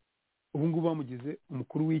ubu ngubu bamugize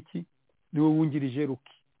umukuru w'iki, niwe wungirije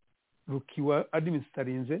Ruki wa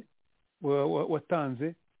administrarinze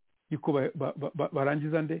watanze yuko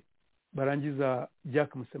barangiza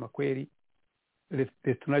Jack Musemakweli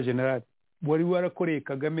Lieutenant General wari warakoreye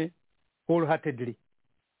Kagame wholeheartedly.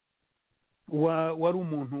 Wari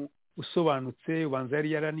umuntu usobanutse, ubanza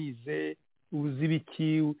yari yaranize, uzi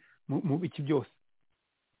biki mu biki byose.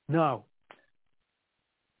 Now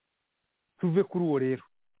tuve kuri uwo rero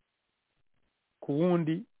ku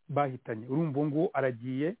wundi bahitanye. Urumva ngo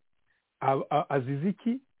aragiye azize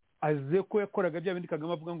iki? Azize ko yakoraga bya bindi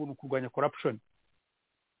Kagame avuga ngo nukurwanya corruption.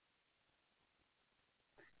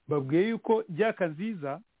 Babwiye yuko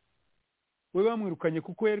Jyakanziza we bamwirukanye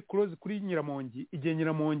kuko yari close kuri Nyiramongi. Igihe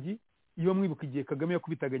Nyiramongi iyo mwibuka igihe Kagame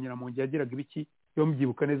yakubitaga Nyiramongi yageraga ibiki, iyo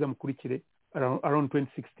mubyibuka neza mukurikire around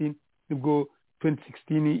 2016, nibwo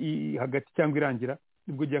 2016 hagati cyangwa irangira,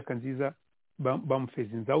 nibwo Jyakanziza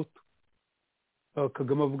bamufezinze out.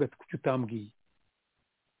 Kagame avuga ati kuki utambwiye.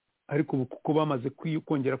 Ariko ubu kuko bamaze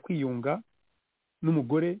kongera kwiyunga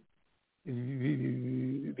n'umugore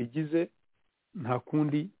bigize, nta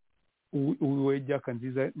kundi uwe Jaka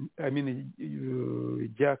nziza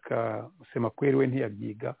Jaka Musemakweli we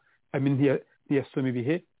ntiyabyiga ntiyasoma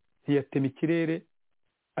ibihe ntiyatema ikirere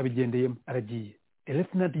abigendeyemo aragiye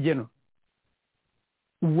Lieutenant General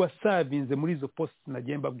wasavinze muri izo posts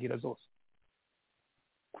nagiye mbabwira zose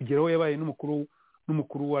kugeraho yabaye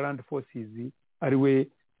n'umukuru wa Land Forces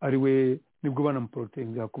ariwe nibwo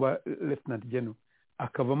banamuprotekinga kuba Lieutenant General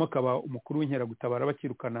akavamo akaba umukuru w'inkeragutabara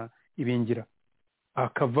bakirukana ibingira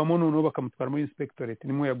akavamo noneho bakamutwara muri inspectorate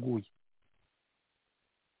nimwe yaguye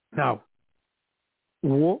nawe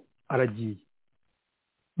uwo aragiye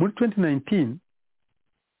muri 2019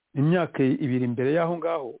 imyaka ibiri imbere y'aho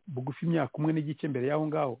ngaho bugufi imyaka umwe n'igice imbere y'aho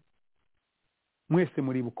ngaho mwese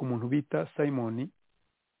muribuka umuntu bita Simon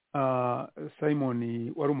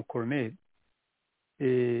wari umukoloneli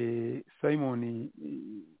Simon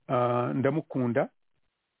ndamukunda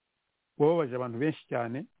wababaje abantu benshi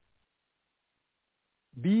cyane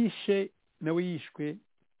bishe nawe yishwe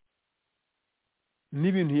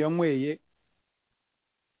n'ibintu yanyweye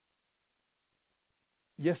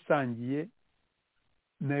yasangiye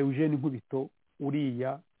na Eugene Nkubito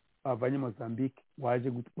uriya avanye Mozambique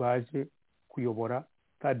waje kuyobora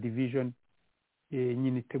ta division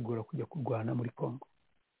nyine itegura kujya kurwana muri Congo.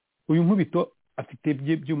 Uyu Nkubito afite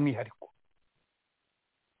by'umwihariko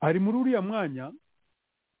ari muri uriya mwanya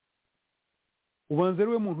ubanza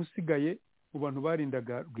ariwe muntu usigaye mu bantu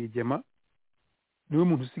barindaga Rwigema niwe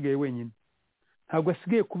muntu usigaye wenyine ntabwo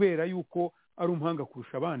asigaye kubera yuko ari umuhanga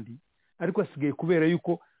kurusha abandi ariko asigaye kubera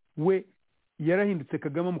yuko we yarahindutse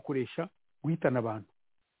Kagame amukoresha guhitana abantu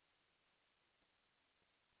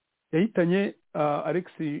yahitanye Alex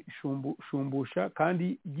Shumbusha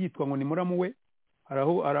kandi yitwa ngo ni muramu we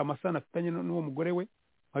hari amasana afitanye n'uwo mugore we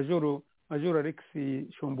Major Alex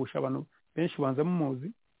Shumbusha abantu benshi banza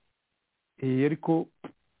muzi ariko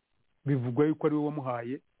bivugwa yuko ari we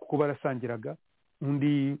wamuhaye kuko barasangiraga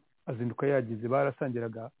undi azinduka yagize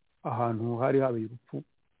barasangiraga ahantu hari habaye urupfu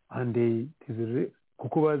ande tizere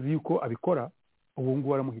kuko bazi yuko abikora ubu ngubu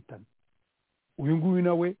baramuhitana uyu nguyu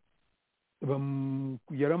nawe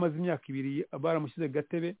yaramaze imyaka ibiri baramushyize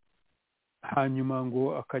gatebe hanyuma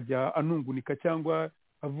ngo akajya anungunika cyangwa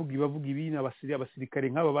bavuga ibi n'abasirikare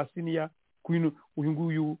nk'aba basiniya uyu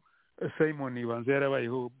nguyu Simon banza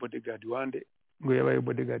yarabayeho bodyguard wande ngo yabaye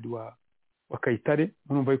bodyguard wa Kayitare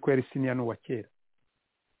murumva yuko yari senior no wa kera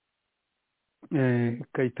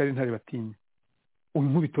Kayitare ntari batinya uyu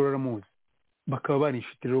Nkubito aramuzi bakaba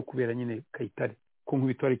banishuti rero kubera nyine Kayitare ko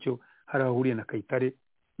Nkubito ari cyo hari ahuriye na Kayitare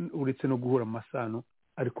uretse no guhura mu masano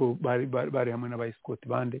ariko bari hamwe n'aba escort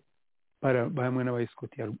bande hamwe n'aba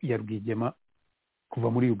escort ya Rwigema kuva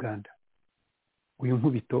muri Uganda. Uyu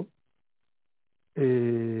Nkubito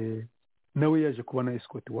nawe yaje kubona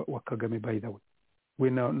escort wa Kagame by the way we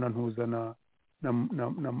na ntuza na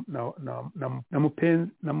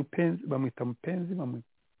mupenzi bamwita mupenzi bamwe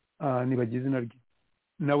nibagize naryo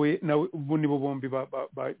nawe ubu nibo bombi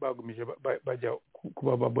bagumije bajya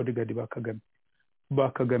kuba ba bodyguard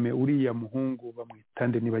ba Kagame uriya muhungu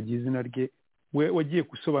bamwitande nibagize naryo we wagiye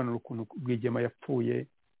gusobanura ukuntu Rwigema yapfuye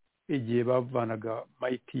igihe bavanaga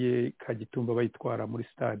Mighty ye Kagitumba bayitwara muri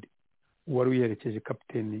stade wari uyerekeje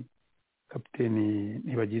kapiteni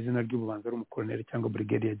ntibagize naryo ububanza ari umukoloneli cyangwa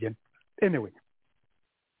brigadier general anyway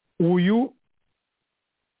uyu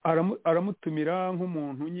aramutumira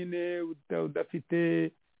nk'umuntu nyine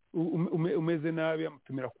udafite umeze nabi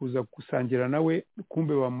amutumira kuza gusangira nawe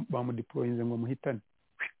kumbe bamudeployinze ngo muhitane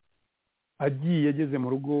agiye ageze mu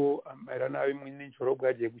rugo amera nabi mu nijoro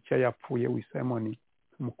bwagiye gucya yapfuye wi Simon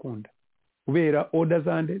umukunda kubera order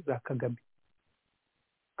zande za Kagame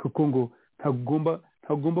kuko ngo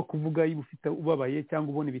ntagomba kuvuga iyo ufite ubabaye cyangwa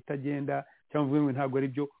ubona ibitagenda cyangwa uvuga ngo ntabwo ari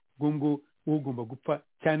byo ngo ugomba gupfa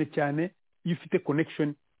cyane cyane iyo ufite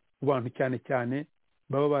connection ku bantu cyane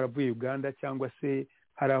baba baravuye Uganda cyangwa se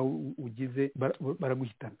hari aho ugize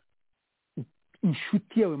baraguhitana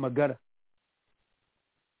inshuti yawe magara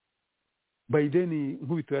Biden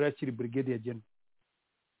Nkubito yari akiri brigadier general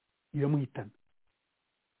iramuhitana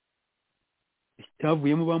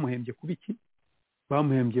cyavuyemo bamuhembye kuba iki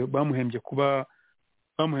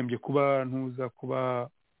bamuhembye kuba ntuza kuba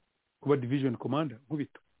division commander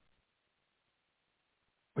Nkubito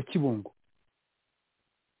wa Kibungo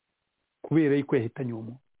kubera yuko yahitanye uwo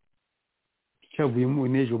muntu cyavuyemo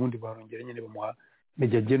nejo ubundi barongera nyine bamuha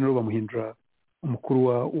Major General bamuhindura umukuru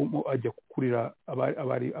wa ajya kukurira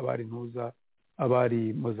abari ntuza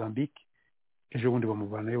abari Mozambique ejo bundi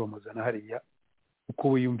bamuvanayo bamuzana hariya uko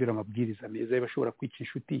we yumvira amabwiriza meza y'abashobora kwica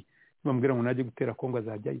inshuti bamubwira ngo najye gutera Kongo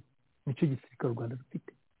azajyayo nicyo gisirikare u Rwanda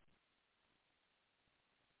rufite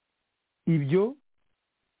ibyo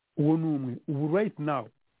uwo numwe ubu right now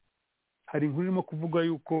hari inkuru irimo kuvuga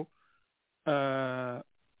yuko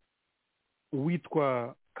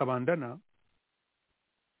uwitwa Kabandana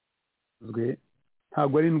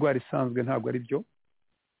ntabwo ari indwara isanzwe, ntabwo ari byo,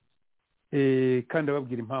 kandi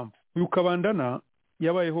ababwira impamvu. Uyu Kabandana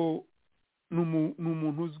yabayeho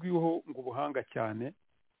n'umuntu uzwiho ngo ubuhanga cyane,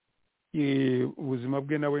 ubuzima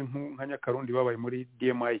bwe nawe nka Nyakarundi babaye muri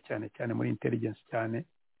DMI cyane cyane muri intelligence cyane,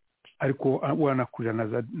 ariko wanakurira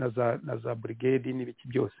na za brigade n'ibiki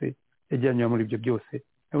byose, yajyanywe muri ibyo byose.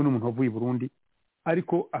 Nawe n'umuntu wavuye i Burundi,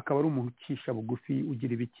 ariko akaba ari umuntu ucisha bugufi,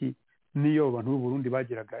 ugira ibiki. Niyo abantu b'u Burundi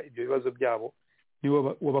bagiraga ibyo bibazo byabo,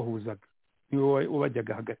 niwe wabahuzaga, niwe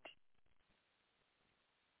wabajyaga hagati.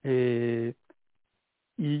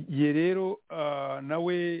 Ye rero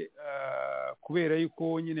nawe kubera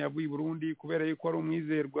yuko nyine yavuye i Burundi, kubera yuko ari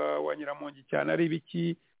umwizerwa wa Nyiramongi cyane, ari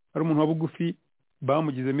ibiki, ari umuntu wa bugufi,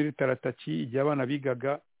 bamugize military attaché igihe abana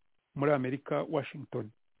bigaga muri Amerika,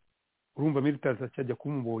 Washington. Urumva military attaché ajya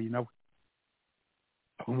kuba umuboyi nawe.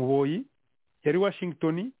 Umuboyi yari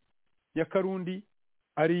Washington, Nyakarundi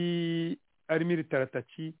ari military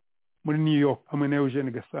attaché muri New York hamwe na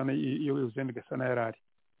Eugene Gasana yarari.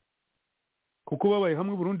 Kuko babaye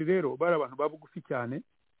hamwe Burundi rero bari abantu babugufi cyane,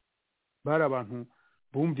 bari abantu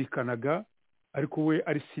bumvikanaga, ariko we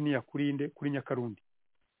ari senior kuri Nyakarundi.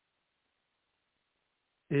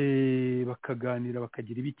 Bakaganira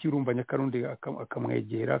bakagira ibiki, urumva Nyakarundi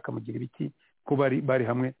akamwegera akamugira ibiki, ko bari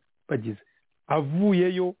hamwe bagize.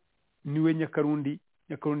 Avuyeyo niwe Nyakarundi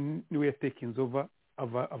niwe yateka inzova,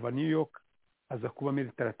 ava New York aza kuba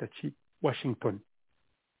military attaché Washington.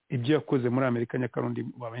 Ibyo yakoze muri Amerika Nyakarundi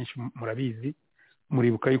benshi murabizi,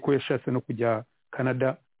 muribuka yuko yashatse no kujya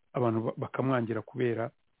Canada, abantu bakamwangira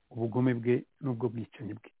kubera ubugome bwe n'ubwo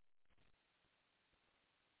bwicanyi bwe.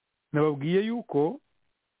 Nababwiye yuko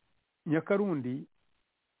Nyakarundi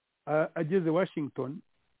ageze Washington,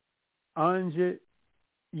 Ange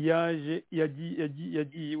yagiye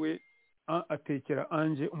atekera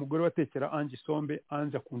Ange, umugore watekera Ange isombe.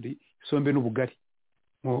 Ange akunda isombe n'ubugari,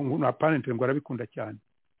 apparently ngo arabikunda cyane,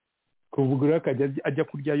 ko ubugore akajya ajya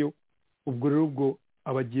kuryayo. Ubwo rero ubwo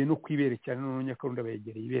abagiye no kwibere cyane, none Nyakarundi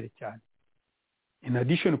abegereye ibere cyane. In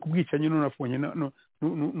addition kubwicanyi none afonye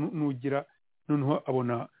nugira noneho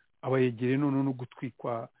abona abayegereye none no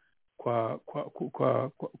gutwikwa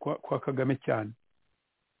kwa Kagame cyane.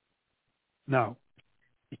 Now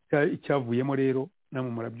icyavuyemo rero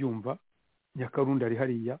namwe murabyumva, Nyakarundi ari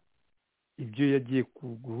hariya, ibyo yagiye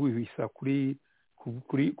guhwihwisa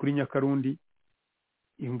kuri Nyakarundi,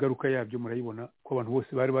 ingaruka yabyo murayibona, ko abantu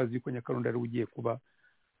bose bari bazi ko Nyakarundi ari ugiye kuba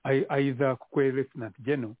aiza kuko Lieutenant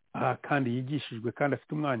General, kandi yigishijwe kandi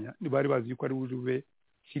afite umwanya, bari bazi ko ari uje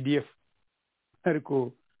CDF.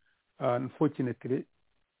 Ariko unfortunately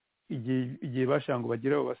igihe bashango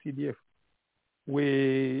bageraho ba CDF,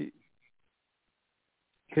 we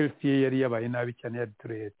health ye yari yabaye nabi cyane,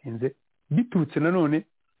 yatinze, biturutse nanone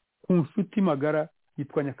ku nshuti magara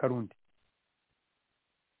yitwa Nyakarundi.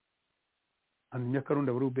 And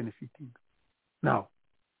Nyakarundi bari benefiting. Now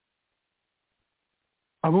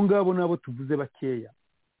abo ngabo nabo tuvuze bakeya,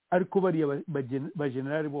 ariko bari ba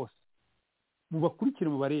general bose mubakurikire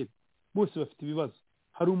mu barebe, bose bafite ibibazo.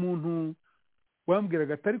 Hari umuntu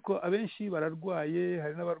wambwiraga ariko abenshi bararwaye,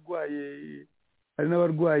 hari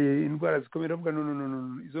n'abarwaye indwara zikomeye. Avuga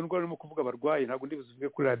no, izo ndwara no kuvuga barwaye ntabwo ndi buzivuge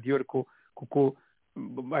kuri radio, ariko kuko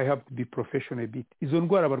I have to be professional a bit. Izo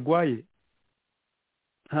ndwara barwaye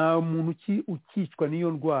nta muntu ukicwa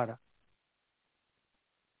n'iyo ndwara.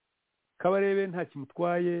 Kabarebe nta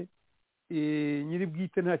kimutwaye, nyiri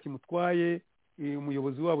bwite nta kimutwaye,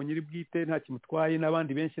 umuyobozi wabo nyiri bwite nta kimutwaye,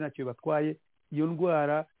 n'abandi benshi ntacyo batwaye. Iyo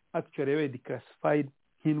ndwara actually yabaye declassified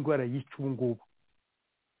nk'indwara yica ubu ngubu,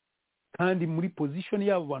 kandi muri position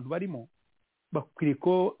y'abo bantu barimo bakwiriye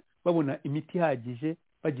ko babona imiti ihagije,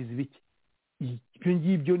 bagize ibiki. Ibyo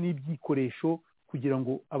ngibyo ni ibyikoresho kugira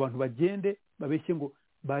ngo abantu bagende babeshye ngo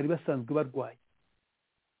bari basanzwe barwaye.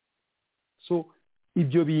 So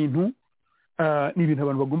ibyo bintu ni ibintu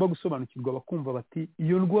abantu bagomba gusobanukirwa, bakumva bati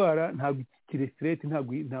iyo ndwara ntabwo ikirefrete,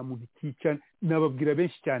 ntabwo nta muntu ikica. Nababwira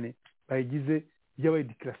benshi cyane bayigize yabaye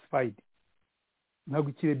declassified, ntabwo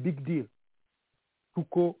ikire big deal,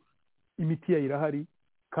 kuko imiti yayo irahari.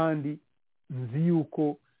 Kandi nzi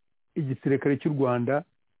yuko igisirikare cy'u Rwanda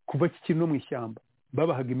kuva kikiri no mu ishyamba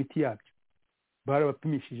babahaga imiti yabyo,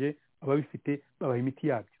 barabapimishije, ababifite babaha imiti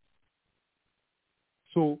yabyo.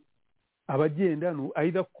 So abagenda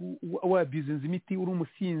aida wabizinze imiti, uri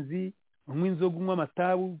umusinzi, unywa inzoga, unywa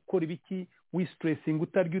amatabu, ukora ibiki, wistressinga,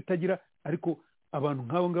 utarya utagira. Ariko abantu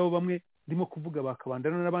nk'abo ngabo bamwe ndimo kuvuga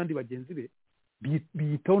bakabandana n'abandi bagenzi be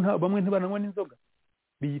biyitaho, bamwe ntibananywa n'inzoga,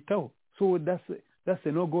 biyitaho. So that's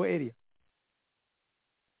a no go area.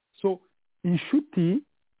 so inshuti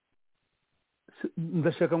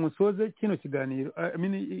ndashaka ngo nsoze kino kiganiro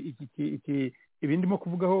ibi ndimo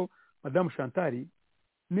kuvugaho madamu Chantal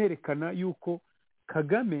nerekana yuko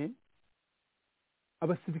Kagame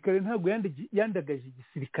abasirikare ntabwo yandagaje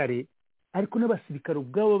igisirikare ariko n'abasirikare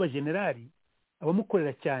ubwabo b'abajenerali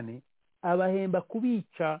abamukorera cyane abahemba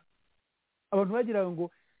kubica abantu bagira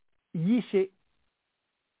ngo yishe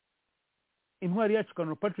intwari yacu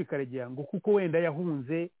Colonel Patrick Karegeya ngo kuko wenda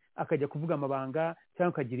yahunze akajya kuvuga amabanga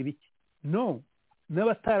cyangwa akagira ibiki no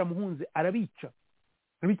n'abataramuhunze arabicira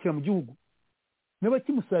mu gihugu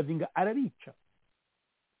n'abakimusavinga arabica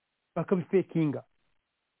bakabifekinga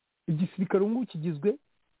igisirikare ubu kigizwe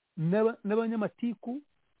n'abanyamatiku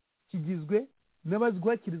kigizwe n'abazi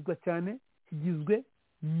guhakirizwa cyane kigizwe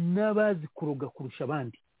n'abazi kuroga kurusha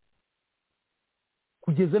abandi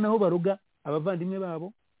kugeza naho baroga abavandimwe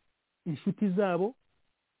babo inshuti zabo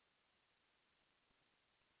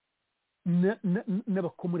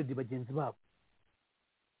n'abakomuredi bagenzi babo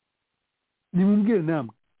nimumbwire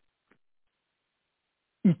namwe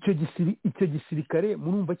icyo gisirikare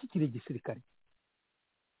murumva kikiri igisirikare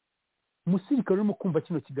umusirikare urimo kumva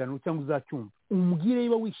kino kiganiro cyangwa uzacyumva umubwire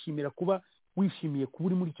niba wishimira kuba wishimiye kuba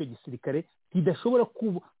uri muri icyo gisirikare kidashobora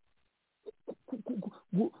kuba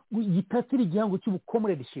gitatira igihango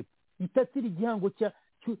cy'ubukomeredship gitatira igihango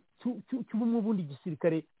cy'ubumwe bundi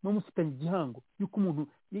gisirikare muba mufitanye igihango yuko umuntu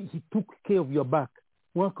he took care of your back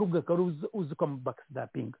wakobwa akaba uzi ko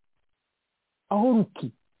backstabbing aho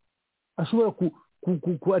ruki ashobora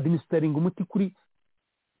ku administering umuti kuri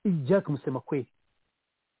Jack Musemakweli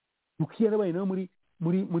ruki yarabaye nawe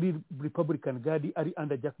muri Republican Guard ari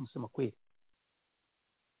under Jack Musemakweli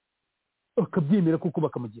akabyemera kuko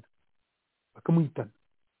bakamugira bakamuhitana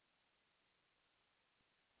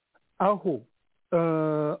aho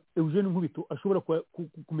Eugene Nkubito ashobora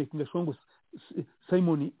kumekinga shongo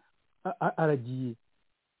Simon aragiye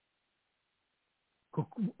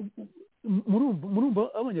murumva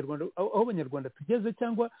aho abanyarwanda tugeze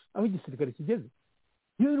cyangwa aho igisirikare kigeze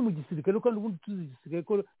iyo uri mu gisirikare kandi ubundi tuzi igisirikare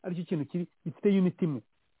ko aricyo kintu gifite unity imwe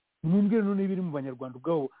mumbwire none biri mu banyarwanda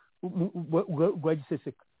ubwabo rwa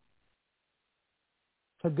giseseka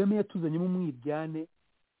Kagame yatuzanyemo umwiryane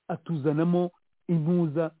atuzanamo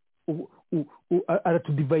impuza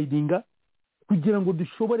aratudividinga kugira ngo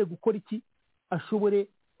dushobore gukora iki ashobore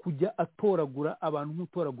kujya atoragura abantu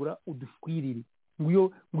nk'utoragura udushwiriri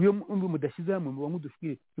nguyo mudashyize hamwe muba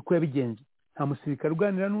nk'udushwiriri uko yabigenje nta musirikare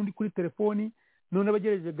uganira n'undi kuri telefoni none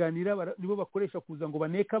abagerageje kuganira nibo bakoresha kuza ngo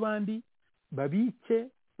baneke abandi babice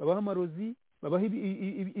babaha amarozi babaha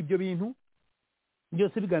ibyo bintu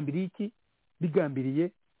byose bigambiriye iki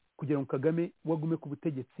bigambiriye kugira ngo Kagame wagume ku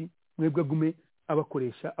butegetsi mwebwe agume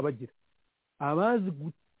abakoresha abagira abazi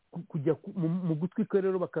kujya mu gutwi kwe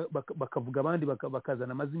rero bakavuga abandi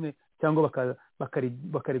bakazana amazina cyangwa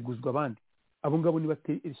bakareguzwa abandi abo ngabo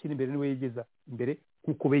nibateshyira imbere niwe yegeza imbere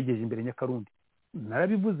nk'uko begeje imbere Nyakarundi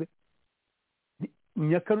narabivuze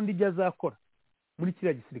Nyakarundi ibyo azakora muri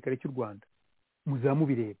kiriya gisirikare cy'u Rwanda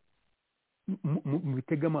muzamubirebe mu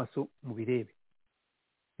bitega amaso mu birebe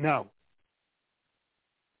nawe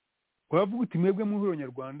wavuga uti mwebwe mu huriro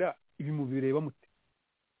nyarwanda ibi mu bireba mute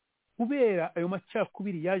kubera ayo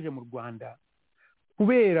macakubiri yaje mu Rwanda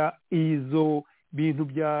kubera izo bintu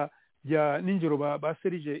bya ninjoro ba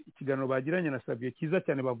Serije ikiganiro bagiranye na Savio kiza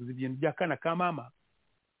cyane bavuze ibintu bya kana ka mama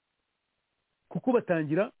kuko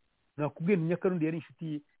batangira nakubwiye Nyakarundi yari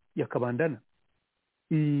inshuti ya Kabandana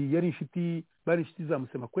yari inshuti bari inshuti za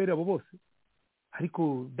Musemakweli abo bose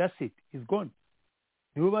ariko that's it is gone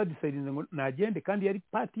nibo badisaidinze ngo nagende kandi yari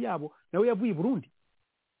party yabo nawe yavuye i Burundi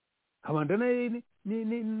Kabandana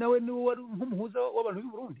nawe niwe wari nk'umuhuza w'abantu b'i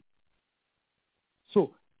Burundi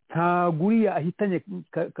so ntago uriya ahitanye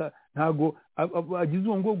ntago agize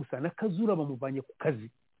uwo ngo gusa n'akazura bamuvanye ku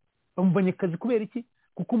kazi kubera iki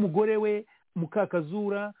kuko umugore we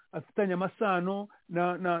Mukakazura afitanye amasano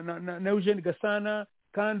na Eugene Gasana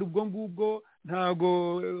kandi ubwo ngubwo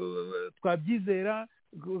ntago twabyizera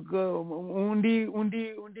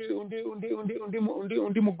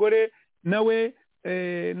undi mugore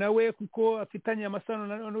nawe kuko afitanye amasano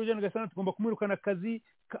na Eugene Gasana tugomba kumwirukana akazi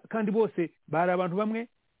kandi bose bari abantu bamwe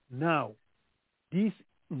now this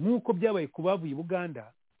nk'uko byabaye ku bavuye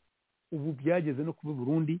Buganda ubu byageze no kuba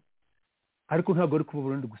Burundi ariko ntabwo ari kuba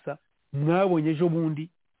Burundi gusa mwabonye ejo bundi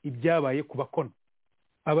ibyabaye ku bakono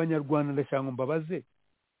abanyarwanda ndashaka ngo mbabaze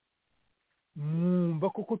mwumva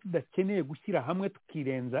koko tudakeneye gushyira hamwe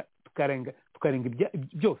tukarenga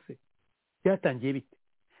byose byatangiye bite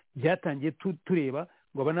byatangiye tureba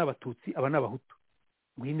ngo aba ni Abatutsi aba ni Abahutu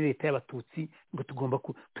ngo iyi ni leta y'abatutsi ngo tugomba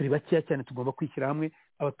turi bakeya cyane tugomba kwishyira hamwe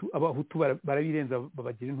abahutu barabirenza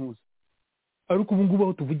babagira intuza ariko ubu ngubu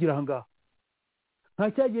aho tuvugira aha ngaha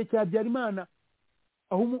nta cyagiye cya Habyarimana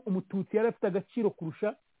aho umututsi yari afite agaciro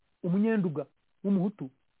kurusha umunyenduga w'umuhutu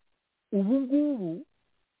ubu ngubu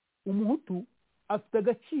umuhutu afite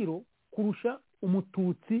agaciro kurusha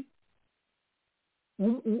umututsi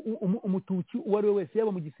umututsi uwo ari we wese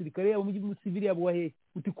yaba mu gisirikare yaba mu sivili yaba uwa hehe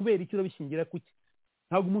uti kubera icyo urabishingira kuki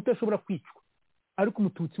ntabwo umuhutu ashobora kwicwa ariko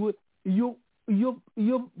umututsi we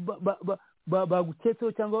iyo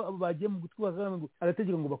baguketseho cyangwa bagiye mu gutwi ngo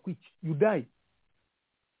arategeka ngo bakwice you die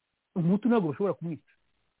umuhutu ntabwo bashobora kumwica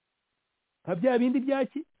nka bya bindi bya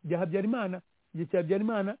Habyarimana igihe cya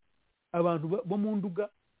Habyarimana abantu bo mu nduga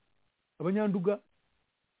abanyanduga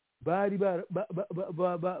bari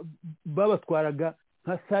babatwaraga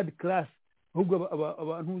nka third class ahubwo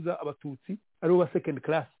abantuza abatutsi aribo ba second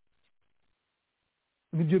class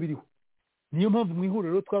nibyo biriho niyo mpamvu mu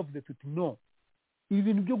ihuriro twavuze tuti no ibi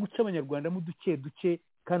bintu byo guca abanyarwanda mu duce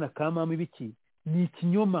kana ka mama ibiki ni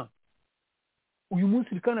ikinyoma uyu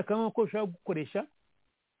munsi kana ka mama ko ushaka gukoresha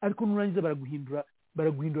ariko nurangiza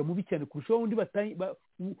baraguhindura mubi cyane kurushaho undi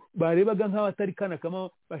barebaga nk'aho atari kana ka mama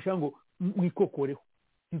bashaka ngo mwikokoreho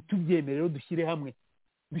ntitubyemere rero dushyire hamwe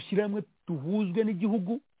duhuzwe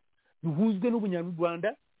n'igihugu duhuzwe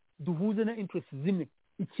n'ubunyarwanda duhuze na interest zimwe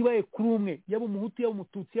ikibaye kuri umwe yaba umuhutu yaba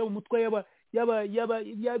umututsi yaba umutwa yaba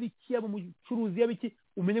iki yaba umucuruzi yaba iki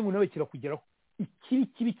umenye ngo nawe kirakugeraho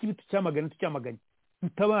ikibi tucyamaganye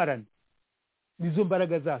dutabarane nizo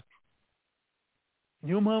mbaraga zacu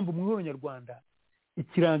niyo mpamvu mu ihuriro nyarwanda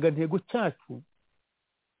ikirangantego cyacu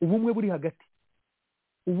ubumwe buri hagati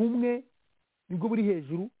ubumwe nibwo buri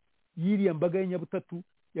hejuru y'iriya mbaga y'inyabutatu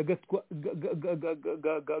ya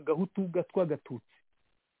gahutu gatwa gatutsi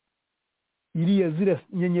iriya zira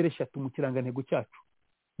nyenyeri eshatu mu kirangantego cyacu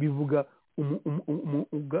bivuga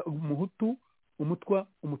umuhutu umutwa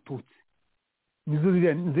umututsi nizo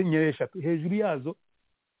ziriya nyenyeri eshatu hejuru yazo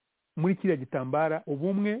muri kiriya gitambara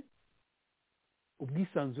ubumwe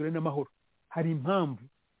ubwisanzure n'amahoro hari impamvu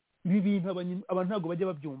ibi bintu abantu ntabwo bajya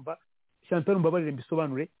babyumva Chantal mbabarire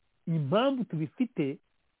mbisobanure impamvu tubifite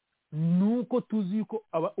nuko tuzi yuko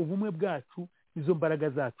ubumwe bwacu izo mbaraga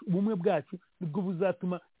zacu ubumwe bwacu nibwo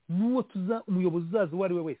buzatuma n'uwo umuyobozi uzaza uwo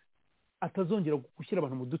ari we wese atazongera gushyira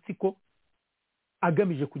abantu mu dutsiko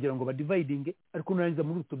agamije kugira ngo badividinge ariko nurangiza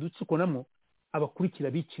muri utwo dutsiko namwo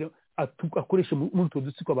abakurikira bicira akoresha muri utwo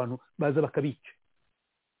dutsiko abantu baza bakabica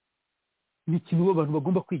ni ikintu abantu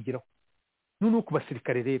bagomba kwigiraho noneho ku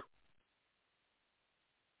basirikare rero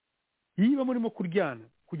niba murimo kuryana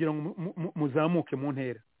kugira ngo muzamuke mu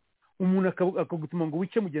ntera umuntu akagutuma ngo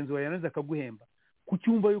wice mugenzi wawe yanaze akaguhemba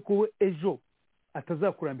kucyumva yuko we ejo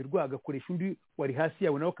atazakurambirwa agakoresha undi wari hasi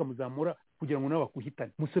yawe nawe akamuzamura kugira ngo nawe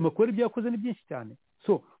akuhitane musema kubera ibyo yakoze ni byinshi cyane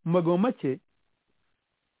so mu magambo make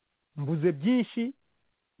mvuze byinshi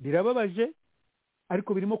birababaje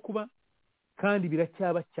ariko birimo kuba kandi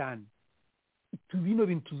biracyaba cyane bino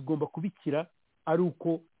bintu tugomba kubikira ari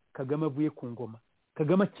uko Kagame avuye ku ngoma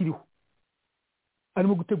Kagame akiriho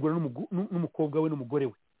arimo gutegura n'umukobwa we n'umugore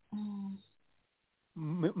we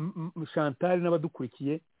Chantal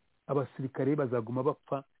n'abadukurikiye abasirikare bazaguma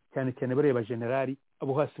bapfa cyane cyane bareba generali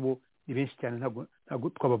abo hasi bo ni benshi cyane ntabwo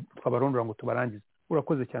twabarondora ngo tubarangize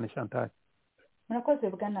urakoze cyane Chantal murakoze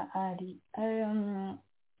bwana ari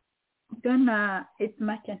bwana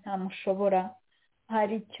Edmake ntamushobora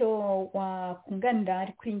hari icyo wakunganira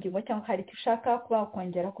ari kuri ingingo cyangwa hari icyo ushaka kuba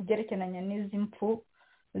wakongera ku byerekeranye n'izi mpfu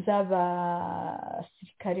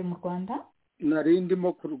z'abasirikare mu Rwanda nari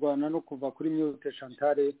ndimo kurwana no kuva kuri myute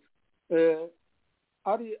Chantal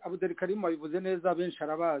ari Abdelkarim abivuze neza benshi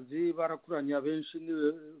arabazi barakuranye abenshi ni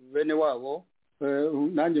bene wabo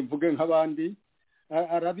nanjye mvuge nk'abandi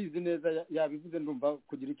arabizi neza yabivuze ndumva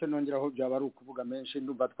kugira icyo nongeraho byaba ari ukuvuga menshi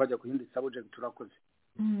ndumva twajya ku yindi subject turakoze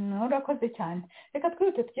urakoze cyane reka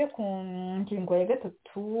twihute tujye ku ngingo ya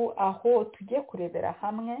gatatu aho tugiye kurebera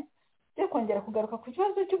hamwe tugiye kongera kugaruka ku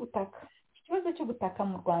kibazo cy'ubutaka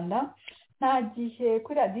mu Rwanda nta gihe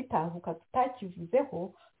kuri radiyo itahuka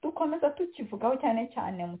tutakivuzeho dukomeza tukivugaho cyane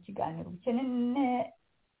cyane mu kiganiro ubukene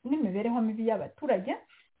n'imibereho mibi y'abaturage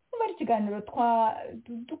niba ari ikiganiro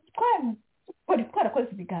twarakoze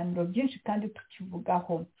ibiganiro byinshi kandi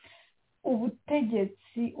tukivugaho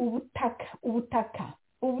ubutegetsi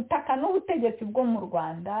ubutaka n'ubutegetsi bwo mu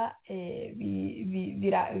Rwanda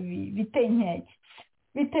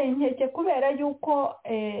biteye inkeke kubera yuko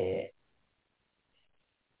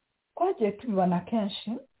twagiye tubibona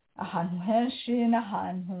kenshi ahantu henshi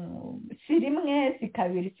n'ahantu si rimwe si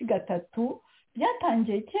kabiri si gatatu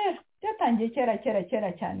byatangiye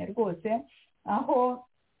kera cyane rwose aho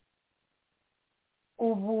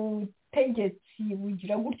ubutegetsi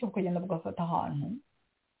bugira gutyo bukagenda bugafata ahantu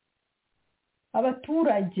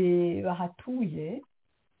abaturage bahatuye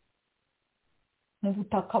mu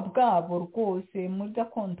butaka bwabo rwose muri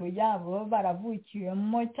gakondo yabo baba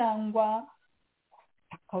baravukiyemo cyangwa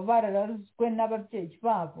bakaba bararazwe n'ababyeyi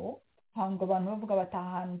babo cyangwa abantu bavuga bati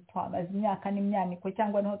ahantu twamaze imyaka n'imyaniko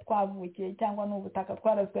cyangwa niho twavukiye cyangwa n'ubutaka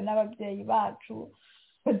twarazwe n'ababyeyi bacu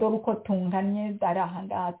dore uko tunganye ari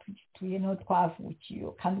ahangaha tugituye niho twavukiye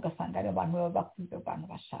kandi ugasanga ari abantu baba bakuze abantu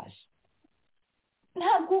bashaje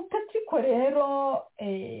ntabwo gatsiko rero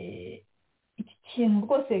iki kintu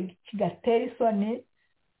rwose kigatera isoni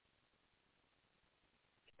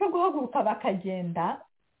cyo guhaguruka bakagenda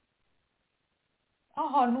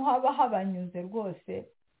ahantu haba habanyuze rwose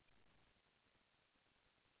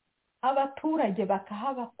abaturage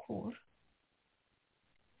bakahabakura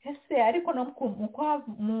ese ariko no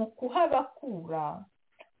mu kuhabakura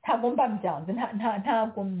ntabwo mba mbyanze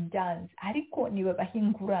ntabwo mbyanze ariko nibabaha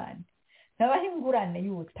ingurane nabaha ingurane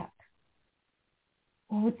y'ubutaka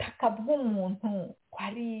ubutaka bw'umuntu ko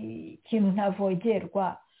ari ikintu ntavogerwa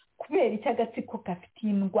kubera icyo agatsiko gafitiye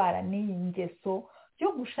indwara n'iyi ngeso yo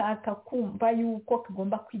gushaka kumva yuko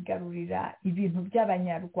kagomba kwigarurira ibintu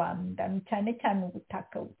by'abanyarwanda cyane cyane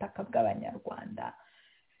ubutaka bw'abanyarwanda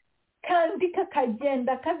kandi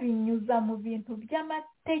kakagenda kabinyuza mu bintu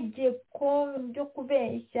by'amategeko byo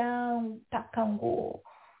kubeshya ubutaka ngo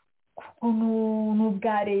ni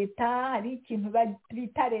ubwa leta hari ikintu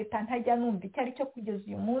bita leta ntajya numva icyo ari cyo kugeza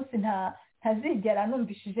uyu munsi ntazigera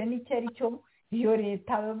numvishije n'icyo ari cyo iyo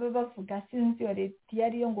leta baba bavuga sinzi iyo leta iyo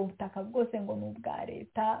ariyo ngo ubutaka bwose ngo ni ubwa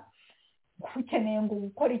leta ukeneye ngo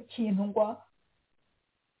gukora ikintu ngo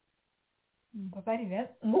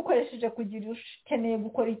ukoresheje kugira ukeneye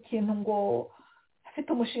gukora ikintu ngo afite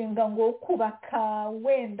umushinga ngo kubaka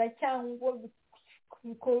wenda cyangwa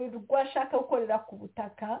ibikorwa ashaka gukorera ku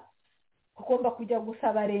butaka ugomba kujya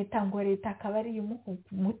gusaba leta ngo leta akaba ariyo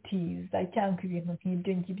imutiza cyangwa ibintu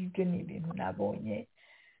nk'ibyo ngibyo ni ibintu nabonye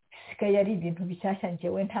bisigaye ari ibintu bishyashya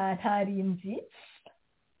njyewe ntarinzi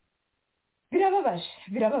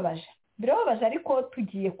birababaje ariko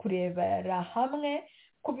tugiye kurebera hamwe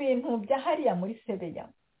ku bintu bya hariya muri sebeya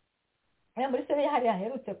hariya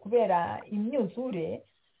haherutse kubera imyuzure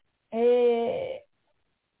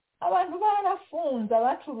abantu barafunze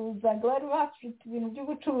abacuruzaga bari bafite ibintu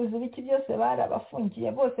by'ubucuruzi biki byose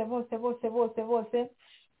barabafungiye bose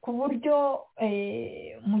ku buryo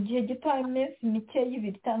mu gihe gito iminsi mike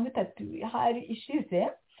y'ibiri cyangwa itatu hari ishize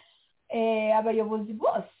abayobozi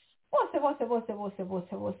bose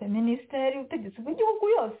minisiteri y'ubutegetsi bw'igihugu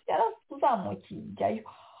yose yarazamukiye ijyayo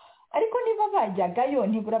ariko niba bajyagayo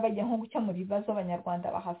nibura bagiye nko gukemura ibibazo abanyarwanda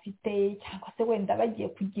bahafite cyangwa se wenda bagiye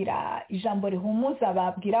kugira ijambo rihumuza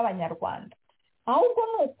babwira abanyarwanda ahubwo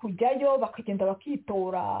ni ukujyayo bakagenda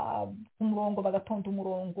bakitora umurongo bagatonda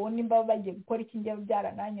umurongo nimba bagiye gukora iki ngiye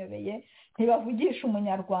byarananyobeye ntibavugisha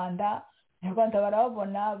umunyarwanda abanyarwanda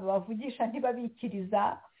barababona babavugisha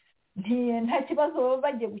ntibabikiriza nta kibazo baba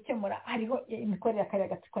bagiye gukemura hariho imikorere y'akarere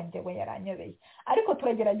gatsiko njyewe yaranyobeye ariko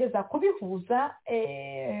turagerageza kubihuza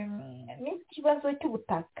n'ikibazo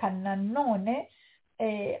cy'ubutaka nanone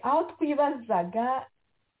aho twibazaga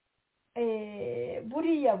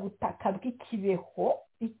buriya butaka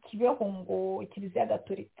bw'ikibeho ngo kiliziya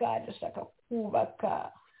gatolika irashaka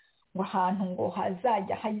kubaka ngo ahantu ngo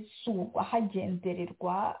hazajya hasurwa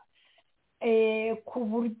hagendererwa ku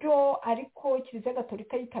buryo ariko kiliziya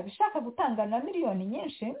gatolika ikaba ishaka gutanga na miliyoni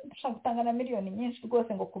nyinshi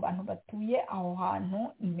rwose ngo ku bantu batuye aho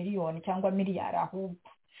hantu ni miliyoni cyangwa miliyari ahubwo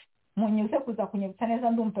munyuze kuza kunyibutsa neza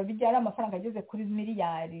ndumva bijyara amafaranga ageze kuri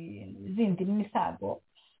miliyari zindi n'imisago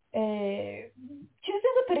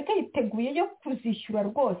kiliziya gatolika yiteguye yo kuzishyura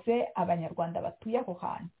rwose abanyarwanda batuye aho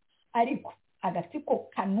hantu ariko agatsiko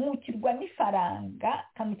kanukirwa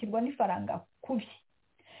n'ifaranga kubi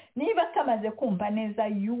niba kamaze kumva neza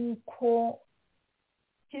yuko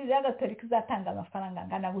kiliziya gatolika izatanga amafaranga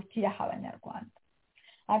angana gutya abanyarwanda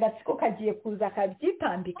agatsiko kagiye kuza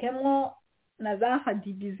kabyitambikemo na za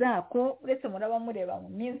hadibi zako uretse muraba mureba mu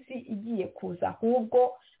minsi igiye kuza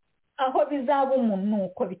ahubwo aho bizaba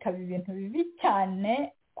umunuko bikaba ibintu bibi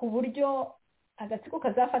cyane ku buryo agatsiko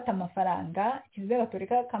kazafata amafaranga kiliziya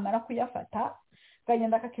gatolika kamara kuyafata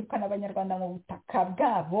kagenda kakirukana abanyarwanda mu butaka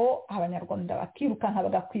bwabo abanyarwanda bakirukanka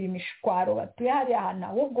bagakwira imishwaro batuye hariya hantu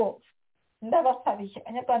ahubwo ndabasabiye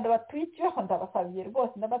abanyarwanda batuye ikibeho ndabasabiye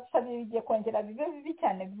rwose ndabasabiye bigiye kongera bibe bibi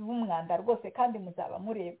cyane bibe umwanda rwose kandi muzaba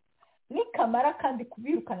mureba nikamara kandi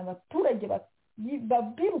kubirukana abaturage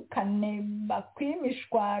babirukane bakwira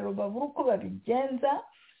imishwaro babura uko babigenza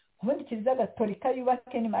ubundi kiliziya gatolika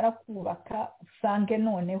yubake nimara kubaka usange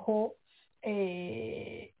noneho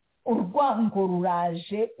urwango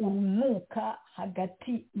ruraje urunuka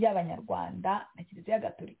hagati y'abanyarwanda na kiliziya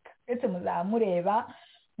gatolika ndetse muzaba mureba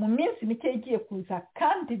mu minsi mike igiye kuza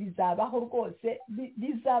kandi bizabaho rwose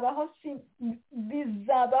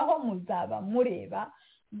bizabaho muzaba mureba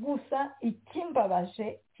gusa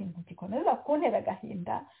ikimbabaje ikintu gikomeza kuntera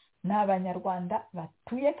agahinda ni abanyarwanda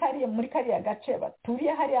batuye muri kariya gace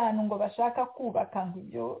baturiye hariya hantu ngo bashaka kubaka ngo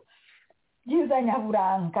ibyo byiza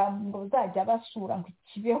nyaburanga ngo bazajya basura ngo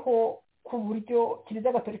ikibeho ku buryo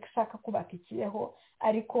kiliziya gatolika ishaka kubaka ikibeho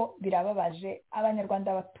ariko birababaje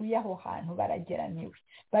abanyarwanda batuye aho hantu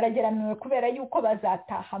barageramiwe kubera yuko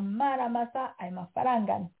bazataha amaramasa ayo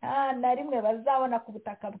mafaranga nta na rimwe bazabona ku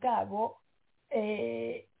butaka bwabo.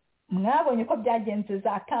 Mwabonye ko byagenze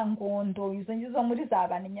za Kangondo izo ngizo muri za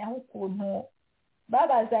Banyaho ukuntu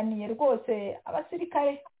babazaniye rwose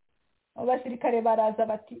abasirikare baraza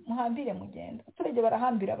bati muhambire mugenda, abaturage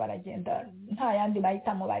barahambira baragenda nta yandi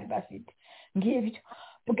mahitamo bari bafite. Ngibyo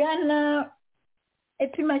bwana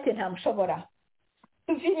Epimake ntamushobora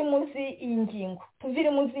tuvire muzi iyi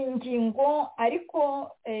ngingo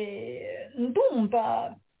ariko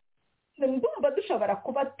ndumva dushobora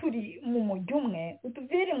kuba turi mu mujyi umwe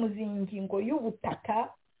utuvire mu ngingo y'ubutaka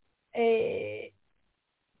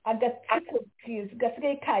agatsiko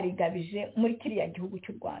gasigaye karigabije muri kiriya gihugu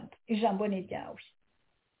cy'u Rwanda. Ijambo ni ryawe.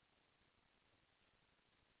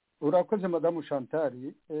 urakoze madamu Chantal.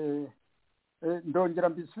 Ndongera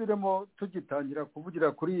mbisubiremo tugitangira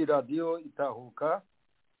kuvugira kuri iyi radiyo itahuka.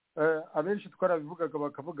 Abenshi twarabivugaga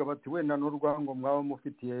bakavuga bati wenda n'urwango mwaba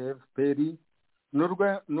mufitiye FPR,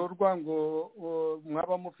 n'urwango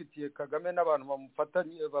mwaba mufitiye Kagame n'abantu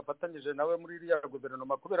bafatanyije nawe muri iriya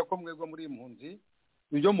guverinoma kubera ko mwebwe muri impunzi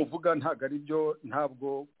ibyo muvuga ntabwo ari byo,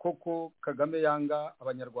 ntabwo koko Kagame yanga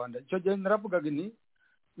abanyarwanda. Icyo gihe naravugaga nti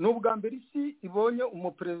ni ubwa mbere isi ibonye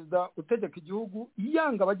umuperezida utegeka igihugu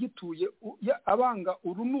yanga abagituye, abanga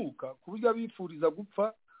urunuka ku buryo abifuriza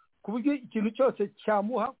gupfa, ku buryo ikintu cyose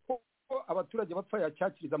cyamuha ko abaturage bapfa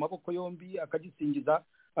yacyakiriza amaboko yombi akagisingiza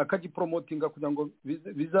akagiporomotinga kugira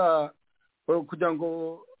ngo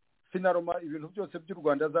finaroma ibintu byose by'u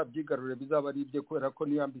Rwanda azabyigarurire bizaba ari ibye kubera ko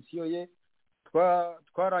niyo ambisiyo ye.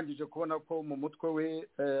 Twarangije kubona ko mu mutwe we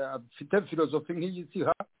afite filozofi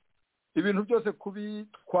nk'iyisiha, ibintu byose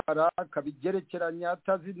kubitwara akabigerekeranya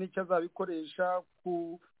atazi n'icyo azabikoresha,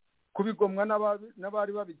 kubigomwa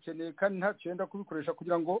n'abari babikeneye kandi ntacyo yenda kubikoresha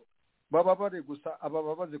kugira ngo bababare gusa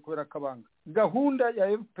abababaze kubera kabanga. Gahunda ya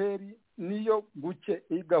FPR niyo guke,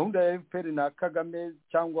 iyi gahunda ya FPR na Kagame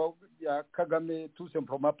cyangwa ya Kagame tout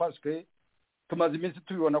simplement parce que tumaze iminsi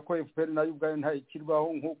tubibona ko FPR nayo ubwayo nta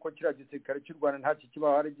ikirwaho nk'uko kiriya gisirikare cy'u Rwanda nta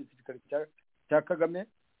kibaho ari igisirikare cya Kagame.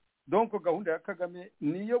 Donc gahunda ya Kagame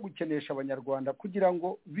niyo gukenesha abanyarwanda kugira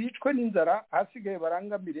ngo bicwe n'inzara, hasigaye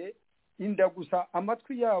barangamire inda gusa,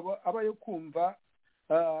 amatwi yabo aba yo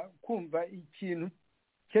kumva ikintu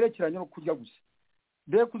cyerekeranye no kurya gusa,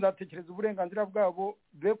 be kuzatekereza uburenganzira bwabo,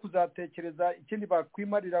 be kuzatekereza ikindi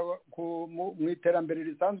bakwimarira mu iterambere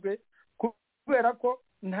risanzwe, kubera ko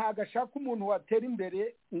ntago ashaka umuntu watera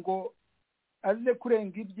imbere ngo aze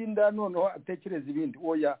kurenga iby'inda noneho atekereza ibindi.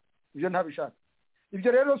 Oya, ibyo ntabishaka.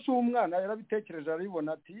 Ibyo rero si umwana yarabitekereje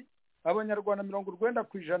arabibona ati abanyarwanda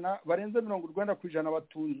 90% barenze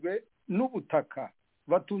 90%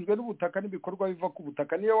 batunzwe n'ubutaka n'ibikorwa biva ku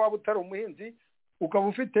butaka. Niyo waba utari umuhinzi ukaba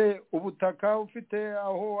ufite ubutaka, ufite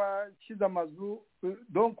aho washyize amazu,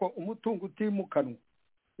 donc umutungo utimukanwa.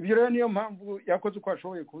 Ibyo rero niyo mpamvu yakoze uko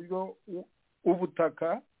ashoboye ku buryo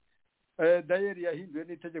ubutaka dayeri yahinduwe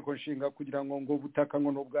n'itegeko nshinga kugira ngo ubutaka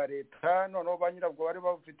ngo n'ubwa leta, noneho ba nyirabwo bari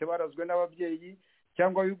bafite barazwe n'ababyeyi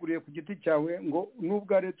cyangwa wiguriye ku giti cyawe ngo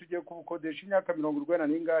n'ubwa leta ugiye kubukodesha imyaka 40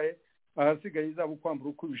 n'ingahe, ahasigaye izaba ukwambura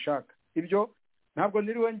uko ubishaka. Ibyo ntabwo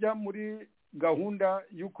niriwe njya muri gahunda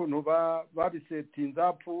y'ukuntu babisetinze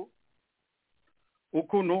apfu,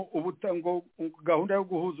 ukuntu ubutango gahunda yo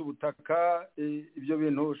guhuza ubutaka. Ibyo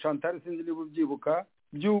bintu Chantal sinzi niba ubyibuka,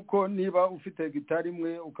 byuko niba ufite hegitari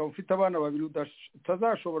imwe ukaba ufite abana babiri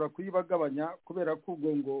utazashobora kuyibagabanya kubera ko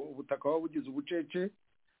ubwo ngo ubutaka waba bugize ubucece,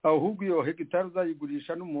 ahubwo iyo hegitari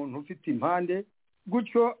uzayigurisha n'umuntu ufite impande,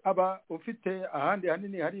 gutyo aba ufite ahandi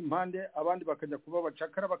hanini hari impande, abandi bakajya kuba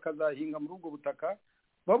bacakara bakazahinga muri ubwo butaka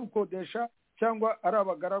babukodesha, cyangwa ari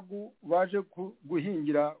abagaragu baje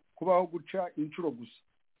guhingira kubaho guca inshuro gusa.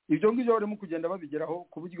 Ibyo ngibyo barimo kugenda babigeraho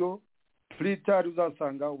ku buryo Twitter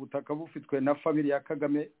uzasanga ubutaka bufitwe na family ya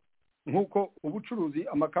Kagame, nk'uko ubucuruzi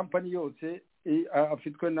amakampani yose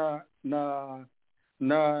afitwe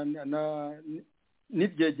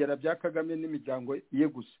n'ibyegera bya Kagame n'imiryango ye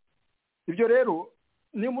gusa. Ibyo rero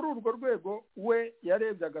ni muri urwo rwego we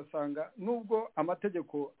yarebye agasanga nubwo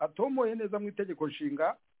amategeko atomoye neza mu itegeko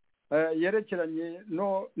nshinga yerekeranye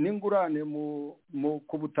n'ingurane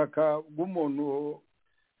ku butaka bw'umuntu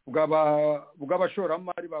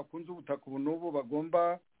bw'abashoramari bakunze ubutaka ubu n'ubu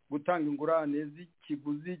bagomba gutanga ingurane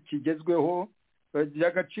z'ikiguzi kigezweho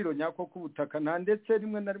by'agaciro nyako k'ubutaka ndetse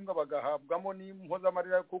rimwe na rimwe bagahabwamo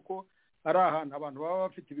n'impozamarira kuko ari ahantu abantu baba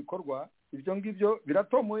bafite ibikorwa ibyo ngibyo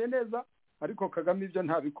biratomoye neza ariko Kagame ibyo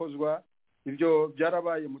ntabikozwa ibyo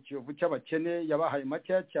byarabaye mu kiyovu cy'abakene yabahaye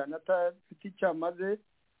makeya cyane atafite icyamaze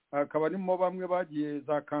akaba arimo bamwe bagiye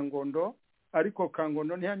za Kangondo ariko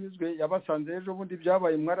Kangondo ntiyanyuzwe yabasanze ejo bundi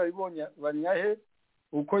byabaye mwarabibonye banyahe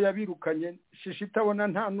uko yabirukanye shishi itabona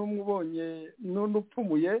nta n'umwe ubonye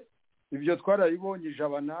n'upfumuye ibyo twarabibonye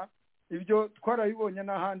ijabana ibyo twarabibonye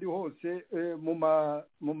n'ahandi hose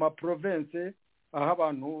mu ma province aho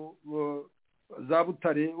abantu za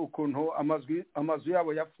Butare ukuntu amazu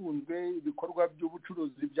yabo yafunzwe ibikorwa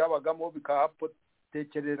by'ubucuruzi byabagamo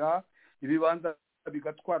bikahapotekerera ibibanza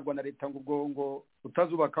bigatwarwa na leta ngo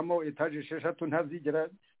utazubakamo etaje 6 ntazigera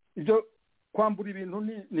ibyo kwambura ibintu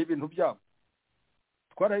ni ibintu byabo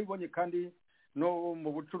twarabibonye kandi no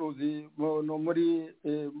mu bucuruzi no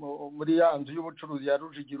muri ya nzu y'ubucuruzi ya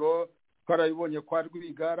Rujugiro twarabibonye kwa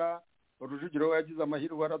Rwigara Rujugiro yagize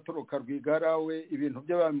amahirwe aratoroka Rwigara we ibintu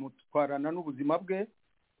bye bamutwarana n'ubuzima bwe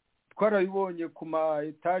twarabibonye ku ma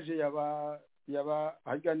etaje yaba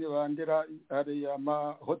hagane bandera ari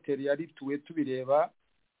ama hoteli yarituwe tubireba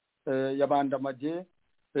yabandamaje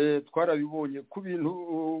twarabibonye ku bintu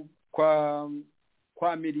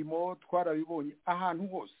kwa mirimo twarabibonye ahantu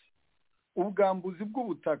hose ubwambuzi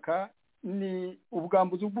bw'ubutaka ni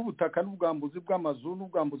ubwambuzi bw'ubutaka n'ubwambuzi bw'amazu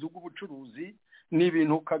n'ubwambuzi bw'ubucuruzi ni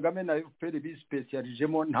ibintu Kagame na FPR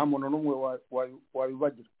bispecialijemo nta muntu n'umwe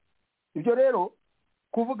wabibagira ibyo rero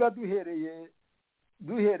kuvuga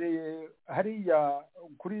duhereye hariya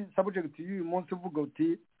kuri subject y'uyu munsi uvuga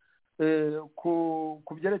uti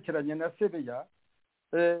ku byerekeranye na Sebeya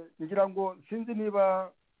ngira ngo sinzi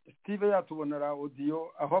niba Steve yatubonera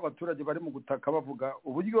audio aho abaturage bari mu gutaka bavuga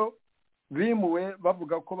uburyo bimuwe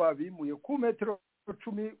bavuga ko babimuye ku metero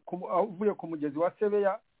 10 uvuye ku mugezi wa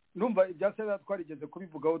Sebeya ndumva ibya Sebeya twarigeze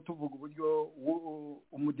kubivugaho tuvuga uburyo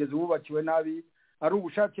umugezi wubakiwe nabi ari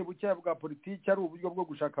ubushake buke bwa politiki ari uburyo bwo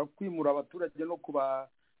gushaka kwimura abaturage no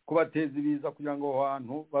kubateza ibiza kugira ngo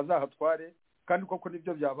abantu bazahatware kandi koko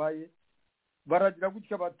nibyo byabaye baragira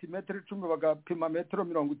gutya bati metero 10 bagapima metero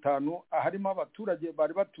 50 harimo abaturage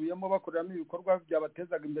bari batuyemo bakoreramo ibikorwa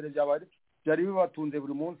byabatezaga imbere byari bibatunze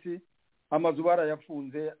buri munsi amazu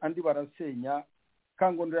barayafunze andi barasenya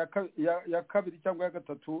Kangondo ya kabiri cyangwa ya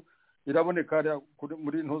gatatu iraboneka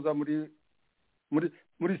muri ntuza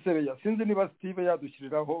muri Sebeya sinzi niba Steve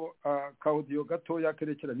yadushyiriraho kaudio gato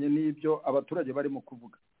yakerekeranye n'ibyo abaturage bari mu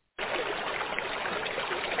kuvuga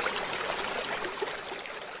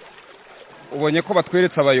ubonye ko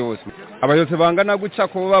batweretse abayobozi bangana guca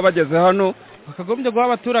ko baba bageze hano bakagombye guha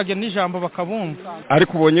abaturage n'ijambo bakabumva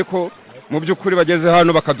ariko ubonye ko mu by'ukuri bageze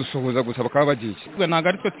hano bakadusuhuza gusa bakaba bagiye ntabwo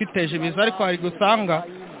ari twe twiteje ibiza ariko hari gusanga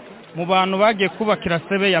mu bantu bagiye kubakira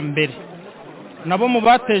Sebeya mbere nabo mu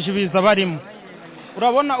bateje ibiza barimo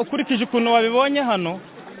urabona ukurikije ukuntu wabibonye hano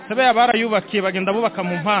Sebeya barayubakiye bagenda bubaka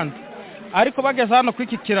mu mpande ariko bageze hano ku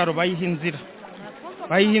iki kiraro bayihinzira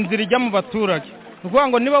ijya mu baturage ukuvuga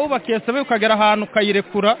ngo niba wubakiye Sebeya ukagera ahantu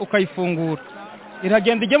ukayirekura ukayifungura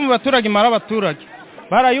iragenda ijya mu baturage imara abaturage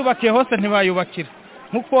barayubakiye hose ntibayubakira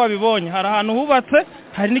nk'uko wabibonye hari ahantu hubatse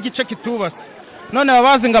hari n'igice kitubatse none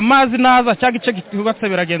babazi ngo amazi naza cyangwa igice kitubatse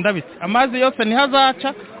biragenda bite amazi yose ntihazaca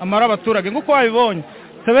amara abaturage nk'uko wabibonye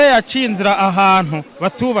Sebeya yaciye inzira ahantu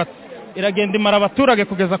batubatse iragenda imara abaturage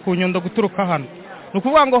kugeza ku Nyundo guturuka hano ni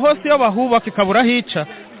ukuvuga ngo hose iyo bahubaka ikabura hica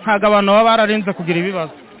ntabwo abantu baba bararinze kugira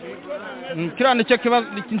ibibazo kiriya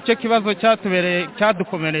nicyo kibazo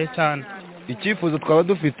cyadukomereye cyane icyifuzo twaba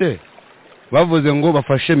dufite bavuze ngo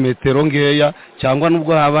bafashe metero ngeya cyangwa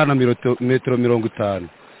nubwo habana metero 50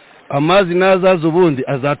 amazi nazaza ubundi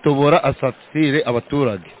azatobora asatire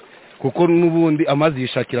abaturage kuko n'ubundi amazi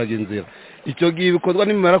yishakiraga inzira icyo gihe bikorwa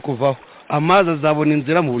nimara kuvaho amazi azabona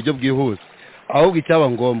inzira mu buryo bwihuse ahubwo icyaba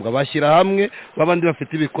ngombwa bashyira hamwe babandi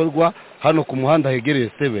bafite ibikorwa hano ku muhanda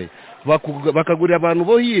hegereye Sebeya bakagurira abantu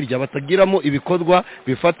bo hirya batagiramo ibikorwa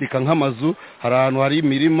bifatika nk'amazu hari ahantu hari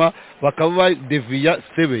imirima bakaba deviya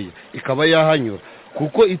Sebeya ikaba yahanyura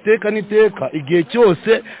kuko iteka niteka igihe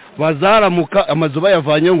cyose bazaramuka amazu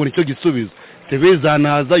bayavanyeho ngo nicyo gisubizo Sebeya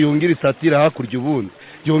zanaza yongera isatire hakurya ubundi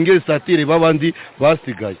yongera isatire babandi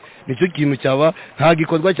basigaye nicyo kintu cyaba nta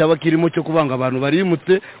gikorwa cyaba kirimo cyo kubanga abantu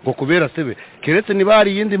barimutse ngo kubera Sebeya keretse niba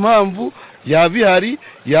hari yindi mpamvu yabihari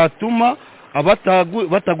yatuma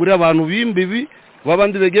batagurira abantu b'imbibi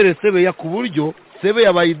babandi begere sebeya ku buryo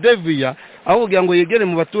sebeya bayideviya aho kugira ngo yegere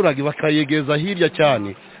mu baturage bakayegeza hirya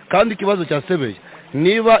cyane. Kandi ikibazo cya sebeya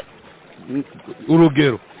niba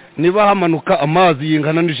urugero niba hamanuka amazi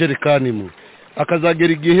yingana n'ijerekani imwe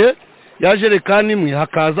akazagera igihe ya jerekani imwe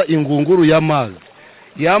hakaza ingunguru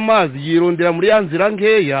y'amazi yirondera muri ya nzira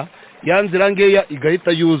ngeya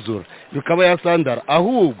igahita yuzura bikaba yasandara.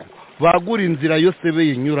 Ahubwo bagura inzira yo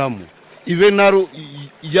sebeye inyuramo ibe naro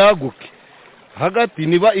yaguke hagati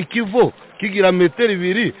niba ikivo kigira metero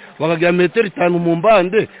 2 bakagira metero 5 mu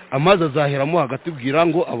mbande amazi azaheramo hagati bwira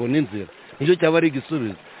ngo abone inzira. Nicyo cyaba ari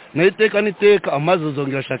igisubizo. Na iteka amazi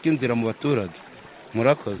azongera ashaka inzira mu baturage.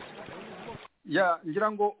 Murakoze. Ya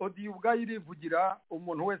ngira ngo odi ubwayo irivugira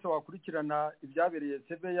umuntu wese wakurikirana ibyabereye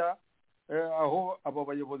sebeya aho abo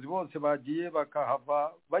bayobozi bose bagiye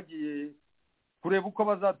bakahava bagiye kureba uko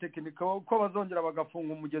bazatekinika uko bazongera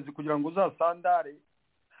bagafunga umugezi kugira ngo uzasandare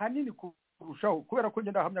hanini kurushaho kubera ko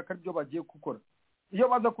ngenda hamya ko aribyo bagiye gukora. Iyo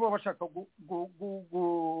baza kuba bashaka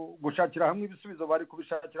gushakira hamwe ibisubizo bari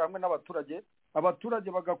kubishakira hamwe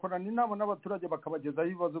abaturage bagakorana inama n'abaturage bakabagezaho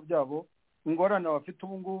ibibazo byabo ingorane bafite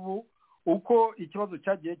ubu ngubu uko ikibazo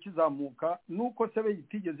cyagiye kizamuka nuko sebe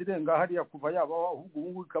yitigeze irenga hariya kuva yabaho ahubwo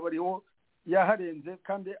ubu ikaba ariho yaharenze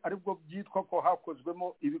kandi aribwo byitwa ko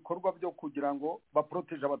hakozwemo ibikorwa byo kugira ngo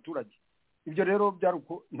baproteje abaturage. Ibyo rero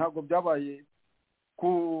ntabwo byabaye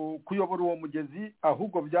kuyobora uwo mugezi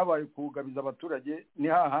ahubwo byabaye kugabiza abaturage. Ni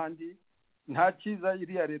hahandi nta cyiza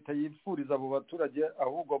iriya leta yifuriza abo baturage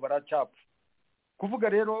ahubwo baracyapfa. Kuvuga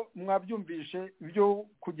rero mwabyumvishe byo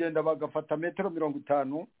kugenda bagafata metero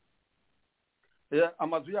 50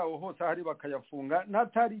 amazu yawo hose ahari bakayafunga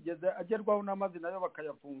n'atarigeze agerwaho n'amazi nayo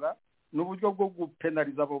bakayafunga n'uburyo bwo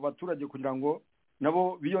gupenaliza abo baturage kugira ngo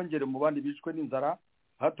nabo biyongere mu bandi bicwe n'inzara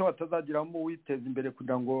hato hatazagiramo witeza imbere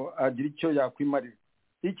kugira ngo agire icyo yakwimarira.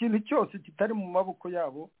 Ikintu cyose kitari mu maboko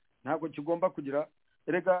yabo ntabwo kigomba kugira.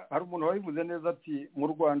 Erega hari umuntu wabivuze neza ati mu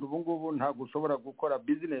Rwanda ubu ngubu ntabwo ushobora gukora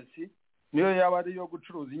business niyo yaba ari yo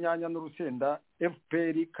gucuruza inyanya n'urusenda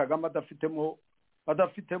FPR Kagame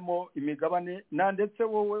adafitemo imigabane na ndetse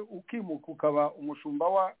wowe ukimuka ukaba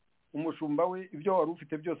umushumba we ibyo wari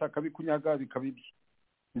ufite byose akabikunyaga bikabibye.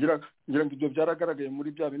 Ngira ngo ibyo byaragaragaye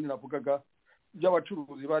muri bya bintu navugaga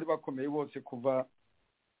by'abacuruzi bari bakomeye bose kuva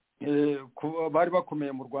bari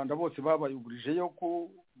bakomeye mu Rwanda bose babayuburije yo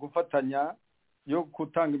gufatanya yo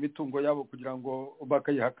gutanga imitungo yabo kugira ngo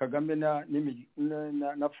bakayiha Kagame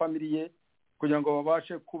na family kugira ngo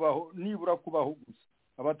babashe kubaho nibura kubaho gusa.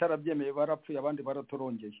 Abatarabyemeye barapfuye abandi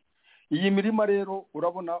baratorongeye. Iyi mirima rero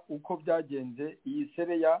urabona uko byagenze iyi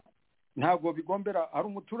sebeya ntabwo bigombera. Hari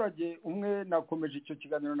umuturage umwe nakomeje icyo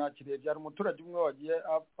kiganiro nakirebye hari umuturage umwe wagiye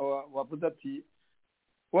wavuze ati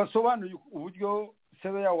wasobanuye uburyo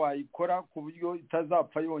sebeya wayikora ku buryo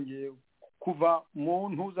itazapfa yongeye kuva mu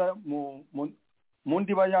ntuza mu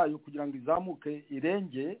ndiba yayo kugira ngo izamuke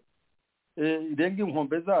irenge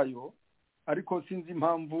inkombe zayo. Ariko sinzi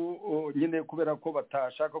impamvu nyine kubera ko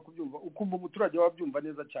batashaka kubyumva ukumva umuturage wabyumva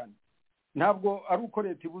neza cyane. Ntabwo ari uko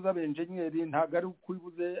leta ibuza abenjenyeri ntabwo ari uko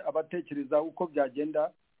ibuze abatekereza uko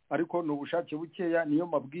byagenda ariko ni ubushake bukeya niyo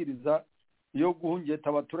mabwiriza yo guhungeta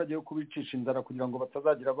abaturage yo kubicisha inzara kugira ngo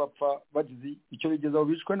batazagira bapfa bagize icyo bigezaho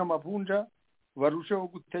bishwe n'amavunja barusheho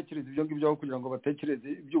gutekereza ibyo ngibyo kugira ngo batekereze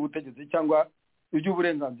iby'ubutegetsi cyangwa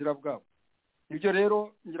iby'uburenganzira bwabo. Ibyo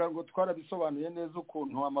rero ngira ngo twarabisobanuye neza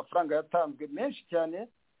ukuntu amafaranga yatanzwe menshi cyane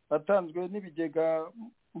atanzwe n'ibigega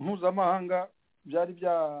mpuzamahanga byari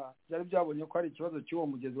byabonye ko hari ikibazo cy'uwo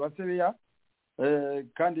mugezi wa sebeya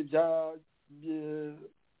kandi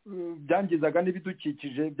byangizaga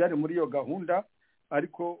n'ibidukikije byari muri iyo gahunda.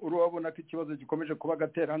 Ariko urabona ko ikibazo gikomeje kuba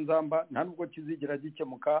gateranzamba nta nubwo kizigera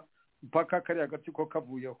gikemuka mpaka kariya gatsiko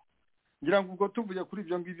kavuyeho. Ngira ngo ubwo tuvuye kuri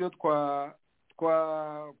ibyo ngibyo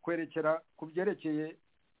kwerekera ku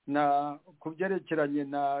byerekeranye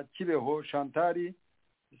na Kibeho Chantal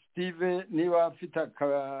Steve niba afite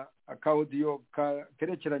akaudio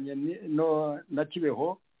kerekeranye na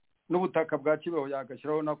Kibeho n'ubutaka bwa Kibeho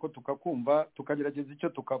yagashyiraho nako tukakumva tukagerageza icyo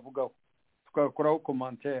tukavugaho tukakoraho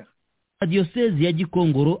commentaire. Diocese ya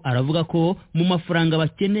Gikongoro aravuga ko mu mafaranga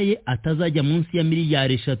bakeneye atazajya munsi ya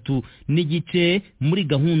miliyari 3 n'igice muri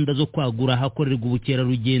gahunda zo kwagura hakorerwa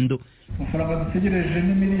ubukerarugendo. Amafaranga dutegereje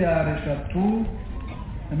ni miliyari 3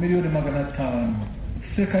 na miliyoni 500.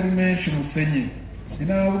 Seka ari menshi musenye.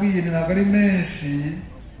 Ninababwiye ntabwo ari menshi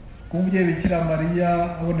kumubye Bikira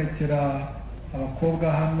Mariya abonekera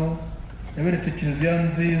abakobwa hano yaberetse kiliziya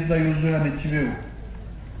nziza yuzuye hano Kibeho.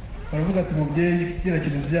 Baravuga ati mubyeyi kira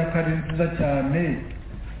kiliziya kari nziza cyane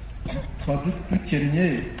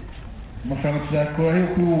twadukennye amafaranga tuzakora yo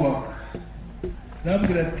kubaka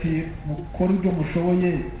arabwira ati mukore ibyo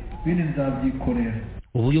mushoboye bindi nzabyikorera.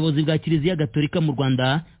 ubuyobozi bwa Kiliziya Gatolika mu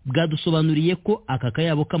Rwanda bwadusobanuriye ko aka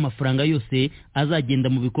kayabo k'amafaranga yose azagenda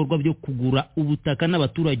mu bikorwa byo kugura ubutaka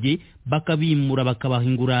n'abaturage bakabimura bakabaha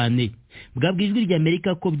ingurane. Bwabwijwe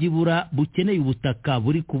ry'Amerika ko byibura bukeneye ubutaka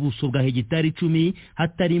buri ku buso bwa hegitari 10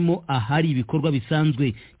 hatarimo ahari ibikorwa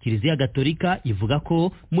bisanzwe. Kiliziya Gatolika ivuga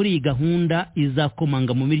ko muri iyi gahunda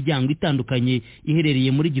izakomanga mu miryango itandukanye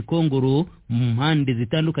iherereye muri Gikongoro mu mpande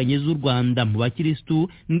zitandukanye z'u Rwanda mu bakristu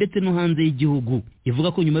ndetse no hanze y'igihugu.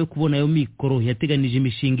 Ivuga ko nyuma yo kubona ayo mikoro yateganije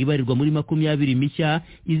imishinga ibarirwa muri 20 mishya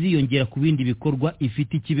iziyongera ku bindi bikorwa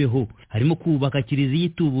ifite ikibeho, harimo kubaka kiliziya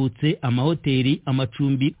itubutse, amahoteli,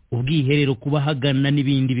 amacumbi, ubwiherero kubahagana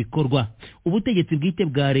n'ibindi bikorwa. Ubutegetsi bwite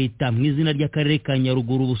bwa leta mu izina ry'akarere ka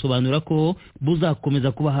Nyaruguru busobanura ko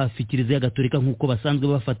buzakomeza kuba hafi Kiliziya Gatolika nk'uko basanzwe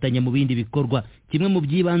bafatanya mu bindi bikorwa. Kimwe mu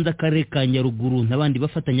byibanze akarere ka Nyaruguru n'abandi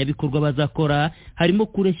bafatanya bikorwa bazakora harimo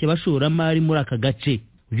kureshya abashoramari muri aka gace.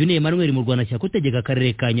 Uyu ni Emmanuel mu Rwanda cyakutegeka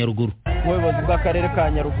akarere ka Nyaruguru. Ubuyobozi bw'akarere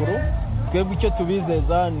ka Nyaruguru twebwe icyo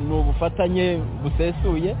tubizeza ni ubufatanye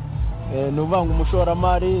busesuye, ni uvanga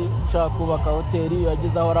umushoramari ushaka kubaka hoteli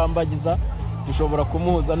yagize aho arambagiza dushobora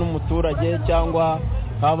kumuhuza n'umuturage cyangwa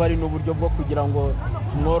haba ari n'uburyo bwo kugira ngo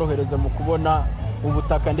tumworohereze mu kubona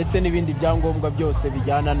ubutaka ndetse n'ibindi byangombwa byose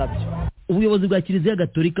bijyana nabyo. Ubuyobozi bwa Kiliziya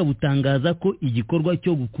Gatolika butangaza ko igikorwa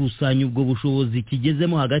cyo gukusanya ubwo bushobozi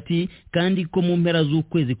kigezemo hagati kandi ko mu mpera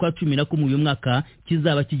z'ukwezi kwa 11 uyu mwaka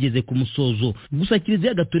kizaba kigeze ku musozo. Gusa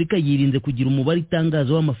Kiliziya Gatolika yirinze kugira umubare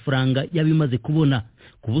itangaza w'amafaranga yabimaze kubona.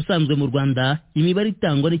 Ku busanzwe mu Rwanda imibare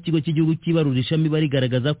itangwa n'ikigo cy'igihugu cy'ibarurisha mibare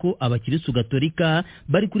igaragaza ko abakirisitu Gatolika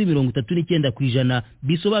bari kuri 39%,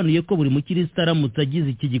 bisobanuye ko buri mukirisitu aramutse agize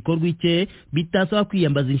iki gikorwa icye bitasaba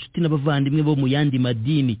kwiyambaza inshuti n'abavandimwe bo mu yandi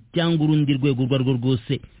madini cyangwa urundi rwego rwo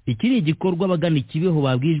rwose. Iki ni igikorwa bagana ikibeho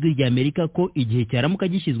babwijwe ry'Amerika ko igihe cyaramuka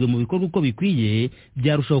gishyizwe mu bikorwa uko bikwiye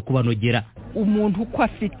byarushaho kubanogera. Umuntu uko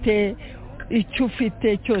afite icyo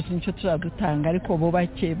ufite cyose nicyo tuzadutanga, ariko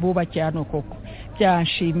bubake hano koko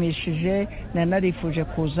byanshimishije. Nanarifuje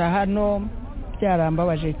kuza hano,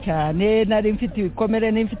 byarambabaje cyane, nari mfite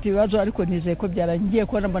ibikomere n'imfite ibibazo, ariko nizeye ko byarangiye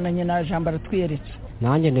ko nabonanye na jambo aratwiyeretse.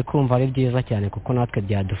 Nanjye ndikumva ari byiza cyane kuko natwe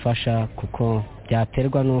byadufasha, kuko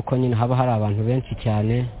byaterwa nuko nyine haba hari abantu benshi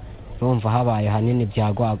cyane, bumva habaye hanini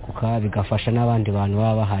byagwaguka bigafasha n'abandi bantu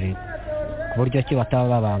baba bahari ku buryo ki bataba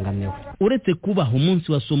babangamiwe. Uretse kubaho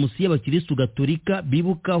umunsi wa somusi y'abakirisitu Gatolika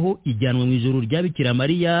bibukaho ijyanwa mu ijoro rya Bikira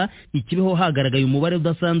Mariya, ikibeho hagaragaye umubare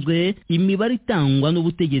udasanzwe. Imibare itangwa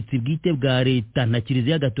n'ubutegetsi bwite bwa leta na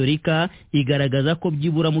Kiliziya Gatolika igaragaza ko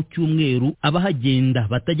byibura mu cyumweru abahagenda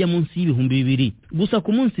batajya munsi y'ibihumbi 2. Gusa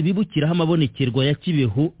ku munsi bibukiraho amabonekerwa ya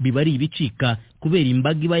Kibeho bibari ibicika kubera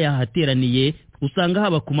imbaga iba yahateraniye. Usanga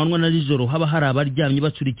haba ku manywa na nijoro haba hari abaryamye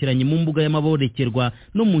bacurikiranye mu mbuga y'amabonekerwa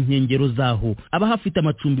no mu nkengero zaho. Abahafite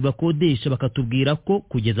amacumbi bakodesha bakatubwira ko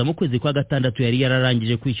kugeza mu kwezi kwa 6 yari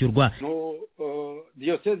yararangije kwishyurwa.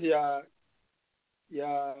 Diocese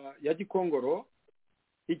ya Gikongoro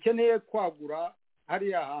ikeneye kwagura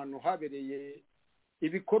hari ahantu habereye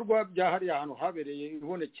ibikorwa bya hari ahantu habereye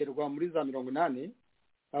ibonekerwa muri za 80,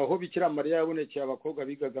 aho Bikira Mariya yabonekeye abakobwa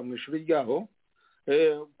bigaga mu ishuri ryaho,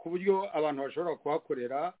 ku buryo abantu bashobora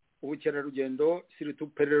kuhakorera ubukerarugendo,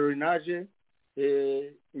 surtout pèlerinage,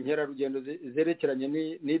 inkerarugendo zerekeranye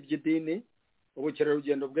n'iby'idini,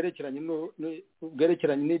 ubukerarugendo bwerekeranye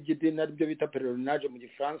n'iby'idini aribyo bita pèlerinage mu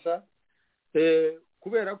Gifaransa,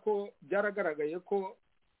 kubera ko byaragaragaye ko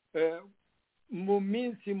mu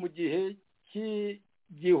minsi mu gihe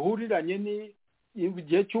gihuriranye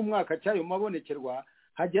n'igihe cy'umwaka cyayo mabonekerwa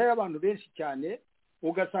hajyayo abantu benshi cyane,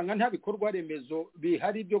 ugasanga nta bikorwa remezo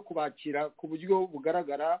bihari byo kubakira ku buryo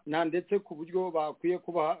bugaragara, na ndetse ku buryo bakwiye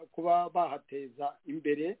kuba bahateza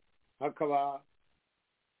imbere, hakaba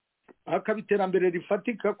iterambere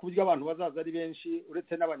rifatika ku buryo abantu bazaza ari benshi,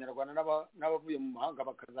 uretse n'abanyarwanda n'abavuye mu mahanga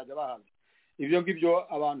bakazajya bahaza. Ibyo ngibyo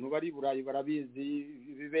abantu bari Burayi barabizi,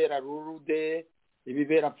 ibibera Lourdes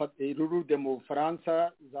mu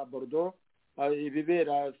Bufaransa za Bordeaux,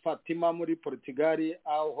 ibibera Fatima muri Portugal,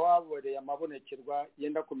 aho habereye amabonekerwa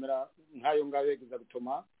yenda kumera nk'ayo ngayo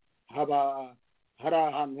bituma haba hari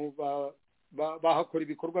ahantu bahakora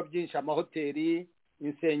ibikorwa byinshi, amahoteli,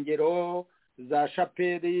 insengero, za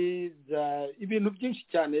shapeli, ibintu byinshi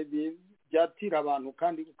cyane byatira abantu,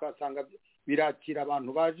 kandi ukasanga birakira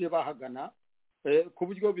abantu baje bahagana, ku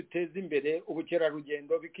buryo biteza imbere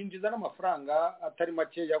ubukerarugendo bikinjiza n'amafaranga atari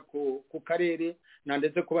makeya ku karere na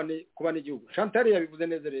ndetse kuba n'igihugu. Chantal yabivuze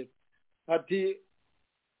neza rero ati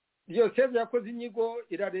Diocese yakoze inyigo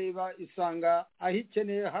irareba isanga aho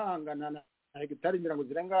ikeneye hahangana na hegitari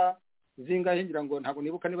 40 zingahe ngira ngo ntabwo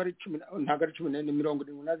nibuka niba ari 10 ntabwo ari 10 ni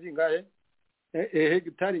 70 na zingahe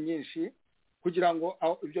hegitari nyinshi kugira ngo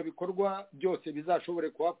ibyo bikorwa byose bizashobore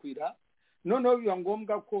kuhakwira. Noneho biba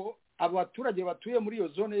ngombwa ko abaturage batuye muri iyo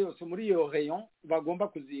zone yose muri iyo rayon bagomba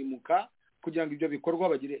kuzimuka kugira ngo ibyo bikorwa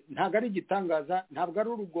bagire. Ntabwo ari igitangaza, ntabwo ari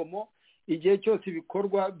urugomo. Igihe cyose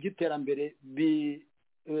ibikorwa by'iterambere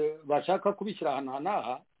bashaka kubishyira ahantu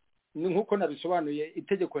hanaha, nk'uko nabisobanuye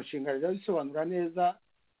itegeko nshinga rirabisobanura neza,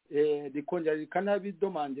 rikongera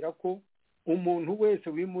rikanabidomangira ko umuntu wese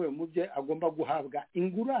wimuwe mu bye agomba guhabwa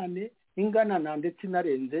ingurane inganana ndetse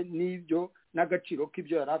inarenze n'ibyo n'agaciro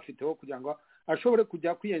k'ibyo yari afiteho kugira ngo ashobore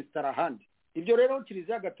kujya kwiyensitara ahandi. Ibyo rero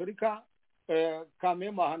Kiliziya Gatolika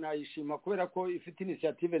kamema hanayishima kubera ko ifite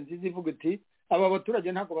initiative nziza ivuga iti aba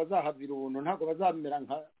baturage ntabwo bazahavira ubuntu, ntabwo bazamera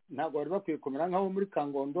ntabwo bari bakwiye kumera nk'abo muri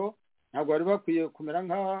Kangondo, ntabwo bari bakwiye kumera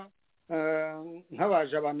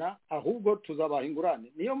nk'abajabana, ahubwo tuzabaha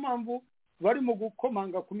ingurane. Niyo mpamvu bari mu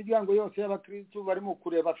gukomanga ku miryango yose y'abakristo, bari mu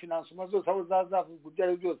kureba finansoma zose aho zazavuga ibyo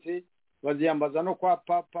ari byose, baziyambaza no kwa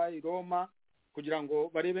papa i Roma kugira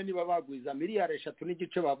ngo barebe niba bagwiza miliyari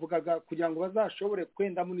 3.5 bavugaga kugira ngo bazashobore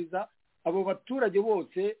kwendamuniza abo baturage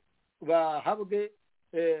bose bahabwe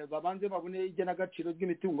babanze babone igenagaciro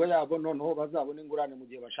ry'imitungo yabo, noneho bazabone ingurane mu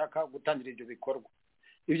gihe bashaka gutangira ibyo bikorwa.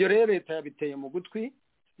 Ibyo rero leta yabiteye mu gutwi.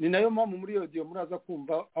 Ni nayo mpamvu muri audio muraza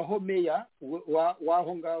kumva aho meya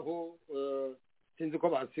waho ngaho sinzi ko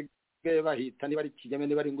basigaye bahita niba ari Kigame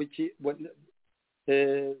niba ari nguki,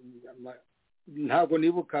 ntabwo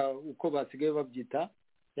nibuka uko basigaye babyita,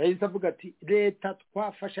 yahise avuga ati leta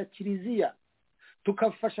twafasha Kiliziya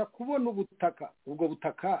tukafasha kubona ubutaka. Ubwo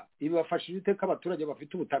butaka ibafashije iteka abaturage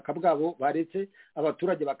bafite ubutaka bwabo baretse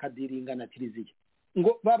abaturage bakadiringana Kiliziya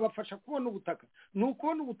ngo babafasha kubona ubutaka. Ni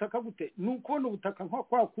ukubona ubutaka gute? Ni ukubona ubutaka nko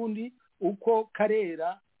kwa kundi uko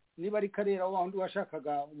Karera, niba ari Karera wandi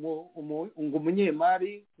washakaga ngo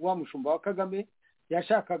umunyemari wa mushumba wa Kagame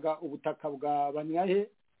yashakaga ubutaka bwa Banyahe,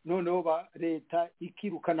 noneho leta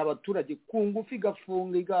ikirukana abaturage ku ngufu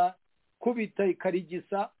igafunga igakubita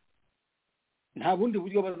ikarigisa, nta bundi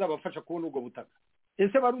buryo bazabafasha kubona ubwo butaka.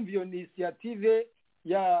 Ese barumva iyo initiative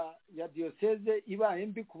ya diocese ibaye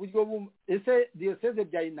mbi ku buryo ese diocese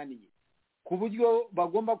byayinaniye ku buryo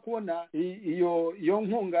bagomba kubona iyo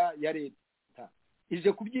nkunga ya leta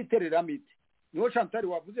ije kubyiterera miti? Niho Chantal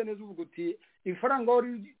wavuze neza uvuga uti ifaranga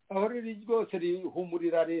aho riri rwose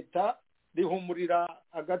rihumurira leta, rihumurira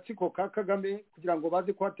agatsiko ka Kagame kugira ngo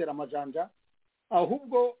baze kuhatera amajanja,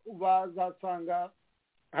 ahubwo bazasanga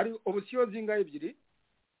hari opsiyo zingahe 2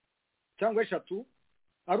 cyangwa 3.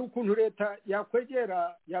 Ari ukuntu leta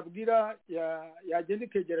yakwegera yabwira yagenda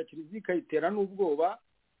ikegera Kiliziya ikayitera n'ubwoba.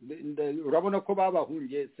 Urabona ko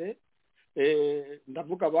babahungese,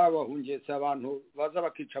 ndavuga babahungese abantu baza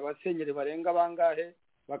bakica abasenyeri barenga bangahe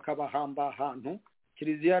bakabahamba ahantu.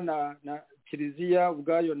 Kiliziya na Kiliziya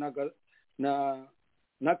ubwayo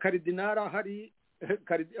na karidinara hari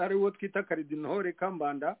uwo twita karidinore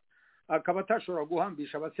Kambanda akaba atashobora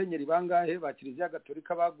guhambisha abasenyeri bangahe ba Kiliziya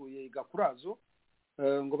Gatolika baguye igakurazo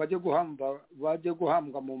ngo bajye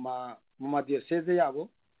guhambwa mu madiocese yabo.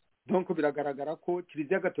 Donc biragaragara ko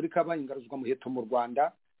Kiliziya Gatolika bayingaruzwa muheto mu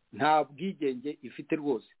Rwanda nta bwigenge ifite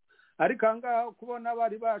rwose. Ariko ahangaha kubona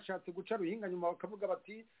bari bashatse guca ruhinga nyuma bakavuga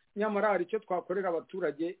bati nyamara hari icyo twakorera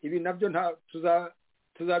abaturage, ibi nabyo nta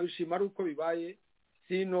tuzabishima ari uko bibaye.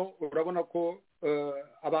 Sino urabona ko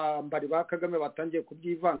abambari ba Kagame batangiye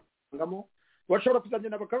kubyivangamo, bashobora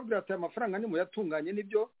kuzagenda bakabwira ati amafaranga ni muyatunganye,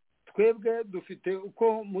 nibyo twebwe dufite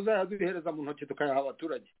uko muzayaduhereza mu ntoki tukayaha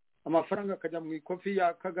abaturage. Amafaranga akajya mu ikofi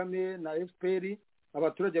ya Kagame na FPR,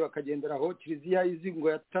 abaturage bakagenderaho. Kiliziya izi ngo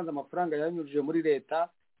yatanze amafaranga yanyujije muri leta,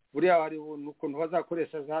 buriya hari ukuntu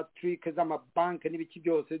bazakoresha za trick z'amabanki n'ibiki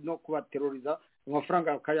byose no kubateroriza,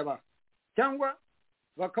 amafaranga akayabaha. Cyangwa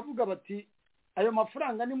bakavuga bati ayo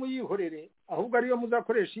mafaranga ni muyihorere, ahubwo ariyo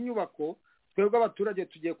muzakoresha inyubako, twebwe abaturage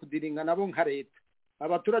tugiye kudiringa nabo nka leta.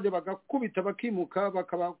 Abaturage bagakubita bakimuka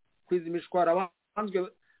bakabakwiza imishwara,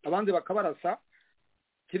 abandi bakabarasa.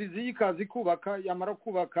 Kiliziya ikazi kubaka, yamara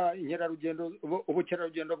kubaka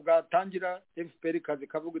ubukerarugendo bwatangira, FPR ikazi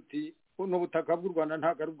kavuga iti n'ubutaka bw'u Rwanda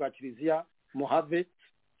ntabwo ari ubwa Kiliziya muhave.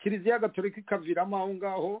 Kiliziya Gatolika ikaviramo aho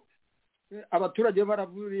ngaho, abaturage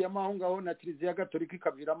baravuriyemo aho ngaho, na Kiliziya Gatolika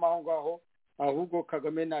ikaviramo aho ngaho. Ahubwo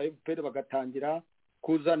Kagame na FPR bagatangira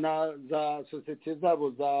kuzana za sosiyete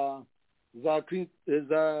zabo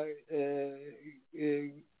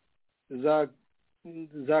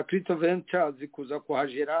za Crypto Ventures kuza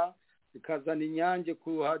kuhagera, ikazana Inyange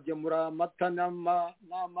kuhagemura amata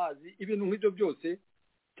n'amazi, ibintu nk'ibyo byose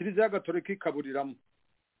Kiliziya Gatolika ikaburiramo.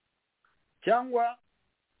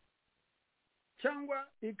 cyangwa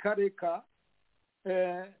ikareka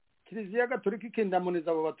kiliziya gatolika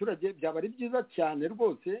ikindamuniza abo baturage, byaba ari byiza cyane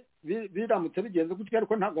rwose biramutse bigenze gutya,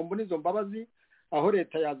 ariko ntabwo mbona izo mbabazi aho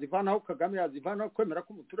leta yazivanaho, Kagame yazivanaho, kwemera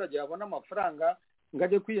ko umuturage yabona amafaranga ngo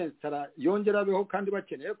ajye kwiyensitara yongera abeho kandi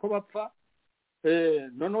bakeneye ko bapfa,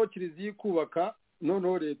 noneho kiliziya ikubaka,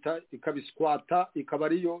 noneho leta ikabiswata ikaba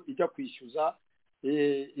ariyo ijya kwishyuza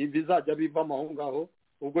ibizajya bivamo aho ngaho,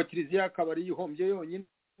 ubwo kiliziya akaba ari ihombye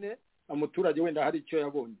yonyine, umuturage wenda hari icyo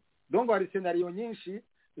yabonye. Donc hari senariyo nyinshi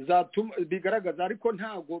bigaragaza, ariko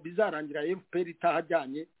ntabwo bizarangira FPR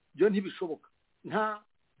itahajyanye, byo ntibishoboka.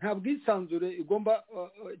 Nta bwisanzure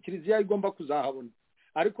kiliziya igomba kuzahabona.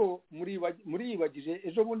 Ariko muri yibagije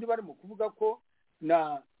ejo bundi bari mu kuvuga ko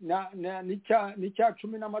n'icya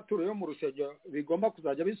cumi n'amaturo yo mu rusengero bigomba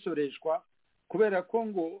kuzajya bisoreshwa, kubera ko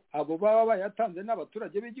ngo abo baba bayatanze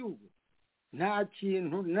n'abaturage b'igihugu. Nta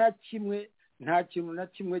kintu na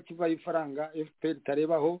kimwe kivaho ifaranga FPR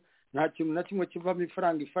itarebaho, nta kintu na kimwe kivamo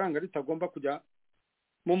ifaranga ritagomba kujya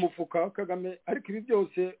mu mufuka wa Kagame. Ariko ibi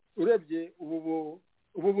byose urebye ubu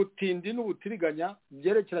butindi n'ubutiriganya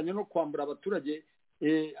byerekeranye no kwambura abaturage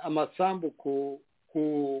amasambu ku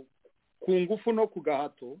ngufu no ku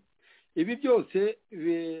gahato, ibi byose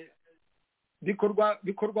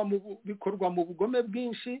bikorwa mu bugome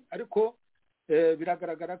bwinshi, ariko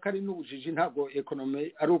biragaragara ko ari n'ubujiji, ntabwo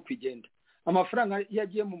ekonomi ari ukwigenda. Amafaranga iyo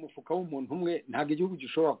agiye mu mufuka w'umuntu umwe ntabwo igihugu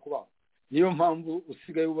gishobora kubaho. Niyo mpamvu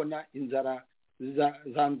usigaye ubona inzara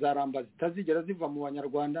za nzaramba zitazigera ziva mu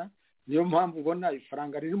banyarwanda, niyo mpamvu ubona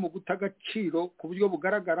ifaranga riri mu guta agaciro ku buryo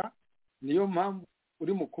bugaragara, niyo mpamvu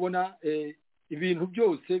uri mu kubona ibintu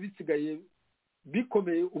byose bisigaye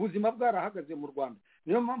bikomeye, ubuzima bwarahagaze mu Rwanda.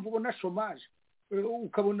 Niyo mpamvu ubona shomaje,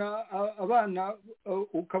 ukabona abana,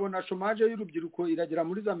 ukabona shomaje y'urubyiruko iragera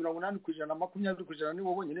muri za 80%, 20%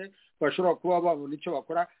 nibo bonyine bashobora kuba babona icyo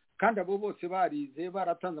bakora, kandi abo bose barize,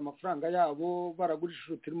 baratanze amafaranga yabo,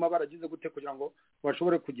 baragurishije uturima, baragize gute kugira ngo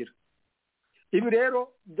bashobore kugira. Ibi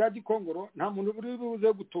rero bya Gikongoro nta muntu uri buze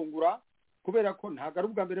gutungura, kubera ko ntabwo ari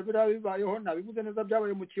ubwa mbere bibayeho. Nabivuze neza,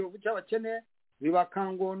 byabaye mu Kiyovu cy'abakene, biba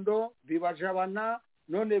Kangondo, biba Jabana,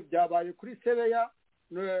 none byabaye kuri Sebeya,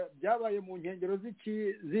 byabaye mu nkengero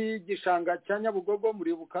z'igishanga cya Nyabugogo.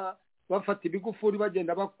 Muribuka bafata ibigufuri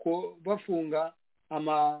bagenda bafunga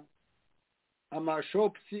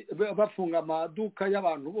amashops, bafunga amaduka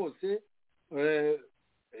y'abantu bose.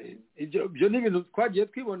 Ibyo ni ibintu twagiye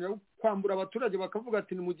twibonera, kwambura abaturage bakavuga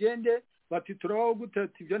ati nimugende, bati turabaho gute,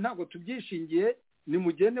 ibyo ntabwo tubyishingiye,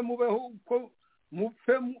 nimugende mubeho uko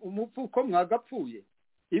mupfe uko mwagapfuye.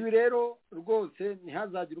 Ibi rero rwose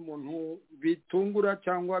ntihazagire umuntu bitungura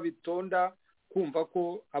cyangwa bitonda kumva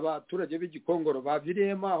ko abaturage b'Igikongoro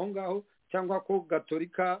baviriyemo aho ngaho, cyangwa ko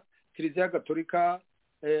kiliziya gatolika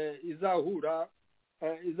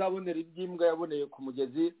izabonera iby'imbwa yaboneye ku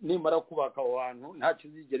mugezi nimara kubaka aho hantu, nta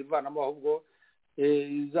kizigera ivanamo, ahubwo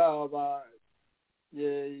izaba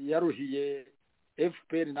yaruhiye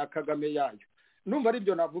FPR na Kagame yayo. Numva ari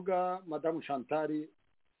byo navuga, Madamu Chantal,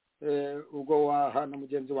 ubwo wahana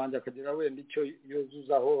mugenzi wanjye akagira wenda icyo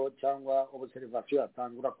yuzuzaho cyangwa observation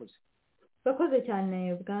yatanga. Urakoze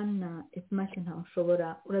cyane bwana Epimake, ntawe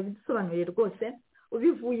ushobora, urabidusobanuriye rwose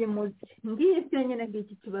ubivuye muzi. Ngiye byo nyine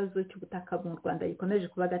ngiki kibazo cy'ubutaka mu Rwanda gikomeje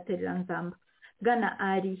kuba gatereranzamba. Bwana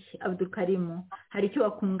Ali Abdulkarimu, hari icyo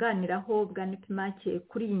wakunganiraho bwana Epimake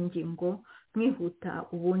kuri iyi ngingo mwihuta,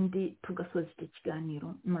 ubundi tugasoza iki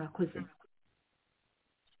kiganiro? Murakoze.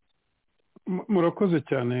 Murakoze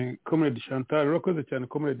cyane Comrade Chantal, urakoze cyane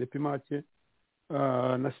Comrade Epimake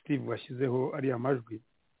na Steve washyizeho ariya majwi.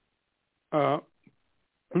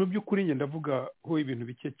 Mu by'ukuri njye ndavuga ho ibintu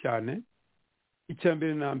bike cyane. Icya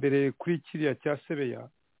mbere na mbere kuri kiriya cya Sebeya,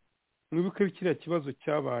 mwibuke kiriya kibazo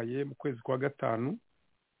cyabaye mu kwezi kwa gatanu.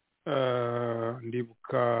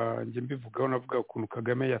 Ndibuka njye mbivugaho, navuga ukuntu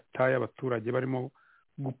Kagame yataye abaturage barimo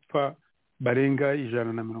gupfa barenga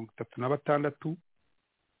 136,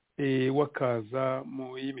 wakaza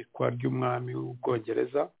mu y'imikwa ry'umwami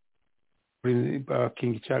w'Ubwongereza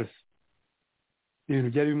King Charles. Ibintu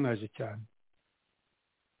byari bimwaje cyane.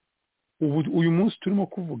 Uyu munsi turimo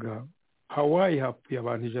kuvuga Hawaii hapfuye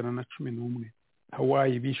abantu 111,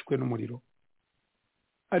 Hawaii bishwe n'umuriro.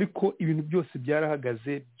 Ariko ibintu byose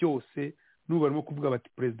byarahagaze, byose n'ubu barimo kuvuga bati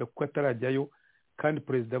perezida kuko atarajyayo, kandi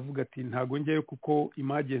perezida avuga ati ntago njyayo kuko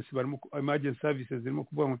emergency services zirimo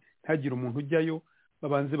kuvuga ngo ntagire umuntu ujyayo,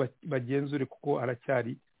 babanze bagenzure kuko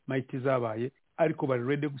haracyari might zabaye, ariko bari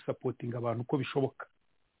ready gusupporting abantu uko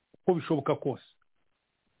bishoboka kose.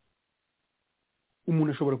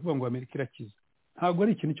 Umuntu ashobora kuvuga ngo Amerika irakiza, ntabwo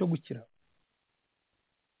ari ikintu cyo gukira.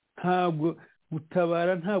 Ntabwo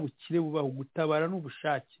gutabara nta bukire bubaho, gutabara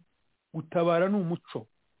n'ubushake. gutabara ni umuco,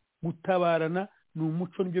 gutabarana ni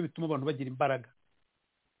umuco, nibyo bituma abantu bagira imbaraga.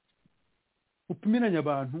 Upimiranya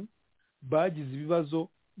abantu bagize ibibazo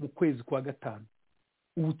mu kwezi kwa gatanu,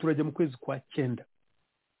 ubu turajya mu kwezi kwa 9,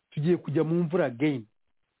 tugiye kujya mu mvura again.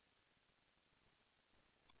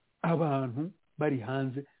 Abantu bari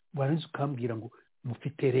hanze baranze ukambwira ngo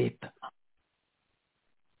mufite leta,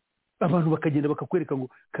 abantu bakagenda bakakwereka ngo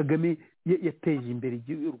Kagame yateje imbere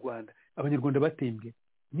y'u Rwanda, abanyarwanda bateye imbere.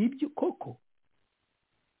 Nibyo koko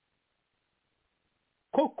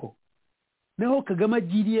naho Kagame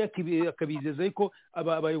agiriye akabizeza yuko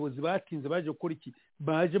abayobozi batinze baje gukora iki,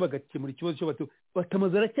 baje bagakemura ikibazo cyo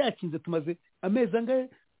batamaze aracyakinze, tumaze amezi angahe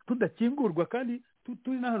tudakingurwa kandi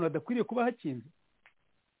turi n'ahantu hadakwiriye kuba hakinze.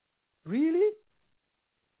 Really?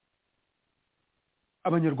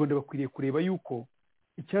 Abanyarwanda bakwiriye kureba yuko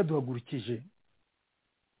icyaduhagurukije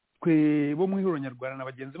twe bo mu ihuriro nyarwanda na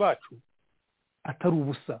bagenzi bacu atari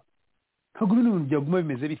ubusa. Ntabwo ibintu byaguma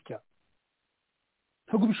bimeze bitya,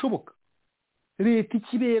 ntabwo bishoboka. Leta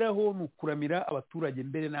ikiberaho ni ukuramira abaturage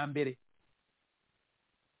mbere na mbere,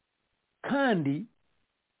 kandi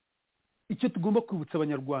icyo tugomba kwibutsa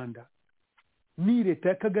abanyarwanda ni leta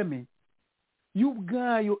ya Kagame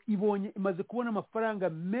y'ubwayo ibonye imaze kubona amafaranga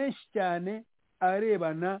menshi cyane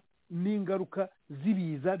arebana n'ingaruka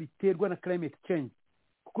z'ibiza biterwa na climate change,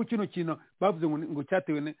 kuko kino kintu bavuze ngo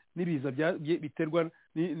cyatewe n'ibiza biterwa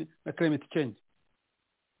na climate change.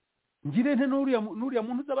 Ngire nte n'uriya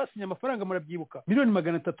muntu uzabasinye amafaranga, murabyibuka, miliyoni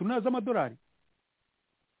 300 z'amadolari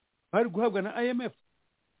bari guhabwa na IMF.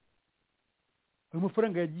 Ayo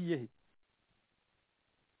mafaranga yagiye he?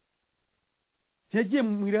 Yagiye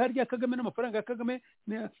mu iraha rya Kagame n'amafaranga ya Kagame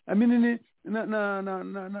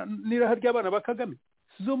n'iraha ry'abana ba Kagame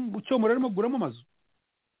zo cyo murarimo guramo amazu.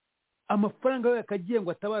 Amafaranga yo yakagiye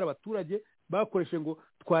ngo atabara abaturage bakoreshe ngo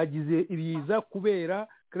twagize ibiza kubera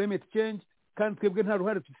climate change, kandi twebwe nta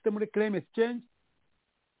ruhare dufite muri climate change.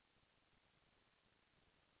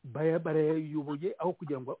 Barayoboye aho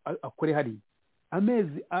kugira ngo akore hari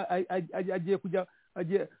amezi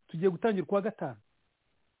tugiye gutangira kwa gatanu.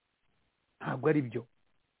 Ntabwo ari byo.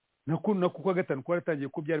 Nakuna kwa gatanu kwaratangiye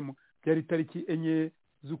ko byari tariki 5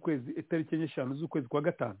 z'ukwezi, tariki 5 z'ukwezi kwa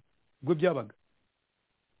gatanu ubwo byabaga.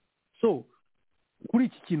 So kuri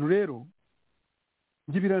iki kintu rero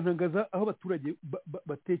ngi birantangaza aho abaturage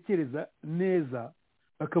batekereza neza,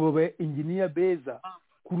 bakaba ba engineer beza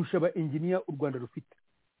kurusha ba engineer u Rwanda rufite.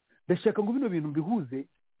 Ndashaka ngo bino bintu bihuze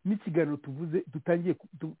n'ikiganiro tuvuze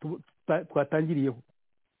twatangiriyeho.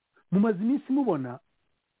 Mumaze iminsi mubona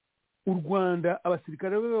u Rwanda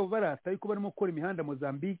abasirikare babo barata yuko barimo gukora imihanda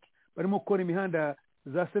Mozambique, barimo gukora imihanda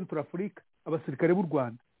za Central Africa. Abasirikare b'u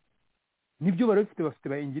Rwanda nibyo bafite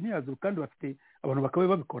ba engineers kandi bafite abantu bakabe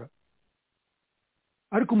babikora.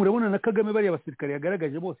 Ariko murabona na Kagame bari abasirikare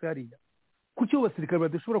yagaragaje bose hariya. Kuki abasirikare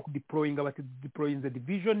badashobora kudeployinga deploying the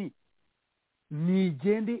division ni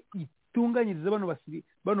gende itunganyiriza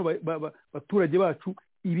bano baturage bacu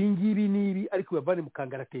ibingibi nibi, ariko bavane mu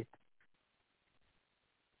kangaratete.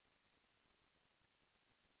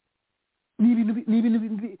 Ni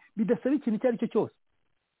ibintu bidasaba ikintu cyari cyo cyose.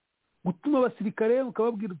 Gutuma abasirikare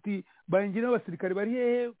ukababwira uti bangira abasirikare bari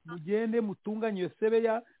hehe, mugende mutunganye iyo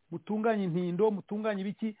sebeya, mutunganye intindo, mutunganye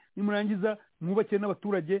ibiki, nimurangiza mwubakire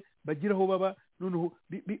n'abaturage bagira aho baba, noneho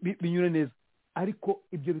binyure neza. Ariko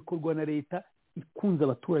ibyo bikorwa na leta ikunze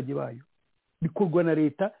abaturage bayo, bikorwa na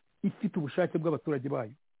leta ifite ubushake bw'abaturage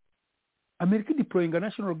bayo. America deploying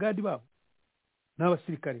national guard babo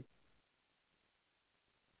n'abasirikare.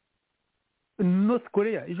 North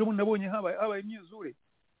Korea ejo bundi nabonye habaye imyuzure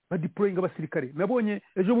badeploying abasirikare. Nabonye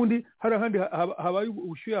ejo bundi hari ahandi habaye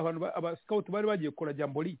ubushyuhe abantu aba scout bari bagiye gukora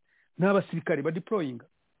jamboli n'abasirikare badeploying.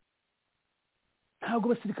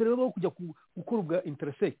 Ntabwo abasirikare babo kujya gukora ubwa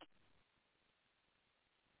intersect.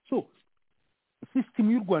 So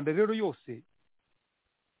system y'u Rwanda rero yose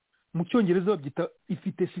mu cyongereza babyita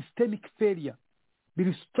ifite systemic failure.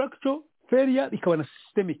 Biri structural failure ikaba na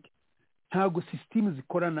systemic. Ntabwo system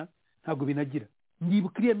zikorana, ntabwo binagira.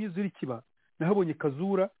 Ndibuka iriya myuzure ikiba nahabonye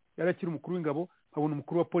Kazura yarakira umukuru w'ingabo, habona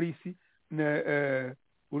umukuru wa polisi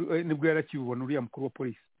nibwo yarakibona uriya mukuru wa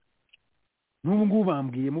polisi. N'ubu ngubu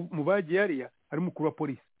bambwiye mu bagiye hariya hari umukuru wa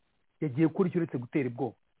polisi yagiye gukora icyo uretse gutera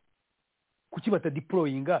ubwoba. Kuki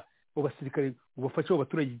batadeployinga abo basirikare ubafasha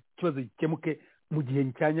abaturage ikibazo gikemuke mu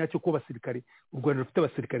gihe cyanya cyo ko basirikare u Rwanda rufite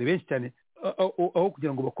abasirikare benshi cyane, aho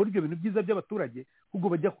kugira ngo bakore ibyo bintu byiza by'abaturage ahubwo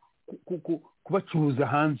bajya kubacuruza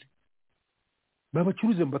hanze,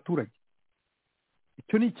 babacuruze mu baturage.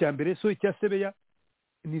 Icyo ni icya mbere. So icya sebeya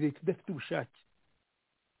ni leta idafite ubushake.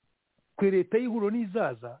 Kwe leta y'ihuro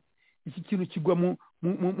nizaza iki kintu kigwa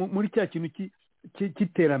muri cya kintu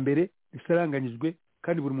cy'iterambere risaranganyijwe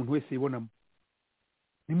kandi buri muntu wese yibonamo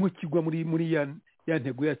nimwe kigwa muri ya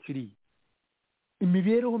ntego yacu iriya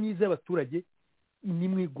imibereho myiza y'abaturage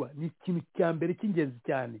nimwigwa ni ikintu cya mbere cy'ingenzi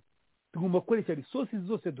cyane tugomba gukoresha resources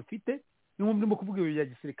zose dufite niyo ndimo kuvuga ibintu bya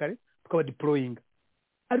gisirikare tukaba deployinga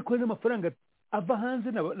ariko hari n'amafaranga ava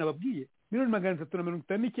hanze nababwiye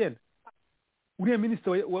 $359 uriya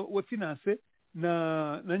minisitiri wa finance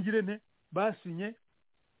na Ngirente basinye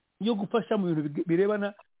yo gufasha mu bintu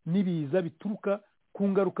birebana n'ibiza bituruka ku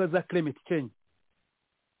ngaruka za climate change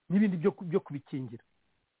n'ibindi byo kubikingira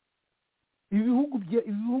ibihugu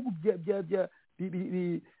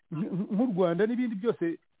nk'u Rwanda n'ibindi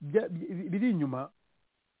byose biri inyuma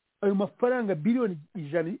ayo mafaranga biliyoni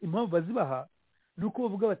 100 impamvu bazibaha nuko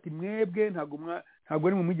bavuga bati mwebwe ntabwo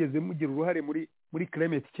ari mu mugeze mugira uruhare muri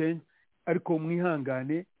climate change ariko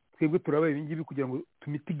mwihangane twebwe turabaye ibingibi kugira ngo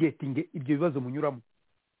tumitigatinge ibyo bibazo munyuramo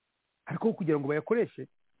ariko kugira ngo bayakoreshe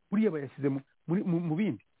buriya bayashyize mu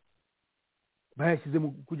bindi bayashyize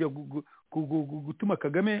mu kujya gutuma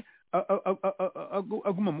Kagame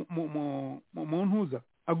aguma mu ntuza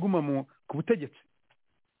aguma ku butegetsi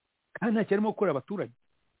kandi ntacyo arimo gukora abaturage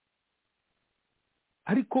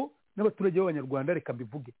ariko n'abaturage b'abanyarwanda reka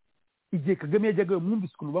mbivuge igihe Kagame yajyaga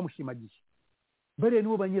mwumvise ukuntu bamushimagiye bariya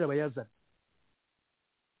nibo banyirabayazana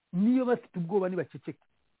niyo bafite ubwoba ntibaceceke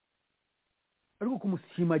ariko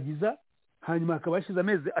kumushimagiza hanyuma hakaba hashize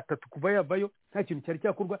amezi 3 kuva yavayo nta kintu cyari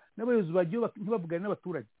cyakorwa n'abayobozi bagiye ntibavugane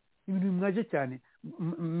n'abaturage ibintu bimwaje cyane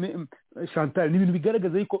Chantal ni ibintu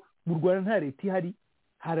bigaragaza yuko mu Rwanda nta leta ihari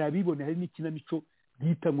hari abibone hari n'ikinamico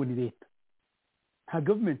byita ngo ni leta nta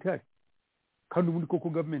government ihari kandi ubundi koko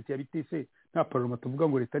government yabitese nta parlement tuvuga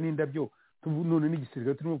ngo leta n'indabyo none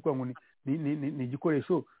n'igisirikare turimo kuvuga ngo ni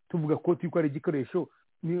igikoresho tuvuga ko twiko ari igikoresho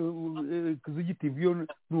kuzigitiviyo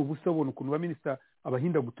n'ubusabona ukuntu ba minister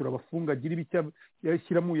abahindagutura abafunga gira ibicya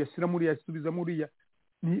yashyira muri yasubiza muri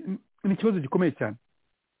ni ikibazo gikomeye cyane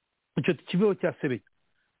icyo kibeho cyasebeye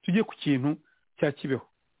tujye ku kintu cya kibeho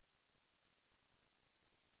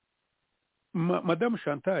Madame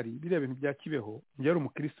Chantal biriya bintu bya kibeho njye ari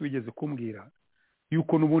umukristo wigeze kumbwira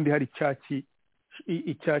yuko nubundi hari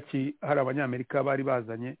icyaki hari abanyamerika bari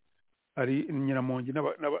bazanye ari Nyiramongi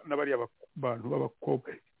n'abari abantu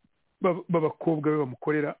b'abakobwa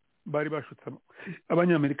bamukorera bari bashutse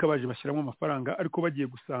abanyamerika baje bashyiramo amafaranga ariko bagiye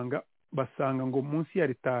basanga ngo munsi ya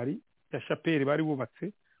ritari ya chapelle bari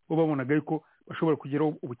bubatse bo babonaga yuko bashobora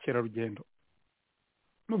kugeraho ubukerarugendo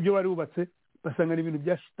mu byo bari bubatse basanga ibintu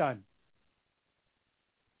bya shitani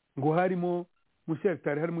ngo harimo munsi ya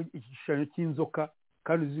ritari harimo igishushanyo cy'inzoka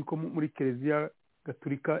kandi uzi ko muri Kiliziya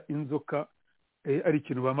Gatolika inzoka ari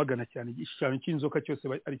ikintu bamagana cyane igishushanyo cy'inzoka cyose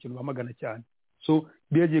ari ikintu bamagana cyane so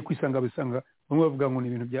byagiye kwisanga bisanga bamwe bavuga ngo ni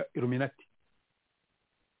ibintu bya Illuminati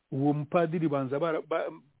uwo mupadiri banza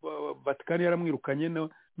Vatican yaramwirukanye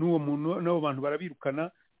n'uwo muntu n'abo bantu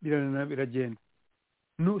barabirukana biragenda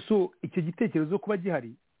so icyo gitekerezo kuba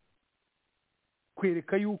gihari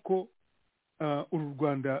kwereka yuko uru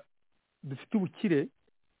Rwanda dufite ubukire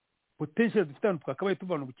potential dufite ahantu twakabaye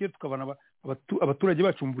tuvana ubukire tukabana abaturage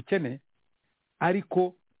bacu mu bukene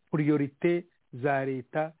ariko priorite za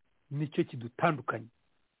leta nicyo kidutandukanye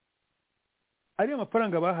ariyo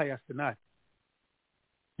amafaranga bahaye Arsenal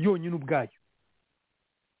yonyine ubwayo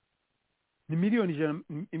ni miliyoni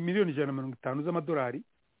 150 z'amadolari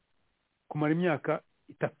kumara imyaka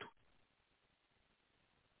 3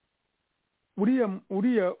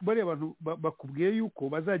 uriya bari abantu bakubwiye yuko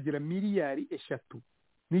bazagira miliyari 3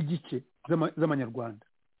 n'igice z'amanyarwanda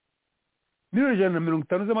miliyoni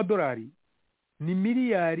 150 z'amadolari ni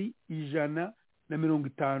miliyari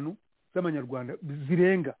 150 z'amanyarwanda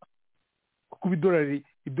zirenga kuko idolari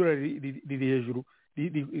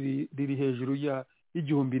riri hejuru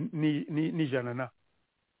y'igihumbi n'ijana na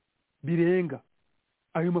birenga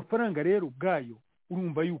ayo mafaranga rero ubwayo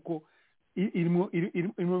urumva yuko irimo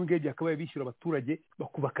ngege akabaye bishyura abaturage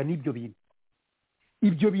bakubaka n'ibyo bintu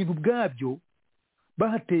ibyo bintu ubwabyo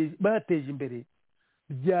bateje imbere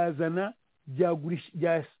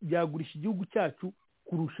byagurisha igihugu cyacu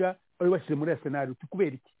kurusha ayo bashyize muri Arsenal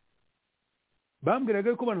kubera iki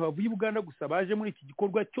bambwiraga ko abantu bavuye Uganda gusa baje muri iki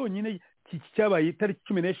gikorwa cyonyine cyabaye itariki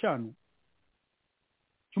 15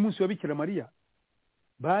 cy'umunsi wa Bikira Mariya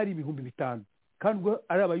bari 5,000 kandi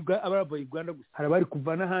ari abavuye Uganda gusa hari abari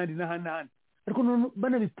kuva n'ahandi ariko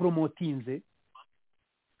banabipromotinze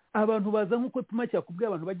abantu baza nk'uko tumake yakubwiye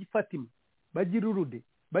abantu bajya Fatima bajya Rurude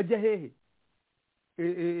bajya hehe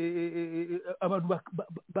abantu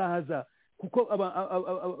baza kuko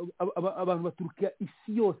abantu baturuka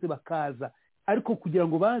isi yose bakaza ariko kugira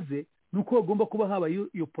ngo baze nuko bagomba kuba haba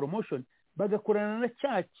iyo promotion bagakorana na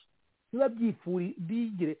church ntibabyifuri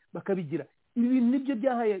bigire bakabigira. Ibi bintu nibyo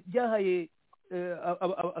byahaye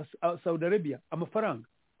Saudi Arabia amafaranga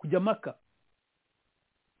kujya Maka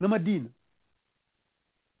n'Amadina,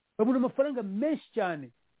 babona amafaranga menshi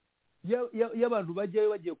cyane y'abantu bajyayo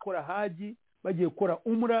bagiye gukora haji, bagiye gukora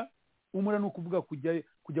umra ni ukuvuga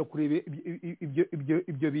kujya kureba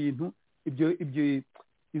ibyo bintu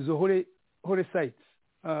izo hore sites,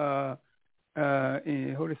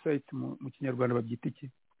 hore sites mu kinyarwanda babyita iki?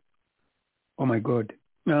 Oh my god,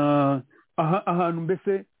 ahantu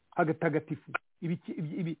mbese hagatagatifu,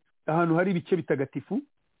 ahantu hari ibice bitagatifu,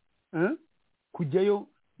 kujyayo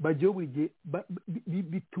bajyayo buri gihe,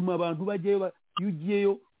 bituma abantu bajyayo. Iyo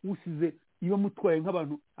ugiyeyo usize, iyo mutwaye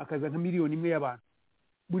nk'abantu akaza nka 1 miliyoni y'abantu,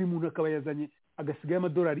 buri muntu akaba yazanye agasigaye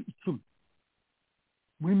 $10 10,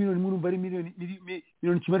 muri miliyoni murumva ari miliyoni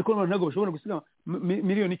 10, ariko abantu ntabwo bashobora gusiga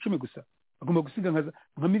miliyoni 10 gusa, bagomba gusiga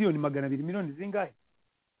nka miliyoni 200, miliyoni zingahe?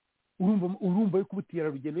 urumva yo kubutira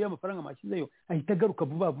rugendo y'amafaranga mashyizeyo ahita agaruka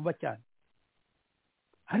vuba cyane.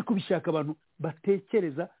 Ariko bishaka abantu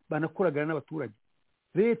batekereza, banakoragana n'abaturage.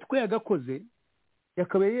 Leta twe yagakoze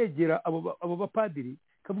yakaba yegera abo bapadiri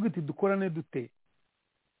kavuga ati dukorane dute,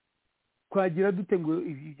 twagira dute ngo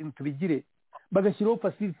ibintu tubigire, bagashyiraho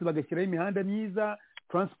facilities, bagashyiraho imihanda myiza,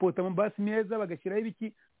 transport amabasi meza, bagashyiraho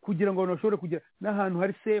ibiki kugira ngo abantu bashobore kugera n'ahantu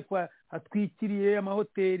hari safe, hatwikiriye,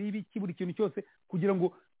 amahoteli, ibiki, buri kintu cyose, kugira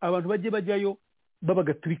ngo abantu bajyayo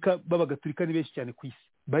b'abagatulika ni benshi cyane ku isi,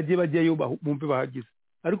 bajyayo bumve bahagize.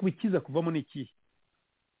 Ariko bikiza kuvamo n'ikihe?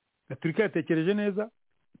 Gatulika yatekereje neza,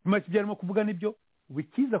 make byarimo kuvuga nibyo,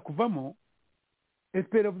 bikiza kuvamo.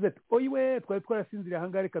 FPR yavuze ati oyiwe twari twarasinziriye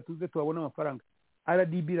ahangaha, reka tuze tubabona amafaranga.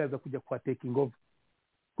 RDB iraza kujya kwa taking over,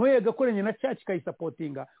 nkoye yagakoranye na church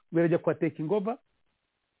kayisapotinga, werajya kwa taking over,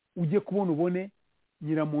 ujye kubona ubone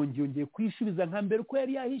Nyiramongi yongeye kwisubiza nka mbere uko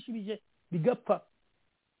yari yahishubije bigapfa,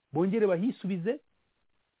 bongere bahisubize.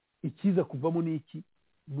 Ikiza kuvamo n'iki?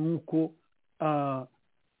 Nuko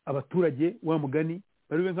abaturage wa mugani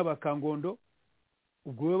bariwe nk'abakangondo,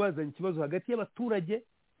 ubwo bazanye ikibazo hagati y'abaturage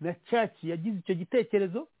na church yagize icyo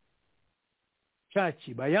gitekerezo. Church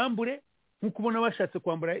bayambure, nkuko ubona bashatse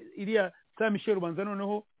kwambura iriya Saint Michel ubanza,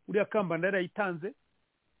 noneho uriya Kambanda yarayitanze.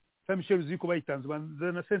 Saint Michel uzi ko bayitanze,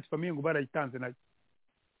 ubanza na Saint Famille ngo barayitanze nayo.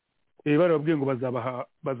 Barababwiye ngo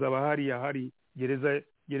bazaba hari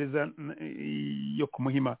gereza yo ku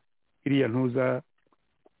Muhima, iriya ntuza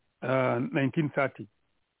 1930.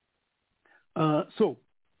 So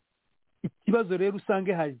ikibazo rero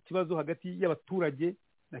usange hari ikibazo hagati y'abaturage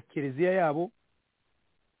na Kiliziya yabo,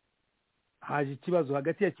 haje ikibazo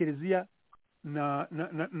hagati ya Kiliziya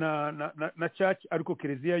na church, ariko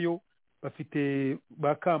Kiliziya yo bafite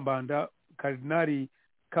ba Kambanda, Kardinali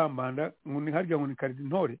Kambanda, nguni harya nguni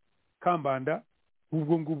Kardinali Kambanda,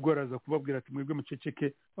 ubwo ngubwo araza kubabwira ati mwebwe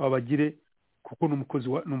muceceke abagire, kuko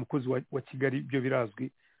n'umukozi wa Kigali, ibyo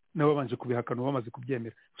birazwi, n'ababanje kubihakana bamaze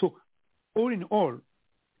kubyemera. So all in all,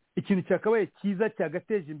 ikintu cyakabaye cyiza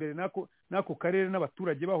cyagateje imbere nako karere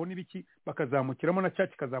n'abaturage baho n'ibiki bakazamukiramo, na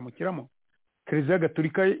church kazamukiramo, Kiliziya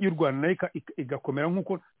Gatolika y'u Rwanda nayo igakomera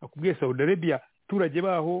nk'uko nakubwiye. Saudi Arabia abaturage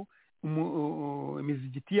baho,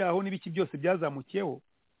 imizigiti yaho n'ibiki byose byazamukiyeho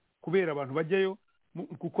kubera abantu bajyayo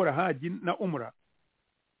gukora haji na umra.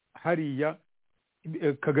 Hariya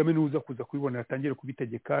Kagame nuza kuza kubibona atangire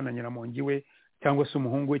kubitegeka na Nyiramongi we cyangwa se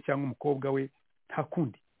umuhungu we cyangwa umukobwa we, nta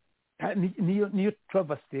kundi. Niyo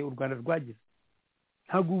travesty u Rwanda rwagize.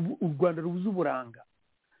 Ntabwo u Rwanda rubuze uburanga,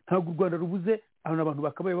 ntabwo u Rwanda rubuze abantu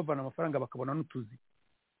bakabaye bavana amafaranga bakabona n'utuzi.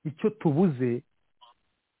 Icyo tubuze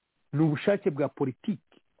ni ubushake bwa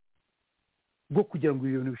politiki bwo kugira ngo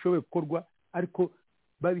ibintu bishobore gukorwa, ariko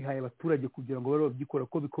babihaye abaturage kugira ngo bari babyikora,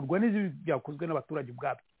 ko bikorwa neza byakozwe n'abaturage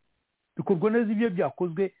ubwabyo, bikorwa neza ibyo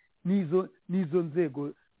byakozwe n'izo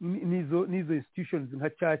nzego, n'izo institutions nka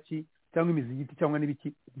church cyangwa imizigiti cyangwa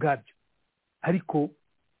n'ibiki ubwabyo. Ariko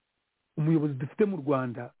umuyobozi dufite mu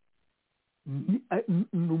Rwanda ni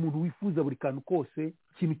umuntu wifuza buri kantu kose,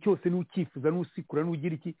 ikintu cyose n'ukifuza, n'usikura,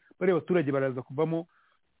 n'ugira iki. Bari abaturage baraza kuvamo,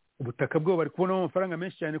 ubutaka bwabo bari kubonamo amafaranga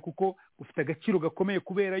menshi cyane, kuko bufite agaciro gakomeye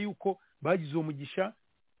kubera yuko bagize uwo mugisha.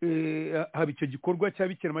 Haba icyo gikorwa cya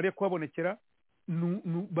Bikira Mariya kuhabonekera,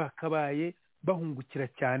 bakabaye bahungukira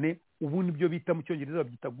cyane. Ubu nibyo bita mu Cyongereza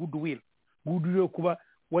babyita goodwill yo kuba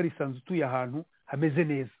warisanze utuye ahantu hameze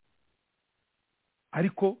neza.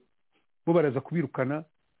 Ariko bo baraza kubirukana,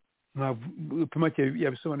 Pimake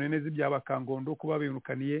yabisobanuye neza ibyaba Kangondo kuba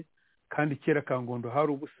birukaniye, kandi kera Kangondo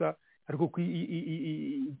hari ubusa, ariko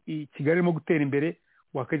Kigali irimo gutera imbere,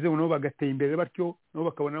 wakaze nabo bagateye imbere batyo, nabo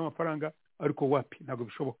bakabona amafaranga. Ariko wapi, ntabwo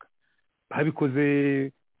bishoboka.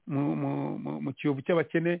 Babikoze mu kiyovu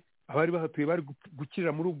cy'abakene, abari bahatuye bari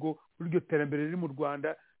gukirira muri iryo terambere riri mu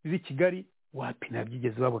Rwanda riri Kigali wapi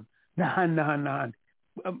ntabyigeze babona n'ahandi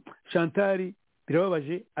Chantal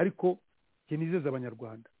birababaje ariko nizeza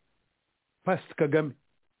abanyarwanda pasi Kagame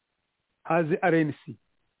haze RNC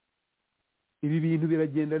ibi bintu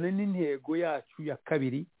biragendana n'intego yacu ya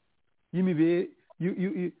kabiri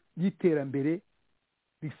y'iterambere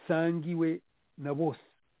risangiwe na bose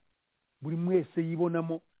buri mwese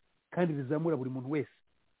yibonamo kandi rizamura buri muntu wese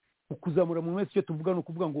ukuzamura umuntu wese icyo tuvuga ni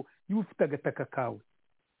ukuvuga ngo iyo ufite agataka kawe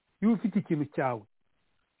iyo ufite ikintu cyawe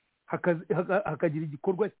hakagira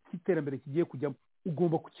igikorwa cy'iterambere kigiye kujyamo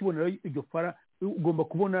ugomba kukibonera iryo fara ugomba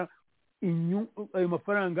kubona ayo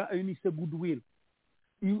mafaranga ayo ni goodwill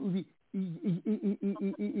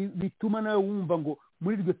bituma nawe wumva ngo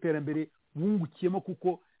muri iryo terambere wungukiyemo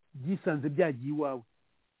kuko byisanze byagiye iwawe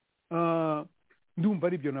ndumva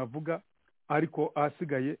ari byo navuga ariko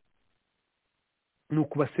ahasigaye ni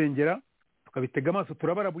ukubasengera tukabitega amaso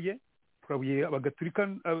turabuye abagatulika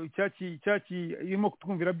icyaki irimo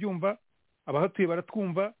kutwumvira byumva abahatuye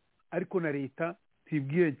baratwumva ariko na leta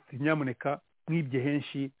tuyibwire nyamuneka mwibye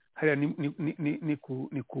henshi hariya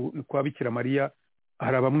ni kwa Bikira Mariya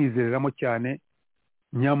hari abamwizereramo cyane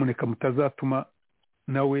nyamuneka mutazatuma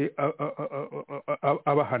nawe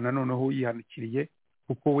abahana noneho yihanukiriye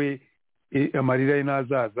kuko we amarira ye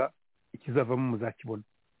nazaza ikizavamo muzakibona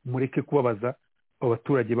mureke kubabaza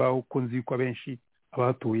abaturage baho ko nzi ko abenshi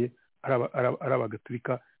abahatuye ari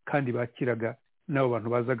abagatulika kandi bakiraga n'abo bantu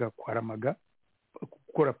bazaga kwaramaga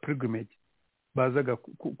gukora pilgrimage bazaga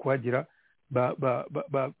kuhagira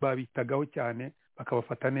babitagaho cyane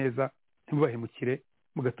bakabafata neza ntibahemukire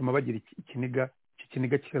mugatuma bagira ikiniga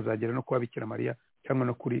kikazagera no kuba Bikira Mariya cyangwa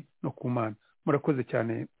no ku Mana. Murakoze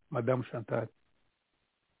cyane Madamu Chantal.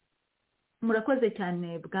 Murakoze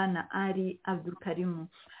cyane Bwana Ari Abdulkarimu.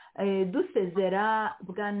 Dusezera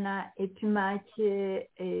Bwana Epimake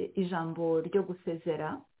ijambo ryo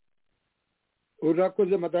gusezera.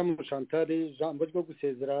 Urakoze Madamu Chantal, ijambo ryo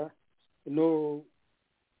gusezera no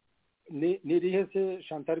ni rihese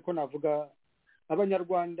Chantal ko navuga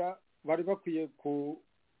abanyarwanda bari bakwiye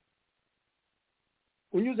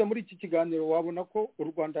unyuze muri iki kiganiro wabona ko u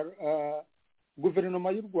Rwanda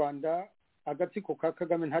guverinoma y'u Rwanda agatsiko ka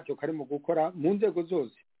Kagame ntacyo kari mu gukora mu nzego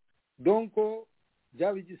zose donko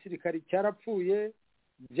byaba igisirikari cyarapfuye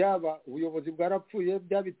byaba ubuyobozi bwarapfuye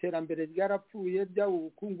byaba iterambere ryarapfuye byaba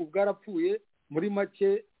ubukungu bwarapfuye muri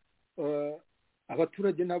make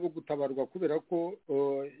abaturage nabo gutabarwa kubera ko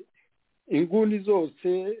inguni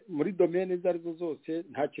zose muri domene izo arizo zose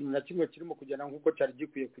nta kintu na kimwe kirimo kugenda nk'uko cyari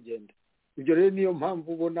gikwiye kugenda. Ibyo rero niyo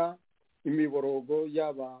mpamvu ubona imiborogo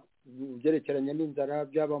yaba byerekeranye n'inzara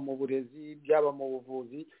byaba mu burezi byaba mu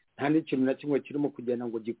buvuzi nta n'ikintu na kimwe kirimo kugenda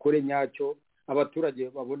ngo gikore nyacyo abaturage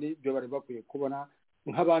babone ibyo bari bakwiye kubona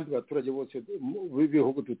nk'abandi baturage bose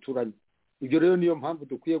b'ibihugu duturanye. Ibyo rero niyo mpamvu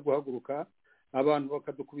dukwiye guhaguruka abantu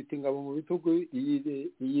bakadukubita ingabo mu bitugu.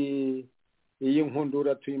 Iyi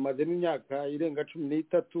nkundura tuyimazemo imyaka irenga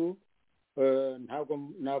 13 ntabwo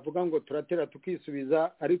navuga ngo turatera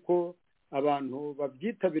tukisubiza ariko abantu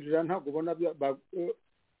babyitabirira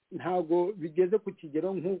ntabwo bigeze ku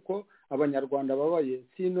kigero nk'uko abanyarwanda babaye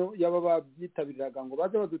sino yaba babyitabiriraga ngo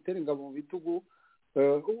baze badutere ingabo mu bitugu.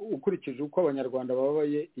 Ukurikije uko abanyarwanda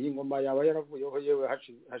babaye iyi ngoma yaba yaravuyeho yewe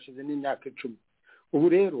hashize n'imyaka 10. Ubu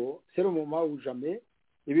rero seromoma ujame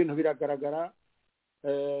ibintu biragaragara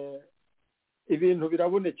ibintu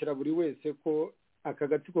birabonekera buri wese ko aka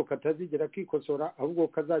gatsiko katazigera kikosora ahubwo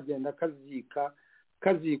kazagenda kazika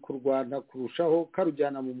u Rwanda kurushaho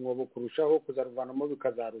karujyana mu mwobo kurushaho kuzaruvanamo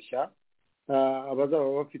bikazarushya abazaba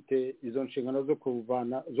bafite izo nshingano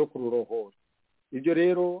zo kururohora. Ibyo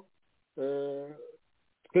rero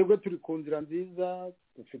twebwe turi ku nzira nziza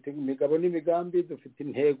dufite imigabo n'imigambi dufite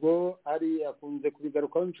intego ari akunze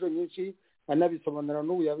kubigarukaho inshuro nyinshi anabisobanura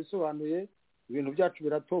n'ubu yabisobanuye ibintu byacu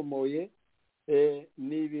biratomoye.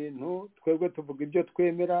 Ni ibintu twebwe tuvuga ibyo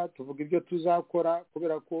twemera tuvuga ibyo tuzakora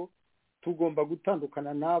kubera ko tugomba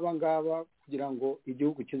gutandukana n'aba ngaba kugira ngo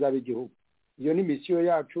igihugu kizabe igihugu. Iyo ni misiyo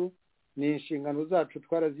yacu ni inshingano zacu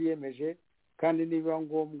twaraziyemeje kandi niba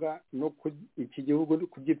ngombwa no iki gihugu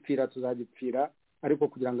kugipfira tuzagipfira ariko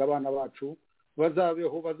kugira ngo abana bacu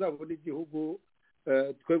bazabeho bazabona igihugu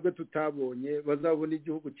twebwe tutabonye bazabona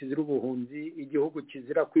igihugu kizira ubuhunzi igihugu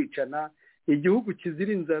kizira kwicana igihugu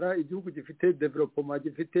kizira inzara igihugu gifite development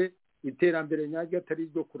gifite iterambere nyaryo atari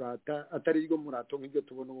ryo kurata atari ryo murato nk'ibyo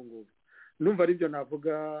tubona ubu ngubu. Numva ari byo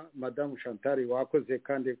navuga Madamu Chantal wakoze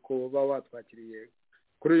kandi ko watwakiriye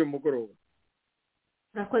kuri uyu mugoroba.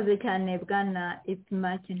 Urakoze cyane Bwana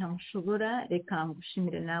Epimake ntamushobora reka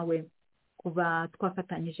ngushimire nawe kuba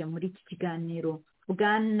twafatanyije muri iki kiganiro.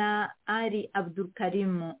 bwana ari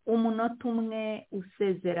abdulkarimu umunota umwe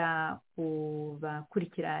usezera ku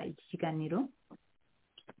bakurikira iki kiganiro.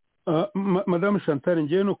 Madame Chantal,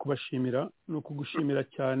 ngiye no kubashimira, no kugushimira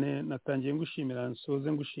cyane. Natangiye ngushimira,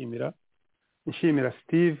 nsoze ngushimira. Nshimira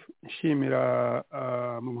Steve, nshimira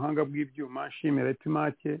mu buhanga bw'ibyuma, nshimira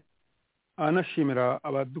Epimake, anashimira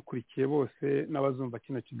abadukurikiye bose n'abazumva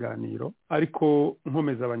kino kiganiro. Ariko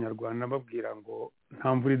nkomeza abanyarwanda babwira ngo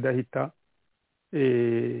nta mvura idahita.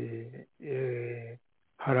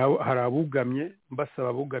 Hari abugamye, mbasaba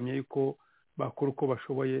abugamye yuko bakora uko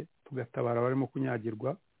bashoboye tugatabara barimo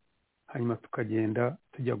kunyagirwa, hanyuma tukagenda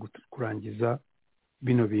tujya kurangiza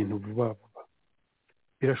bino bintu vuba vuba.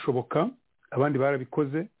 Birashoboka, abandi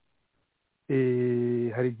barabikoze.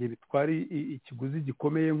 Hari igihe bitwara ikiguzi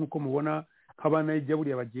gikomeye nk'uko mubona nk'abana y'ijya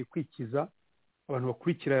buriya bagiye kwikiza. Abantu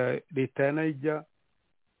bakurikira leta ya Naija,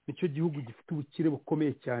 nicyo gihugu gifite ubukire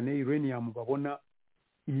bukomeye cyane. Uranium babona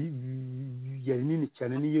yari nini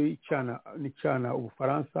cyane, niyo icana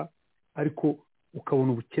Ubufaransa, ariko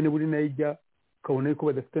ukabona ubukene buri Naija, ukabona yuko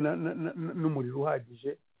badafite n'umuriro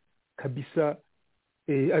uhagije kabisa.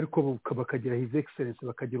 Ariko bakagira his excellence,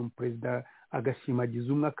 bakagira umuperezida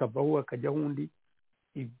agashimagiza umwe akavaho akajyaho undi.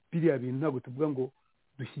 Biriya bintu ntabwo tuvuga ngo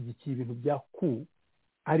dushyigikiye ibintu bya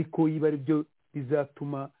ariko iba ari byo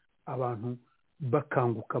bizatuma abantu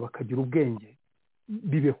bakanguka bakagira ubwenge.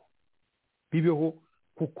 Bibeho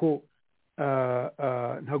kuko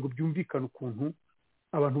ntabwo byumvikana ukuntu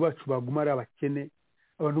abantu bacu baguma ari abakene,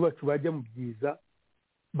 abantu bacu bajya mu byiza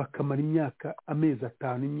bakamara imyaka amezi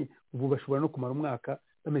 5, ubu bashobora no kumara umwaka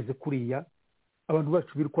bameze kuriya. Abantu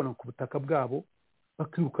bacu birukana ku butaka bwabo,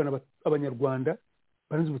 bakirukana abanyarwanda,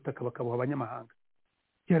 baranze ubutaka bakabuha abanyamahanga.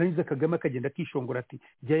 Yarangiza Kagame akagenda akishongora ati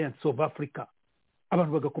Giants of Africa,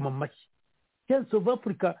 abantu bagakoma mu mashyi. Giants of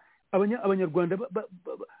Africa, abanyarwanda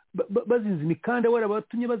bazinze imikanda,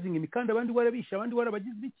 warabatumye bazinga imikanda, abandi warabisha, abandi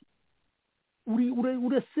warabagize biki.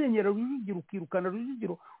 Urasenyera Rujugiro, ukirukana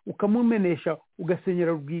Rujugiro, ukamumenesha,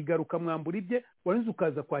 ugasenyera Rwigara, ukamwambura ibye, warangiza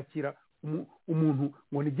ukaza kwakira umuntu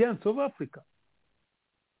ngo ni Giants of Africa.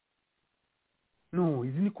 No,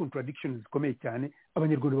 izi ni contradictions zikomeye cyane.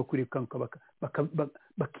 Abanyarwanda bakwiriye kanka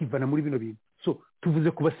bakivana muri bino bintu. So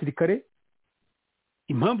tuvuze ku basirikare,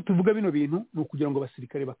 impamvu tuvuga bino bintu ni ukugira ngo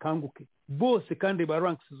abasirikare bakanguke bose kandi ba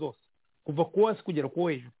ranks zose, kuva ku hasi kugera ku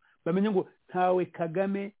hejuru, bamenye ngo ntawe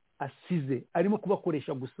Kagame asize, arimo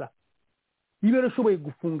kubakoresha gusa. Niba yarashoboye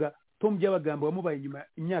gufunga Tom Byabagamba wamubaye inyuma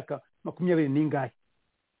imyaka 20 n'ingahe,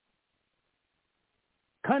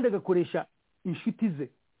 kandi agakoresha inshuti ze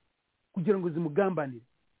kugira ngo zimugambanire,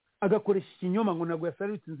 agakoresha ikinyoma ngo ntabwo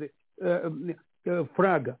yasarutsinze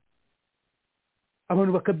Fraga,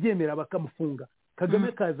 abantu bakabyemera bakamufunga.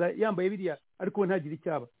 Kagame kaza yambaye biriya ariko ntagira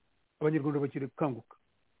icyaba. Abanyarwanda bakire gukanguka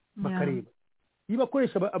bakareba. Niba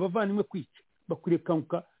akoresha abavandimwe kwica, bakwiriye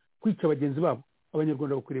gukanguka kwica bagenzi babo.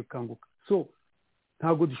 Abanyarwanda bakwiriye gukanguka. So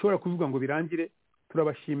ntabwo dushobora kuvuga ngo birangire.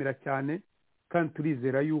 Turabashimira cyane kandi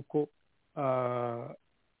turizera yuko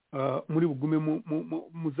muri bugume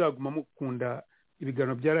muzaguma mukunda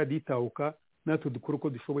ibiganiro bya Radio Itahuka, natwe dukora uko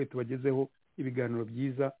dushoboye tubagezeho ibiganiro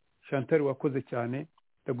byiza. Chantal, wakoze cyane,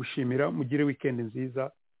 ndagushimira. Mugire weekend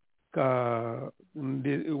nziza,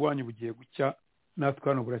 iwanyu bugiye gucya, natwe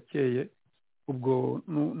hano burakeye. Ubwo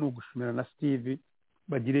nugushimira na Steve,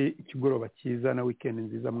 bagire ikigoroba cyiza na weekend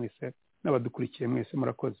nziza mwese n'abadukurikiye mwese.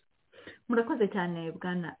 Murakoze cyane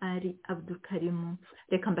bwana ari Abdulkarimu.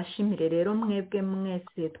 Reka mbashimire rero mwebwe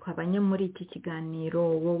mwese twabanye muri iki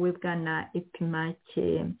kiganiro, wowe bwana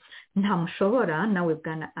Epimake Ntamushobora, nawe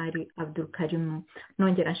bwana ari Abdulkarimu.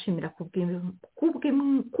 Nongera nshimira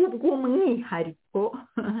kubw'umwihariko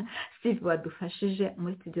Steve wadufashije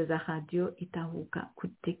muri studio za Radio Itahuka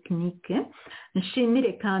kuri tekinike.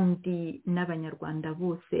 Nshimire kandi n'abanyarwanda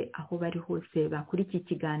bose aho bari hose bakuri iki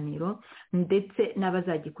kiganiro ndetse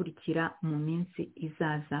n'abazagikurikira mu minsi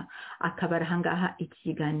izaza. Akaba ahangaha iki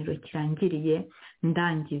kiganiro kirangiriye,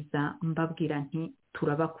 ndangiza mbabwira nti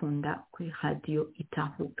turabakunda kuri Radio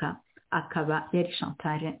Itahuka. Akaba yari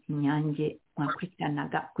Chantal Inyange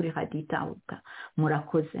mwakurikiranaga kuri Radio Itahuka.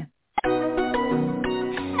 Murakoze.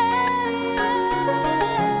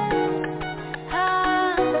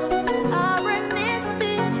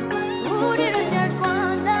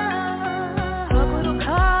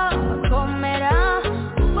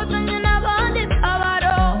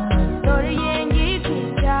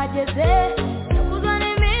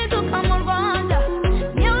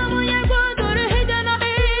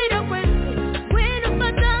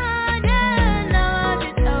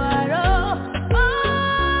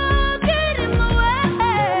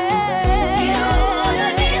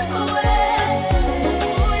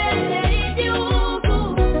 Igihugu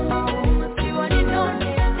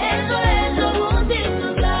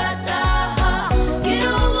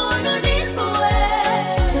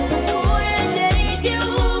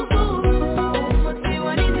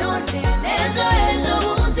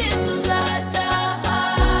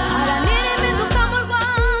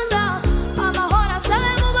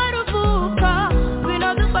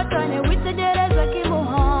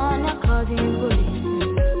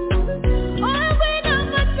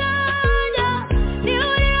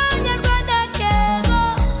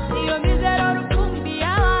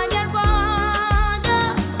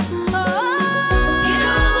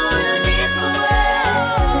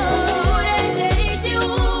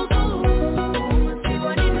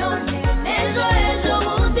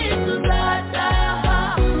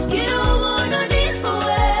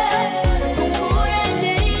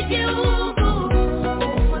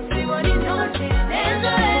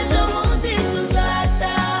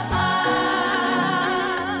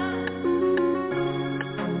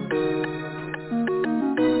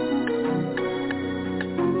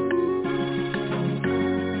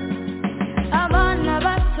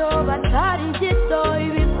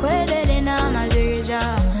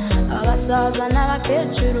abasaza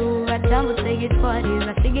n'abakecuru batambutse gitwari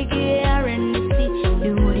basigikiye RNC